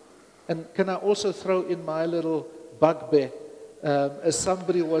offer. And can I also throw in my little bugbear, as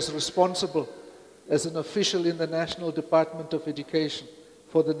somebody who was responsible as an official in the National Department of Education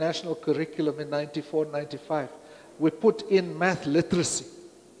for the national curriculum in 94, 95, we put in math literacy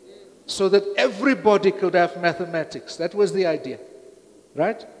so that everybody could have mathematics. That was the idea,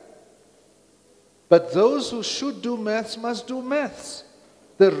 right? But those who should do maths must do maths.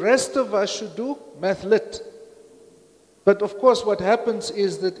 The rest of us should do math lit. But of course what happens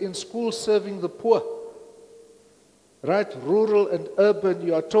is that in schools serving the poor, right, rural and urban,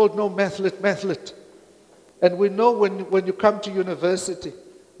 you are told no, math lit, math lit. And we know when you come to university,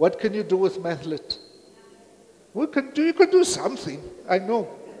 what can you do with math lit? You can do something, I know.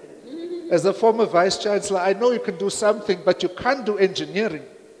 As a former vice chancellor, I know you can do something, but you can't do engineering.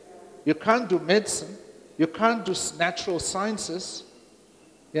 You can't do medicine. You can't do natural sciences.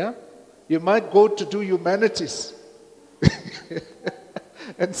 Yeah? You might go to do humanities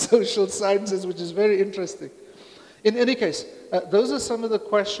and social sciences, which is very interesting. In any case, those are some of the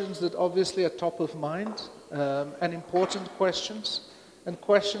questions that obviously are top of mind, and important questions, and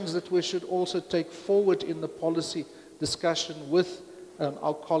questions that we should also take forward in the policy discussion with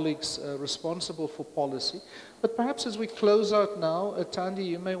our colleagues responsible for policy. But perhaps as we close out now, Tandi,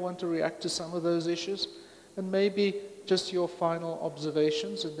 you may want to react to some of those issues, and maybe just your final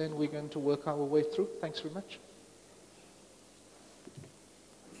observations, and then we're going to work our way through. Thanks very much.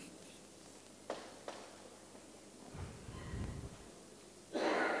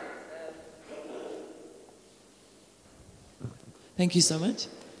 Thank you so much.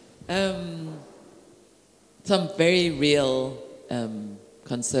 Some very real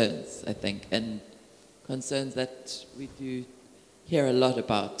concerns, I think, and concerns that we do hear a lot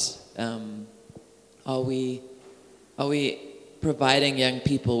about. Are we providing young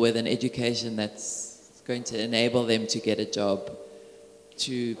people with an education that's going to enable them to get a job,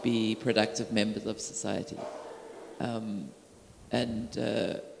 to be productive members of society? I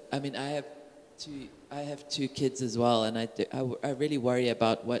mean, I have two kids as well, and I really worry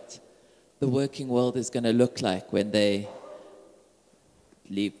about what the working world is going to look like when they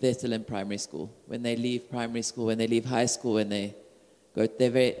leave. They're still in primary school. When they leave primary school, when they leave high school, when they go,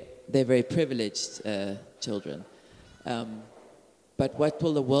 they're very privileged children. But what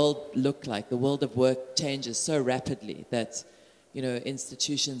will the world look like? The world of work changes so rapidly that, you know,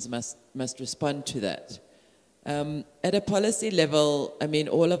 institutions must respond to that. At a policy level, I mean,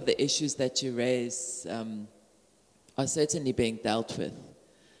 all of the issues that you raise are certainly being dealt with.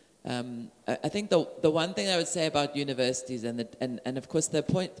 I think the one thing I would say about universities, and of course the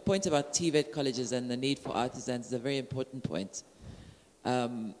point about TVET colleges and the need for artisans is a very important point.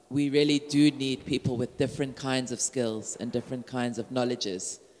 We really do need people with different kinds of skills and different kinds of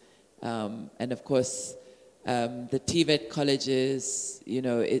knowledges. And of course, the TVET colleges, you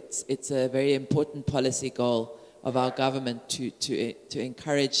know, it's a very important policy goal of our government to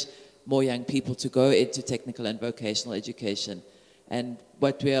encourage more young people to go into technical and vocational education. And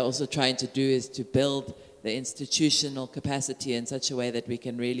what we are also trying to do is to build the institutional capacity in such a way that we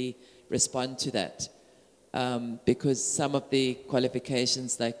can really respond to that. Because some of the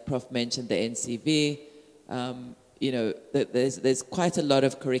qualifications, like Prof mentioned, the NCV, you know, there's quite a lot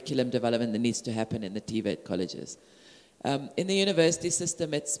of curriculum development that needs to happen in the TVET colleges. In the university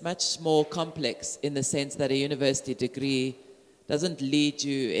system, it's much more complex in the sense that a university degree doesn't lead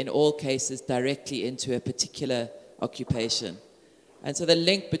you, in all cases, directly into a particular occupation. And so the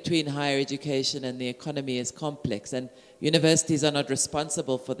link between higher education and the economy is complex, and universities are not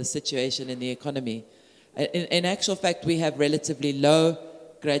responsible for the situation in the economy. In actual fact, we have relatively low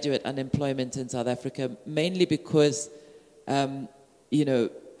graduate unemployment in South Africa, mainly because, you know,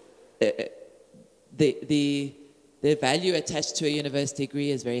 the value attached to a university degree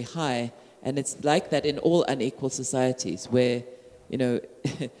is very high, and it's like that in all unequal societies where, you know,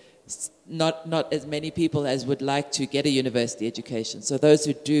 not as many people as would like to get a university education. So those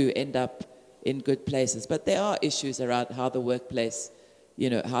who do end up in good places. But there are issues around how the workplace, you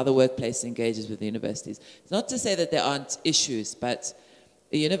know, how the workplace engages with the universities. It's not to say that there aren't issues, but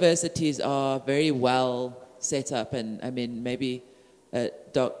the universities are very well set up, and I mean, maybe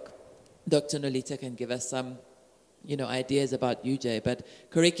Dr. Nolita can give us some, you know, ideas about UJ, but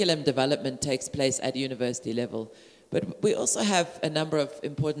curriculum development takes place at university level. But we also have a number of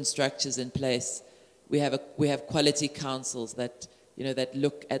important structures in place. We have quality councils that, you know, that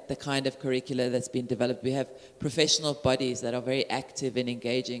look at the kind of curricula that's been developed. We have professional bodies that are very active in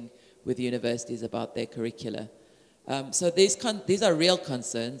engaging with universities about their curricula. So these are real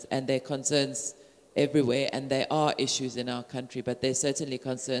concerns, and they're concerns, everywhere, and there are issues in our country, but there's certainly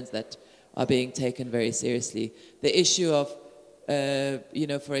concerns that are being taken very seriously. The issue of,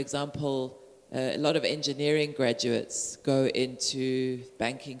 for example, a lot of engineering graduates go into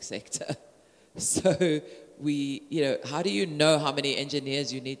banking sector. So how do you know how many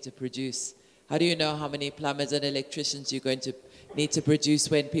engineers you need to produce? How do you know how many plumbers and electricians you're going to need to produce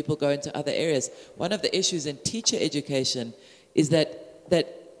when people go into other areas? One of the issues in teacher education is that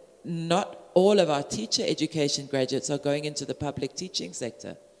not all of our teacher education graduates are going into the public teaching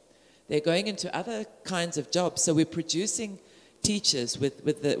sector. They're going into other kinds of jobs. So we're producing teachers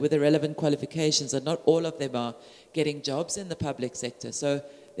with the relevant qualifications, and not all of them are getting jobs in the public sector. So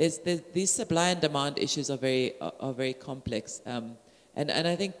these supply and demand issues are very complex. And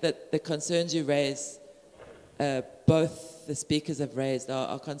I think that the concerns you raise, both the speakers have raised,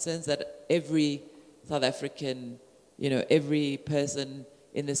 are concerns that every South African, every person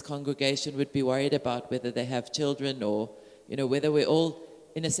in this congregation would be worried about, whether they have children or, whether we're all,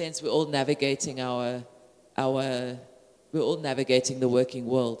 in a sense, we're all navigating we're all navigating the working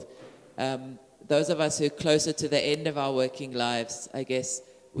world. Those of us who are closer to the end of our working lives, I guess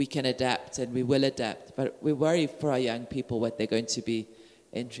we can adapt and we will adapt, but we worry for our young people what they're going to be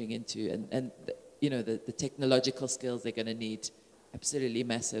entering into, and the technological skills they're going to need, absolutely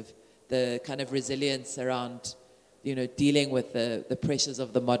massive. The kind of resilience around, dealing with the pressures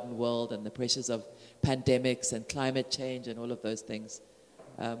of the modern world and the pressures of pandemics and climate change and all of those things.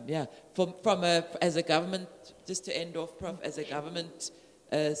 As a government, just to end off, Prof, as a government,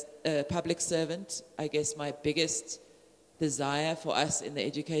 a public servant, I guess my biggest desire for us in the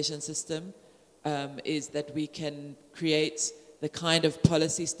education system is that we can create the kind of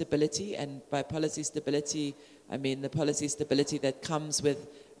policy stability, and by policy stability, I mean the policy stability that comes with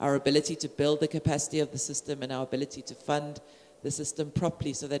our ability to build the capacity of the system and our ability to fund the system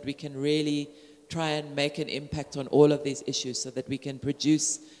properly, so that we can really try and make an impact on all of these issues, so that we can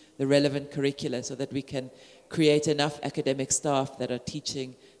produce the relevant curricula, so that we can create enough academic staff that are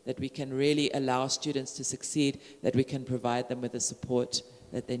teaching, that we can really allow students to succeed, that we can provide them with the support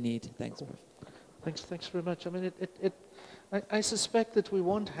that they need. Thanks, Prof. Thanks very much. I mean, I suspect that we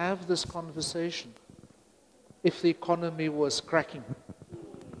won't have this conversation if the economy was cracking.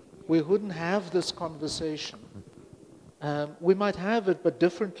 We wouldn't have this conversation. We might have it, but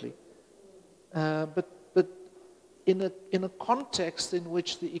differently. But in a context in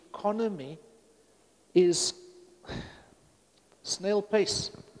which the economy is snail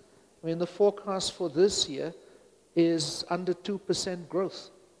pace. I mean, the forecast for this year is under 2%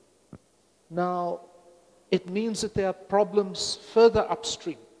 growth. Now, it means that there are problems further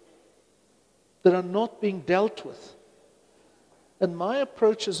upstream that are not being dealt with. And my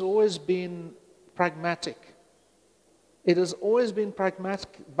approach has always been pragmatic. It has always been pragmatic.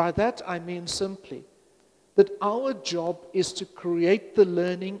 By that I mean simply that our job is to create the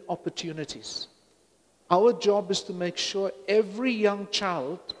learning opportunities. Our job is to make sure every young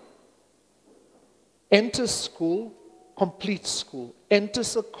child enters school, completes school,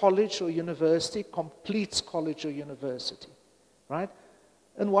 enters a college or university, completes college or university, right?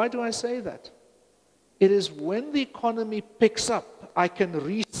 And why do I say that? It is when the economy picks up, I can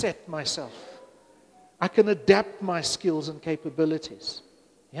reset myself. I can adapt my skills and capabilities.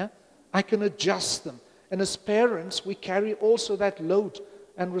 Yeah? I can adjust them. And as parents, we carry also that load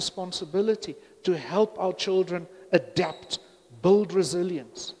and responsibility to help our children adapt, build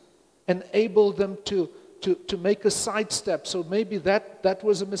resilience, enable them to make a sidestep. So maybe that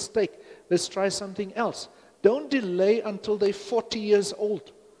was a mistake. Let's try something else. Don't delay until they're 40 years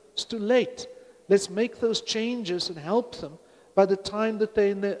old. It's too late. Let's make those changes and help them. By the time that they're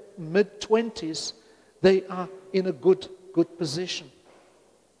in their mid-20s, they are in a good position.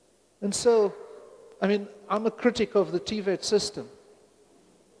 And so, I mean, I'm a critic of the TVET system.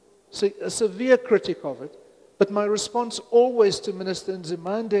 So, a severe critic of it. But my response always to Minister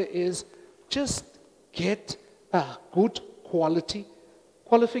Nzimande is just get a good quality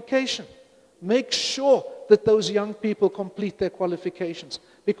qualification. Make sure that those young people complete their qualifications.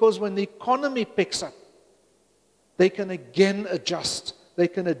 Because when the economy picks up, they can again adjust. They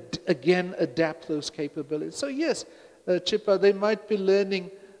can again adapt those capabilities. So yes, Chippa, they might be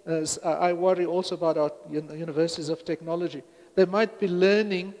learning, I worry also about our universities of technology. They might be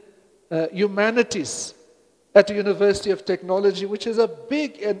learning humanities at the University of Technology, which is a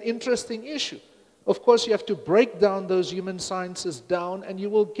big and interesting issue. Of course, you have to break down those human sciences down, and you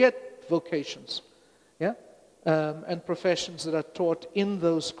will get vocations, yeah, and professions that are taught in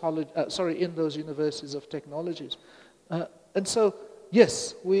those in those universities of technologies. And so,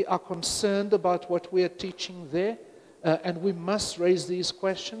 yes, we are concerned about what we are teaching there, and we must raise these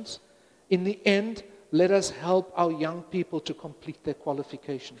questions. In the end, let us help our young people to complete their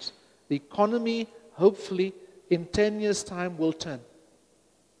qualifications. The economy, hopefully, in 10 years' time will turn.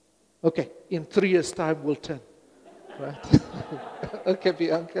 Okay, in 3 years' time will turn. Right? Okay,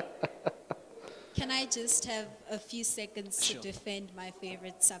 Bianca. Can I just have a few seconds to defend my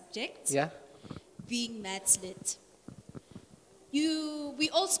favorite subject? Yeah? Being maths lit. We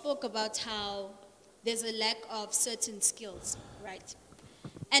all spoke about how there's a lack of certain skills, right?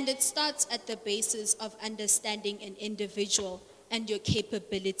 And it starts at the basis of understanding an individual and your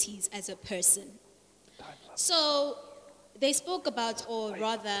capabilities as a person. So they spoke about, or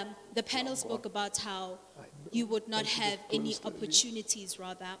rather, the panel spoke about how you would not have any opportunities,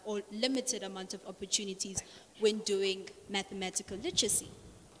 rather, or limited amount of opportunities when doing mathematical literacy,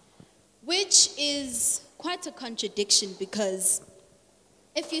 which is quite a contradiction because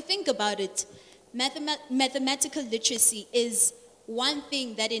if you think about it, mathematical literacy is one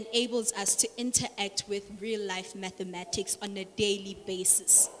thing that enables us to interact with real-life mathematics on a daily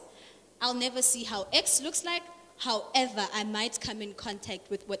basis. I'll never see how X looks like. However, I might come in contact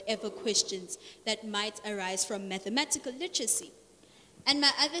with whatever questions that might arise from mathematical literacy. And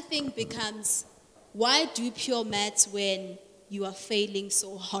my other thing becomes, why do pure maths when you are failing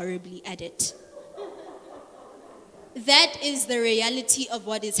so horribly at it? That is the reality of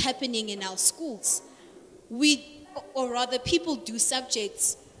what is happening in our schools. Or rather, people do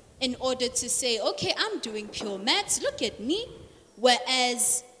subjects in order to say, okay, I'm doing pure maths, look at me,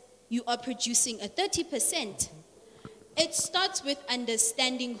 whereas you are producing a 30%. It starts with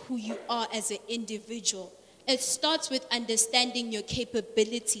understanding who you are as an individual. It starts with understanding your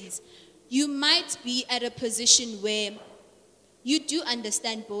capabilities. You might be at a position where you do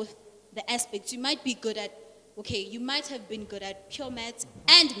understand both the aspects. You might be good at, okay, you might have been good at pure maths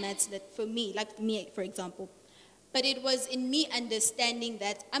and maths that for me, like me, for example. But it was in me understanding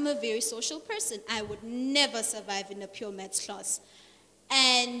that I'm a very social person. I would never survive in a pure maths class.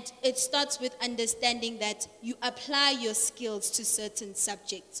 And it starts with understanding that you apply your skills to certain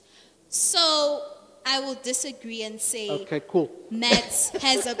subjects. So I will disagree and say, okay, cool. Maths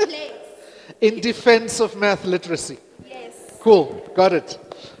has a place. In defense of math literacy. Yes. Cool, got it.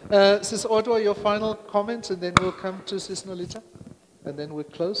 Sis Odwa, your final comments, and then we'll come to Sis Nolita, and then we'll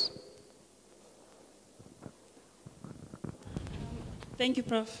close. Thank you,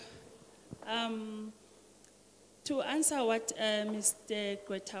 Prof. To answer what Mr.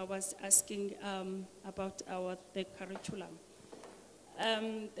 Gweta was asking about the curriculum.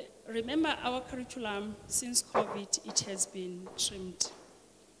 Remember, our curriculum, since COVID, it has been trimmed.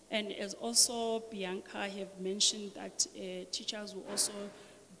 And as also Bianca have mentioned that teachers will also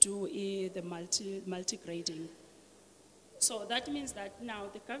do the multi-grading. So that means that now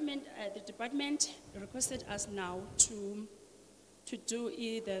the department requested us now to do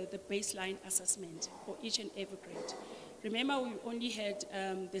the baseline assessment for each and every grade. Remember, we only had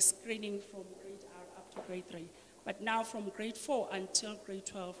the screening from grade R up to grade 3. But now from grade 4 until grade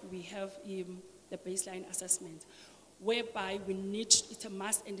 12, we have the baseline assessment, whereby we need, it's a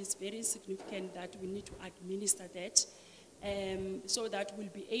must and it's very significant that we need to administer that so that we'll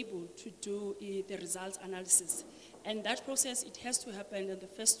be able to do the results analysis. And that process, it has to happen in the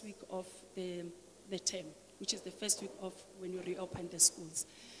first week of the term, which is the first week of when you reopen the schools.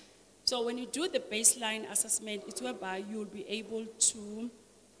 So when you do the baseline assessment, it's whereby you'll be able to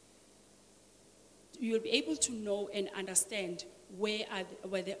know and understand where are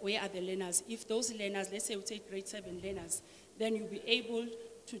the learners. If those learners, let's say we take grade 7 learners, then you'll be able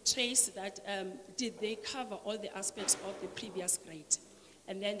to trace that, did they cover all the aspects of the previous grade?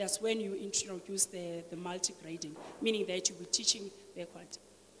 And then that's when you introduce the multi-grading, meaning that you'll be teaching backward.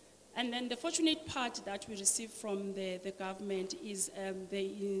 And then the fortunate part that we received from the government is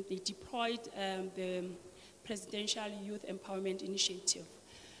they deployed the Presidential Youth Empowerment Initiative.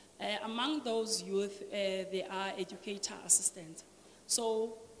 Among those youth, there are educator assistants.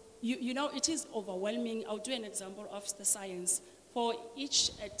 So, you know, it is overwhelming. I'll do an example of the science. For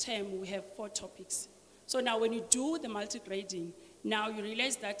each term, we have 4 topics. So now when you do the multi-grading, now you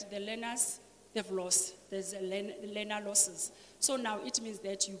realize that the learners, they've lost. There's learner losses. So now it means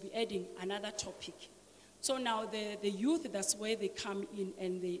that you'll be adding another topic. So now the youth, that's where they come in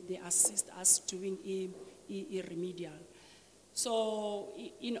and they assist us doing a remedial. So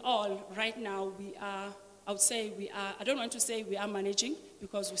in all, right now we are, I would say we are, I don't want to say we are managing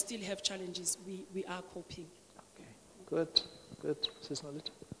because we still have challenges. We are coping. Okay, good, good. Sis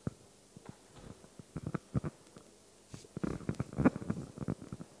Nolita.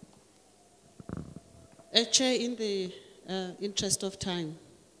 Chair, in the interest of time,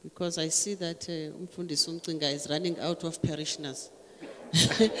 because I see that Umfundisi Umcinga is running out of parishioners.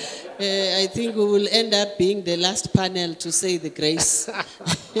 I think we will end up being the last panel to say the grace.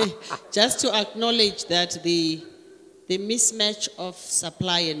 Just to acknowledge that the mismatch of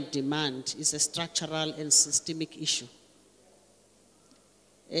supply and demand is a structural and systemic issue.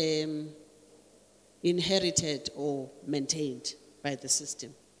 Inherited or maintained by the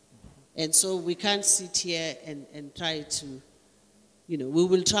system. And so we can't sit here and try to, we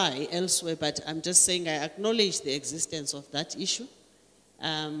will try elsewhere, but I'm just saying I acknowledge the existence of that issue.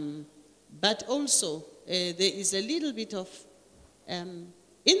 But also, there is a little bit of,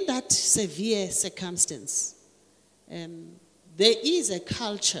 in that severe circumstance, there is a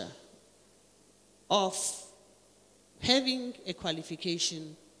culture of having a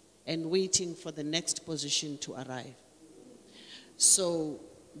qualification and waiting for the next position to arrive. So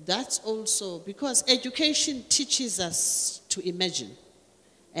that's also because education teaches us to imagine,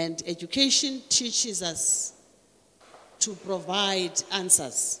 and education teaches us to provide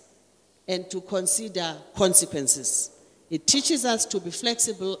answers and to consider consequences. It teaches us to be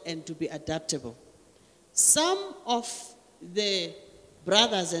flexible and to be adaptable. Some of the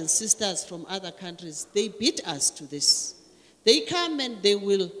brothers and sisters from other countries, they beat us to this. They come and they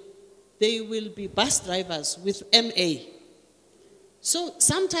will be bus drivers with MA. So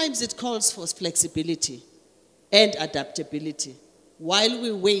sometimes it calls for flexibility and adaptability while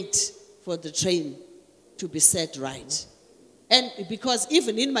we wait for the train to be set right. And because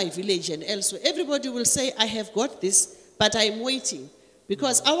even in my village and elsewhere, everybody will say, I have got this, but I'm waiting.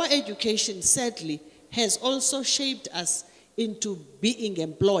 Because our education, sadly, has also shaped us into being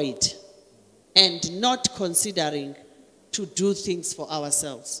employed and not considering to do things for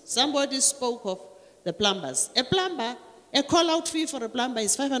ourselves. Somebody spoke of the plumbers. A plumber, a call-out fee for a plumber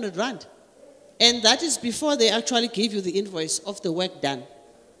is 500 rand. And that is before they actually give you the invoice of the work done.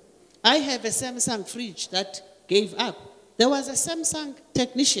 I have a Samsung fridge that gave up. There was a Samsung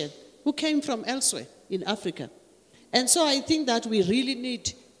technician who came from elsewhere in Africa. And so I think that we really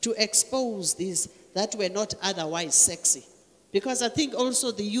need to expose these that were not otherwise sexy. Because I think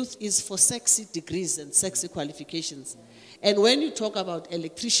also the youth is for sexy degrees and sexy qualifications. And when you talk about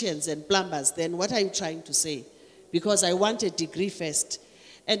electricians and plumbers, then what are you trying to say? Because I want a degree first.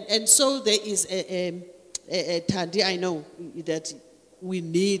 And so there is a Tandi, I know that we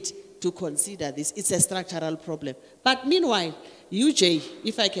need to consider this. It's a structural problem. But meanwhile, UJ,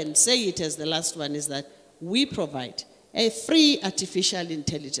 if I can say it as the last one, is that we provide a free artificial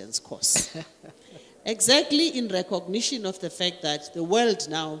intelligence course. Exactly in recognition of the fact that the world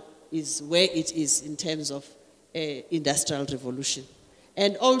now is where it is in terms of industrial revolution.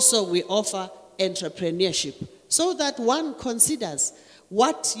 And also we offer entrepreneurship so that one considers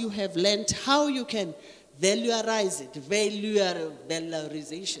what you have learned, how you can valuarize it,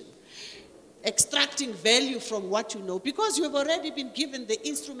 valorization, extracting value from what you know, because you have already been given the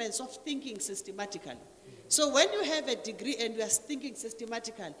instruments of thinking systematically. So when you have a degree and you are thinking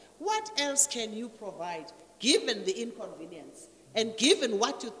systematically, what else can you provide given the inconvenience and given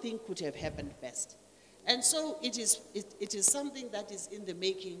what you think could have happened best? And so it is something that is in the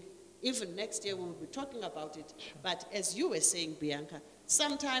making. Even next year we will be talking about it. But as you were saying, Bianca,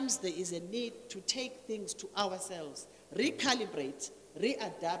 sometimes there is a need to take things to ourselves, recalibrate,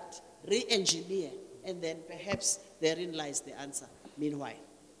 readapt, re-engineer, and then perhaps therein lies the answer. Meanwhile.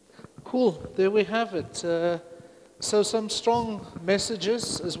 Cool, there we have it. So some strong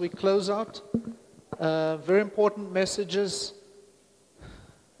messages as we close out. Very important messages.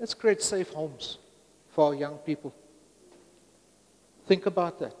 Let's create safe homes for our young people. Think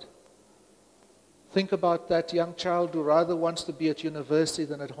about that. Think about that young child who rather wants to be at university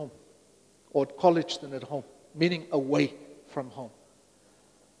than at home, or at college than at home, meaning away from home.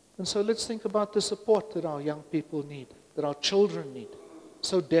 And so let's think about the support that our young people need, that our children need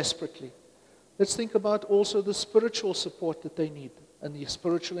so desperately. Let's think about also the spiritual support that they need and the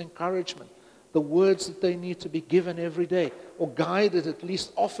spiritual encouragement, the words that they need to be given every day, or guided, at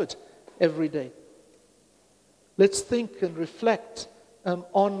least offered every day. Let's think and reflect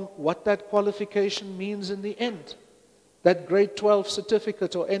on what that qualification means in the end. That grade 12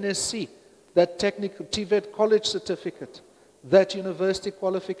 certificate or NSC, that technical TVET college certificate, that university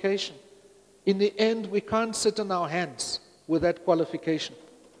qualification. In the end, we can't sit on our hands with that qualification.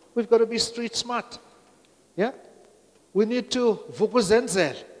 We've got to be street smart. Yeah? We need to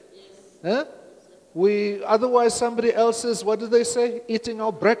vukuzenzel. Huh? Otherwise somebody else is, what do they say? Eating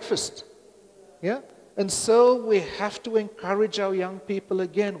our breakfast. Yeah? And so we have to encourage our young people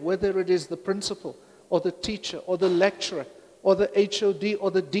again, whether it is the principal or the teacher or the lecturer or the HOD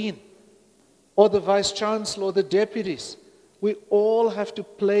or the dean or the vice chancellor or the deputies. We all have to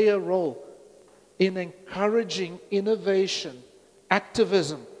play a role in encouraging innovation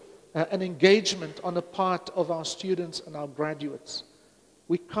activism, and engagement on the part of our students and our graduates.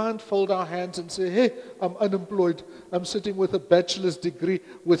 We can't fold our hands and say, hey, I'm unemployed. I'm sitting with a bachelor's degree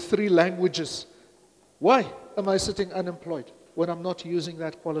with 3 languages. Why am I sitting unemployed when I'm not using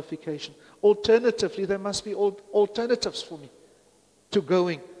that qualification? Alternatively, there must be alternatives for me to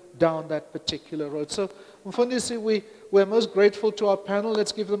going down that particular road. So, Mfundisi, we're most grateful to our panel.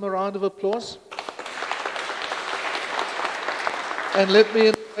 Let's give them a round of applause. And let me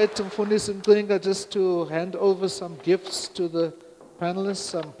invite Mfundisi Mcinga just to hand over some gifts to the panelists,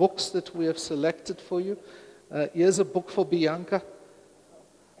 some books that we have selected for you. Here's a book for Bianca.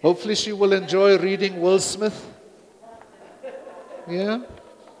 Hopefully she will enjoy reading Will Smith. Yeah?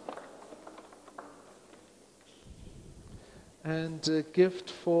 And a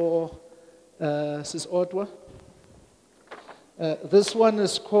gift for Sis Odwa. This one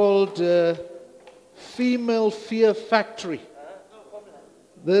is called Female Fear Factory.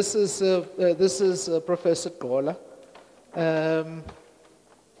 This is Professor Gola.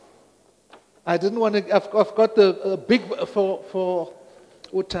 I didn't want to. I've got the big for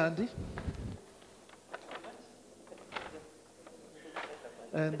Utandi,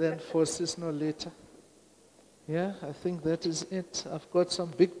 and then for Sisno later. Yeah, I think that is it. I've got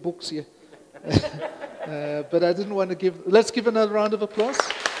some big books here, but I didn't want to give. Let's give another round of applause.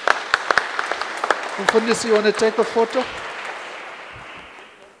 Mfundisi, you want to take a photo?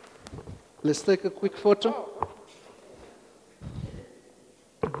 Let's take a quick photo.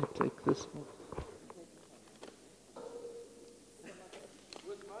 Let me take this one.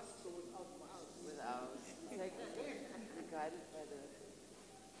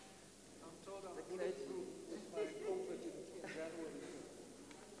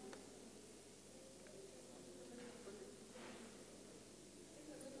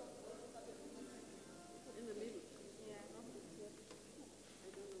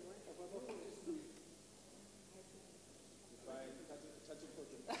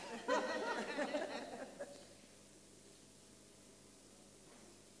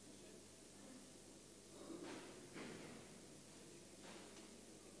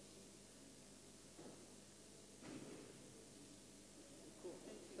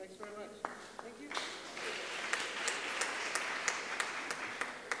 Thanks very much. Thank you.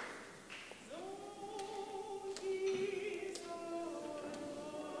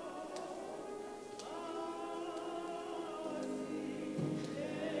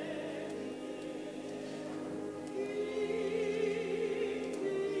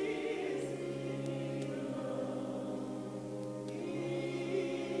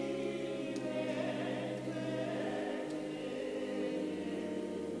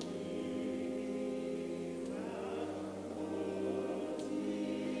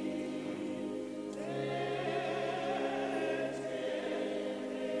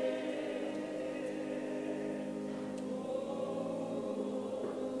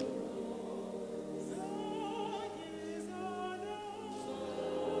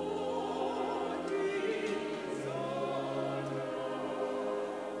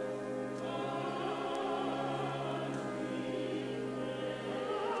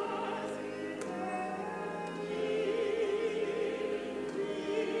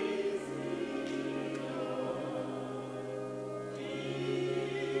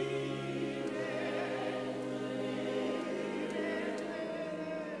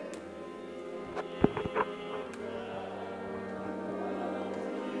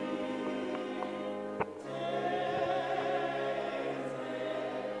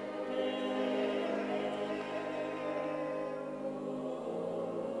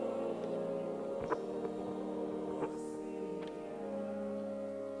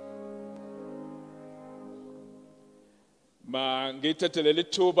 Ngithathe leli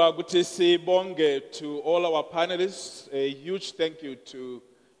thuba ukuthi sibonge to all our panelists. A huge thank you to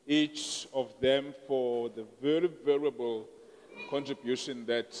each of them for the very valuable contribution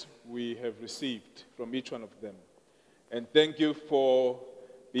that we have received from each one of them. And thank you for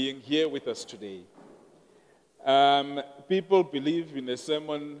being here with us today. People believe in a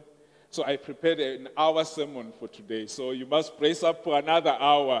sermon, so I prepared an hour sermon for today. So you must brace up for another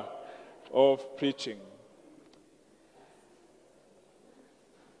hour of preaching.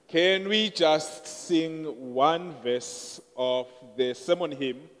 Can we just sing one verse of the sermon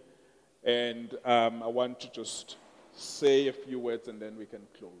hymn? And I want to just say a few words and then we can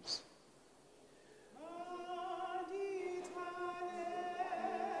close.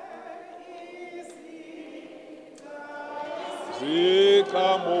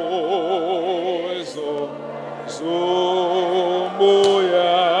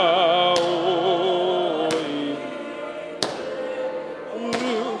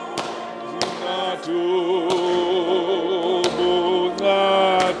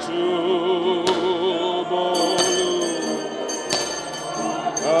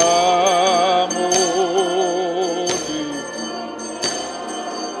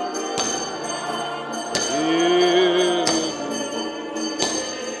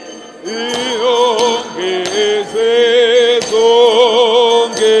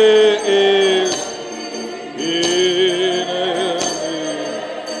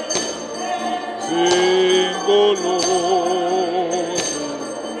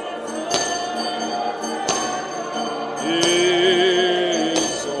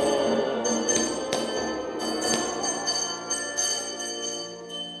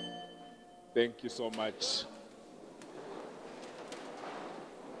 Thank you so much.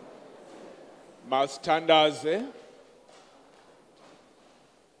 Mastandaze.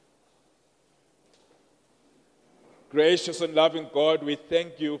 Gracious and loving God, we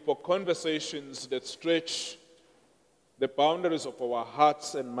thank you for conversations that stretch the boundaries of our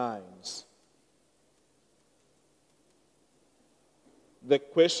hearts and minds. The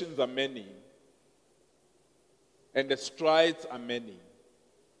questions are many, and the strides are many,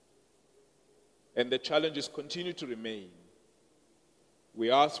 and the challenges continue to remain. We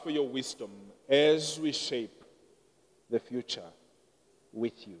ask for your wisdom as we shape the future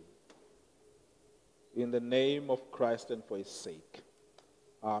with you. In the name of Christ and for his sake.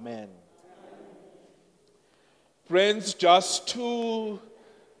 Amen. Friends, just to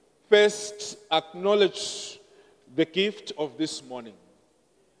first acknowledge the gift of this morning.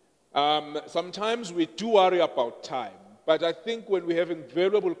 Sometimes we do worry about time, but I think when we're having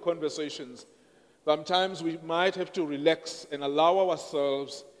valuable conversations, sometimes we might have to relax and allow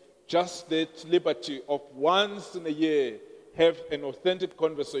ourselves just that liberty of once in a year have an authentic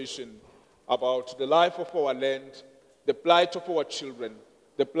conversation about the life of our land, the plight of our children,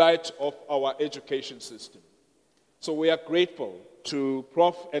 the plight of our education system. So we are grateful to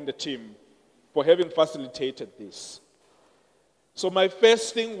Prof and the team for having facilitated this. So my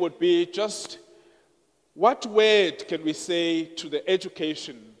first thing would be just, what word can we say to the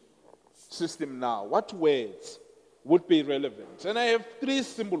education system now? What words would be relevant? And I have three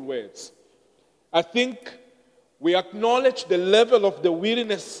simple words. I think we acknowledge the level of the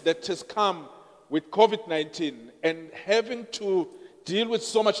weariness that has come with COVID-19 and having to deal with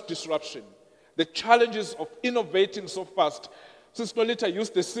so much disruption, the challenges of innovating so fast. Sister Nolita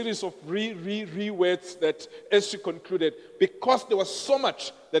used a series of words that, as she concluded, because there was so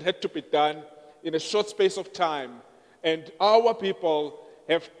much that had to be done in a short space of time, and our people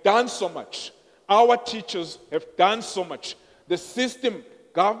have done so much. Our teachers have done so much. The system,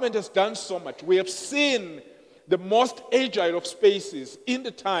 government has done so much. We have seen the most agile of spaces in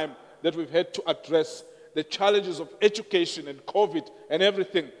the time that we've had to address the challenges of education and COVID and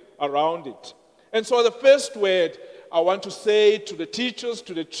everything around it. And so the first word I want to say to the teachers,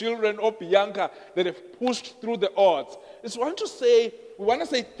 to the children of Bianca that have pushed through the odds is we want to say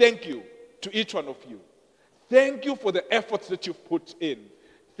thank you to each one of you. Thank you for the efforts that you've put in.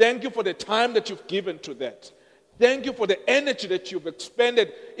 Thank you for the time that you've given to that. Thank you for the energy that you've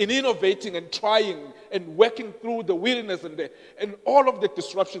expended in innovating and trying and working through the weariness and all of the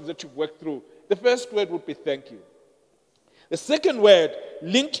disruptions that you've worked through. The first word would be thank you. The second word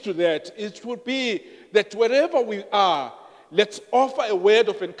linked to that, it would be that wherever we are, let's offer a word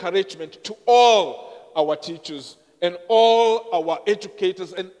of encouragement to all our teachers and all our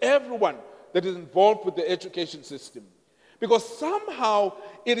educators and everyone that is involved with the education system. Because somehow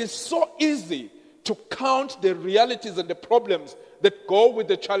it is so easy to count the realities and the problems that go with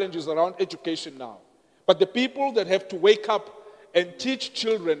the challenges around education now. But the people that have to wake up and teach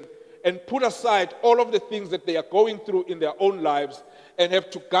children and put aside all of the things that they are going through in their own lives and have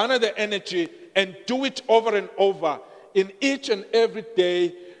to garner the energy and do it over and over in each and every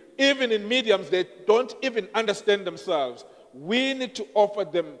day, even in mediums they don't even understand themselves, we need to offer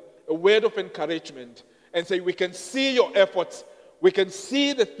them a word of encouragement and say, we can see your efforts, we can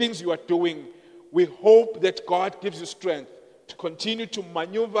see the things you are doing. We hope that God gives you strength to continue to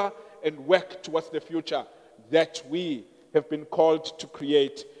maneuver and work towards the future that we have been called to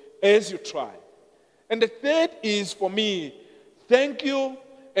create as you try. And the third is, for me, thank you,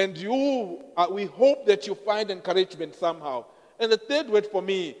 and we hope that you find encouragement somehow. And the third word for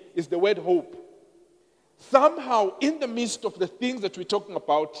me is the word hope. Somehow, in the midst of the things that we're talking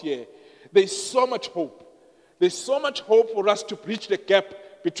about here, there's so much hope. There's so much hope for us to bridge the gap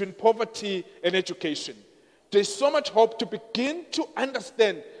between poverty and education. There's so much hope to begin to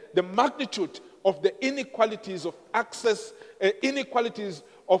understand the magnitude of the inequalities of access, inequalities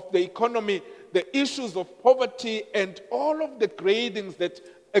of the economy, the issues of poverty, and all of the gradings that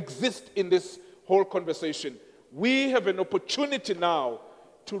exist in this whole conversation. We have an opportunity now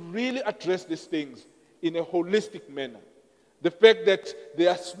to really address these things in a holistic manner. The fact that there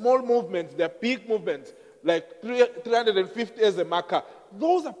are small movements, there are big movements, like 350 as a marker,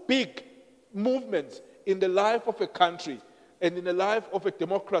 those are big movements in the life of a country and in the life of a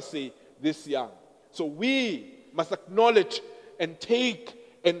democracy this young. So we must acknowledge and take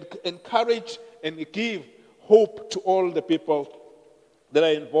and encourage and give hope to all the people that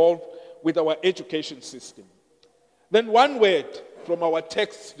are involved with our education system. Then one word from our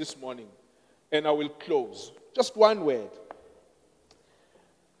text this morning, and I will close. Just one word.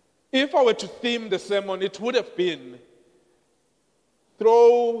 If I were to theme the sermon, it would have been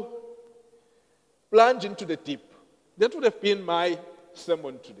plunge into the deep. That would have been my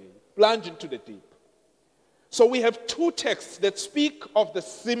sermon today. Plunge into the deep. So we have two texts that speak of the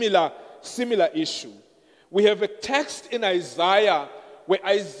similar issue. We have a text in Isaiah where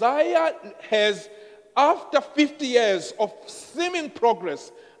Isaiah has, after 50 years of seeming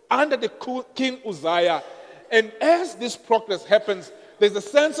progress under the King Uzziah, and as this progress happens, there's a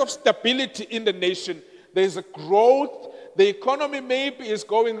sense of stability in the nation. There's a growth. The economy maybe is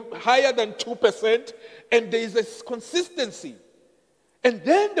going higher than 2%, and there is a consistency. And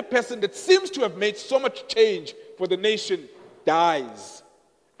then the person that seems to have made so much change for the nation dies.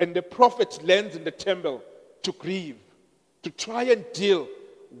 And the prophet lands in the temple to grieve, to try and deal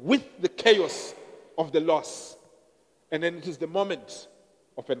with the chaos of the loss. And then it is the moment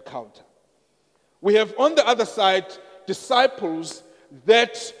of encounter. We have on the other side disciples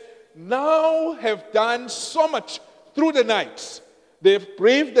that now have done so much through the night. They have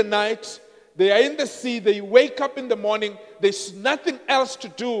braved the night. They are in the sea. They wake up in the morning. There's nothing else to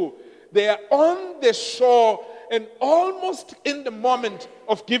do. They are on the shore and almost in the moment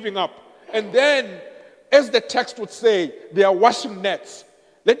of giving up. And then, as the text would say, they are washing nets.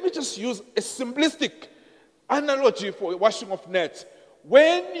 Let me just use a simplistic analogy for washing of nets.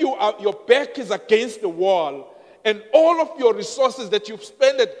 When your back is against the wall and all of your resources that you've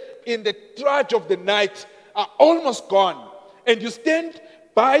spent in the trudge of the night are almost gone, and you stand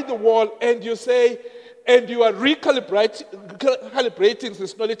by the wall and you say, and you are recalibrating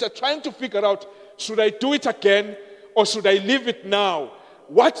this knowledge, trying to figure out, should I do it again or should I leave it now?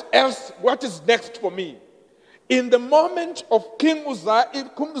 What else? What is next for me? In the moment of King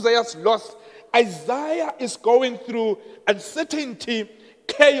Uzziah's loss, Isaiah is going through uncertainty,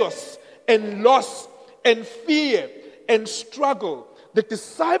 chaos, and loss, and fear, and struggle. The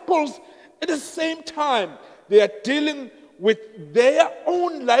disciples, at the same time, they are dealing with their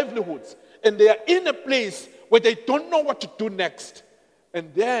own livelihoods, and they are in a place where they don't know what to do next.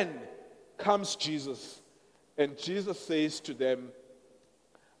 And then comes Jesus, and Jesus says to them,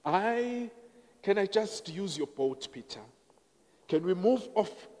 can I just use your boat, Peter? Can we move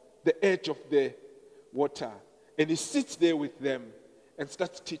off the edge of the water? And he sits there with them and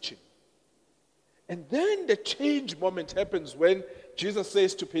starts teaching. And then the change moment happens when Jesus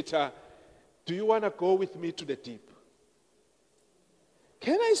says to Peter, do you want to go with me to the deep?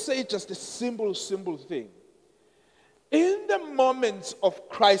 Can I say just a simple thing? In the moments of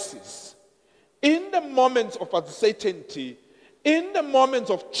crisis, in the moments of uncertainty, in the moments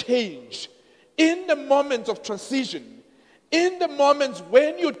of change, in the moments of transition, in the moments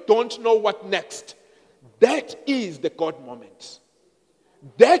when you don't know what next, that is the God moment.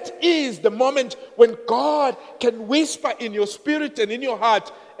 That is the moment when God can whisper in your spirit and in your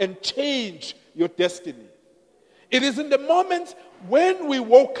heart and change your destiny. It is in the moments when we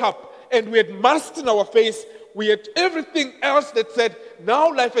woke up and we had mask in our face, we had everything else that said,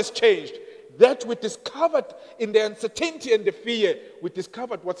 now life has changed, that we discovered in the uncertainty and the fear, we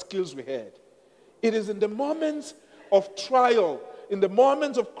discovered what skills we had. It is in the moments of trial, in the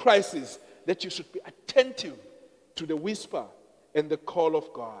moments of crisis, that you should be attentive to the whisper and the call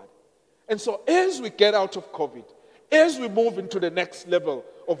of God. And so as we get out of COVID, as we move into the next level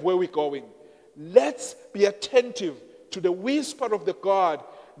of where we're going, let's be attentive to the whisper of the God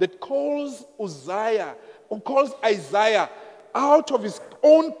that calls Isaiah out of his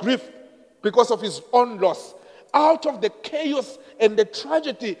own grief because of his own loss, out of the chaos and the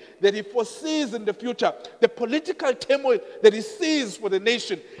tragedy that he foresees in the future, the political turmoil that he sees for the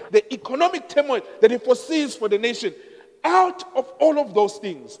nation, the economic turmoil that he foresees for the nation. Out of all of those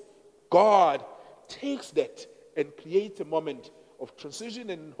things, God takes that and creates a moment of transition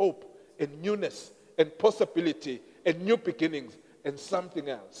and hope and newness and possibility and new beginnings and something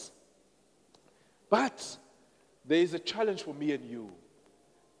else. But there is a challenge for me and you.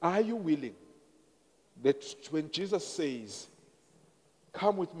 Are you willing that when Jesus says,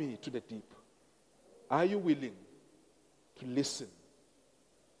 come with me to the deep, are you willing to listen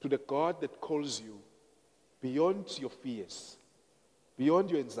to the God that calls you beyond your fears, beyond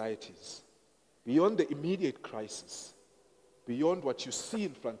your anxieties, beyond the immediate crisis, beyond what you see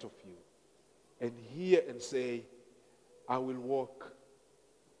in front of you, and hear and say, I will walk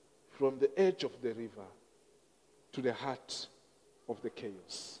from the edge of the river to the heart of the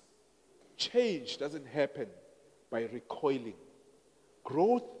chaos. Change doesn't happen by recoiling.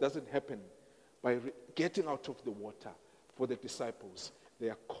 Growth doesn't happen by getting out of the water. For the disciples, they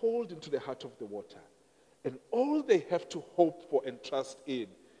are called into the heart of the water. And all they have to hope for and trust in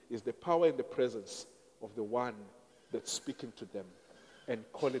is the power and the presence of the one that's speaking to them and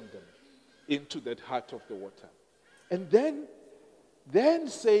calling them into that heart of the water. And then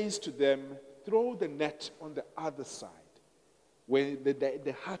says to them, throw the net on the other side, where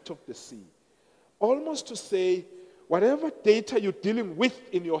the heart of the sea. Almost to say, whatever data you're dealing with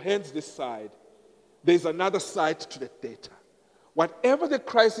in your hands this side, there's another side to the data. Whatever the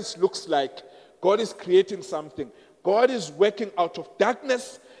crisis looks like, God is creating something. God is working out of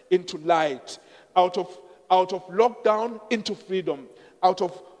darkness into light, out of lockdown into freedom, out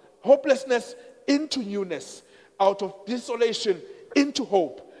of hopelessness into newness, out of desolation into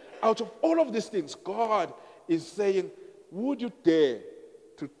hope. Out of all of these things, God is saying, would you dare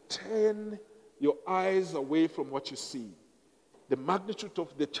to turn your eyes away from what you see, the magnitude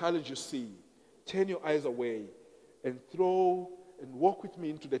of the challenge you see, turn your eyes away and throw and walk with me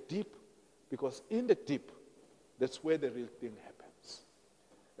into the deep, because in the deep, that's where the real thing happens.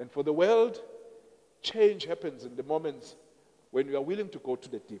 And for the world, change happens in the moments when you are willing to go to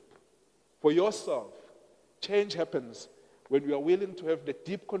the deep. For yourself, change happens when you are willing to have the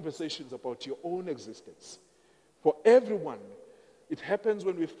deep conversations about your own existence. For everyone, it happens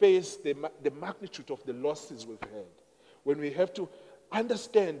when we face the magnitude of the losses we've had, when we have to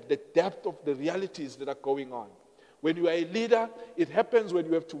understand the depth of the realities that are going on. When you are a leader, it happens when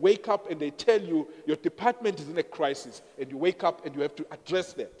you have to wake up and they tell you your department is in a crisis, and you wake up and you have to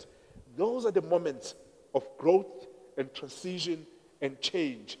address that. Those are the moments of growth and transition and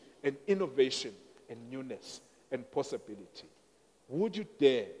change and innovation and newness and possibility. Would you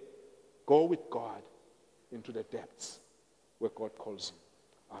dare go with God into the depths where God calls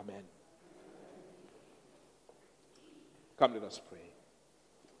you? Amen. Come, let us pray.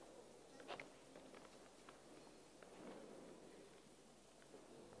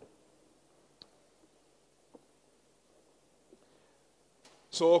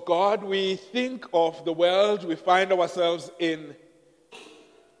 So, God, we think of the world we find ourselves in,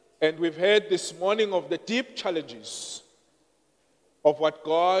 and we've heard this morning of the deep challenges of what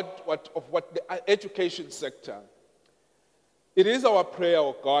the education sector. It is our prayer,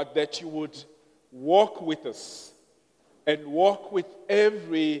 oh God, that you would walk with us and walk with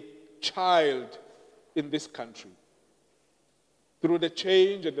every child in this country through the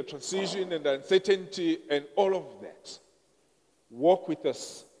change and the transition and the uncertainty and all of that. Walk with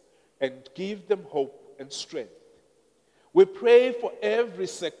us and give them hope and strength. We pray for every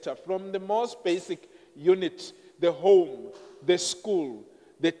sector, from the most basic unit, the home, the school,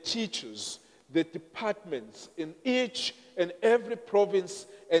 the teachers, the departments in each and every province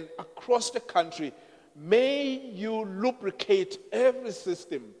and across the country. May you lubricate every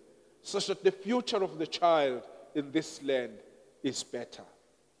system such that the future of the child in this land is better.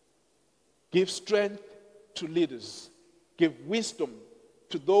 Give strength to leaders. Give wisdom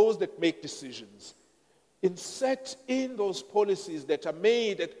to those that make decisions. Insert in those policies that are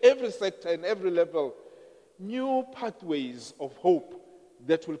made at every sector and every level new pathways of hope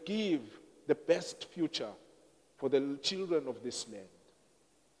that will give the best future for the children of this land.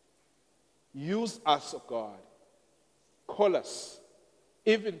 Use us, oh God. Call us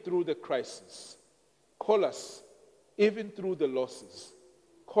even through the crisis. Call us even through the losses.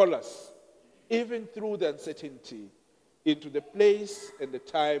 Call us even through the uncertainty into the place and the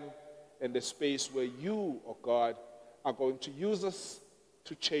time and the space where you, oh God, are going to use us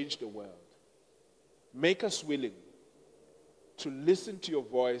to change the world. Make us willing to listen to your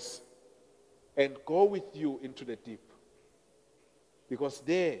voice and go with you into the deep. Because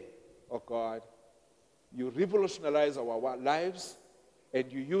there, oh God, you revolutionize our lives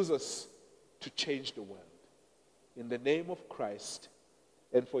and you use us to change the world. In the name of Christ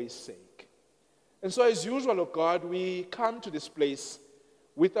and for his sake. And so as usual, oh God, we come to this place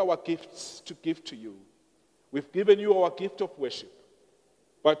with our gifts to give to you. We've given you our gift of worship.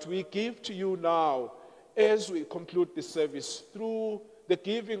 But we give to you now, as we conclude this service, through the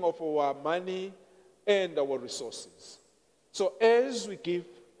giving of our money and our resources. So as we give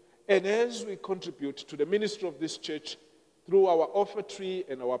and as we contribute to the ministry of this church through our offertory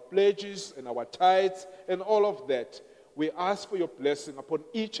and our pledges and our tithes and all of that, We ask for your blessing upon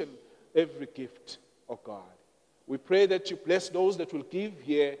each and every gift, oh God. We pray that you bless those that will give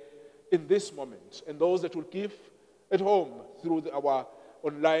here in this moment and those that will give at home through our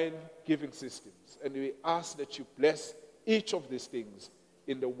online giving systems. And we ask that you bless each of these things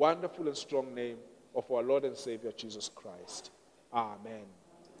in the wonderful and strong name of our Lord and Savior, Jesus Christ. Amen.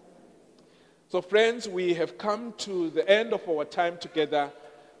 So friends, we have come to the end of our time together.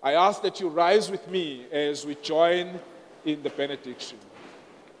 I ask that you rise with me as we join in the benediction.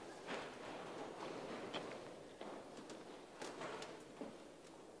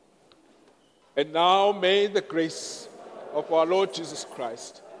 And now may the grace of our Lord Jesus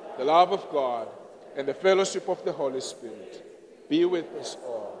Christ, the love of God, and the fellowship of the Holy Spirit be with us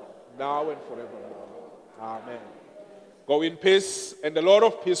all, now and forevermore. Amen. Go in peace, and the Lord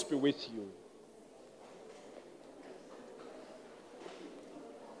of peace be with you.